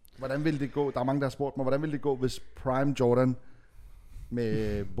 hvordan ville det gå? Der er mange, der har spurgt mig, hvordan ville det gå, hvis Prime Jordan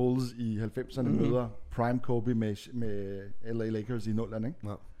med Bulls i 90'erne møder Prime Kobe med LA Lakers i 0'erne, ikke?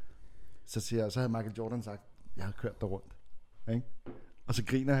 Ja. Så havde Michael Jordan sagt, jeg har kørt der rundt, ikke? Og så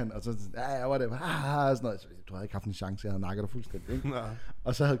griner han, og så ja, var det, sådan noget. Du havde ikke haft en chance, jeg havde nakket dig fuldstændig, ikke? Ja.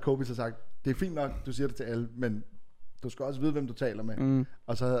 Og så havde Kobe så sagt, det er fint nok, du siger det til alle, men du skal også vide, hvem du taler med.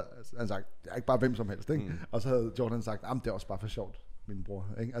 Og så havde han sagt, det er ikke bare hvem som helst, ikke? Og så havde Jordan sagt, det er også bare for sjovt, min bror,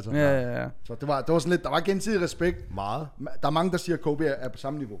 ikke? Altså, ja. Så det var sådan lidt, der var gensidig respekt. Meget. Der er mange, der siger, at Kobe er på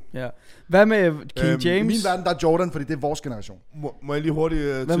samme niveau. Ja. Hvad med King James? I min verden, der er Jordan, fordi det er vores generation. Må jeg lige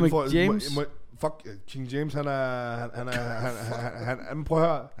hurtigt hvad med James? Fuck, King James, han prøv at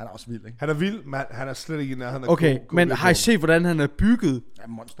høre. Han er også vild, ikke? Han er vild, men han er slet ikke i nærheden af okay, men har I set, hvordan han er bygget? Ja,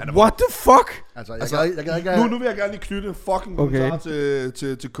 what the fuck? Altså, jeg kan ikke... Nu vil jeg gerne lige knytte en fucking kommentar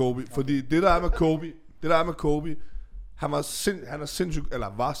til Kobe. Fordi det der er med Kobe, han var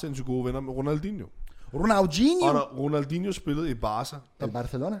sindssygt gode venner med Ronaldinho. Og da Ronaldinho spillede i Barca.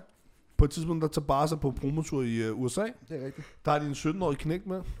 Barcelona? På et tidspunkt, der tager Barca på promotur i USA. Det er rigtigt. Der er de en 17-årig knægt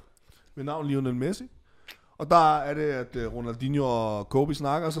med navn Lionel Messi. Og der er det, at Ronaldinho og Kobe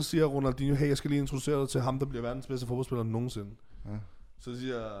snakker, og så siger Ronaldinho, hey, jeg skal lige introducere dig til ham, der bliver verdens bedste fodboldspiller nogensinde. Ja. Så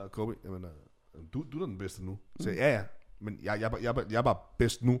siger Kobe, jamen, du er den bedste nu. Så siger ja, men jeg er bare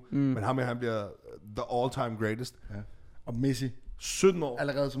bedst nu. Men ham han bliver the all-time greatest. Ja. Og Messi, 17 år.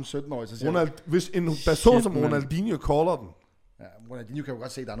 Allerede som 17-årig, så siger hvis en person som Ronaldinho caller den. Ja, Ronaldinho kan jo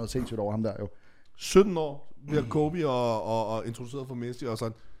godt se, at der er noget sindssygt over ham der jo. 17 år bliver Kobe og introduceret for Messi, og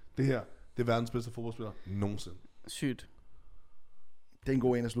sådan, det her, det er verdens bedste fodboldspiller nongensinde. Sygt. Det er en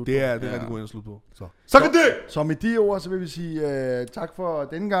god en at slutte på. Det er rigtig god en at slutte på. Så kan det! Så med de ord, så vil vi sige tak for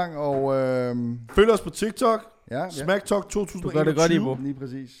denne gang, og... følg os på TikTok. Ja. Smacktalk 2021. Du gør det godt, Ibo. Lige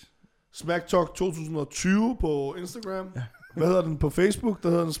præcis. Smacktalk 2020 på Instagram. Ja. Hvad hedder den på Facebook? Der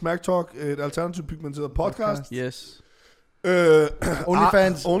hedder den Smacktalk, et alternativt pigmenteret podcast. Yes.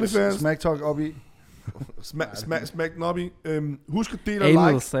 Onlyfans. Smacktalk op i. Smack den op i. Husk at dele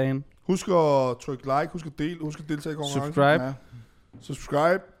og like. Husk at trykke like. Husk at dele. Husk at deltage i konkurrencen.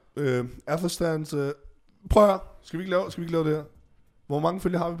 Subscribe. Athelstan. Prøv at høre. Skal vi ikke lave det her? Hvor mange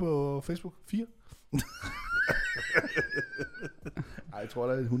følgere har vi på Facebook? 4? Ej, jeg tror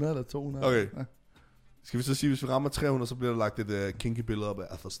der er 100 eller 200. Okay. Ja. Skal vi så sige, hvis vi rammer 300, så bliver der lagt et kinky billede op af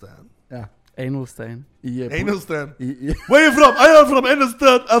Athelstan. Ja. Athelstan. Athelstan. Where are you from? I am from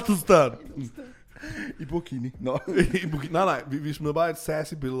Athelstan. I burkini. No. Nej, vi smider bare et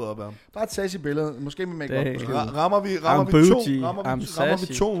sassy billede op af ham. Bare et sassy billede, måske med make-up. Rammer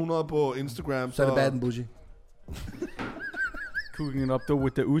vi 200 på Instagram, så er det bad and bougie. Cooking up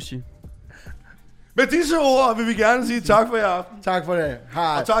with the ushi. Med disse ord vil vi gerne sige tak for jer. Tak for det.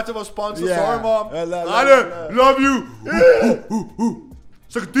 Hej. Og tak til vores sponsor, Sorry Mom. Alle, love you.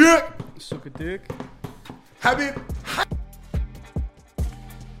 Suck a dick. Suck a dick. Happy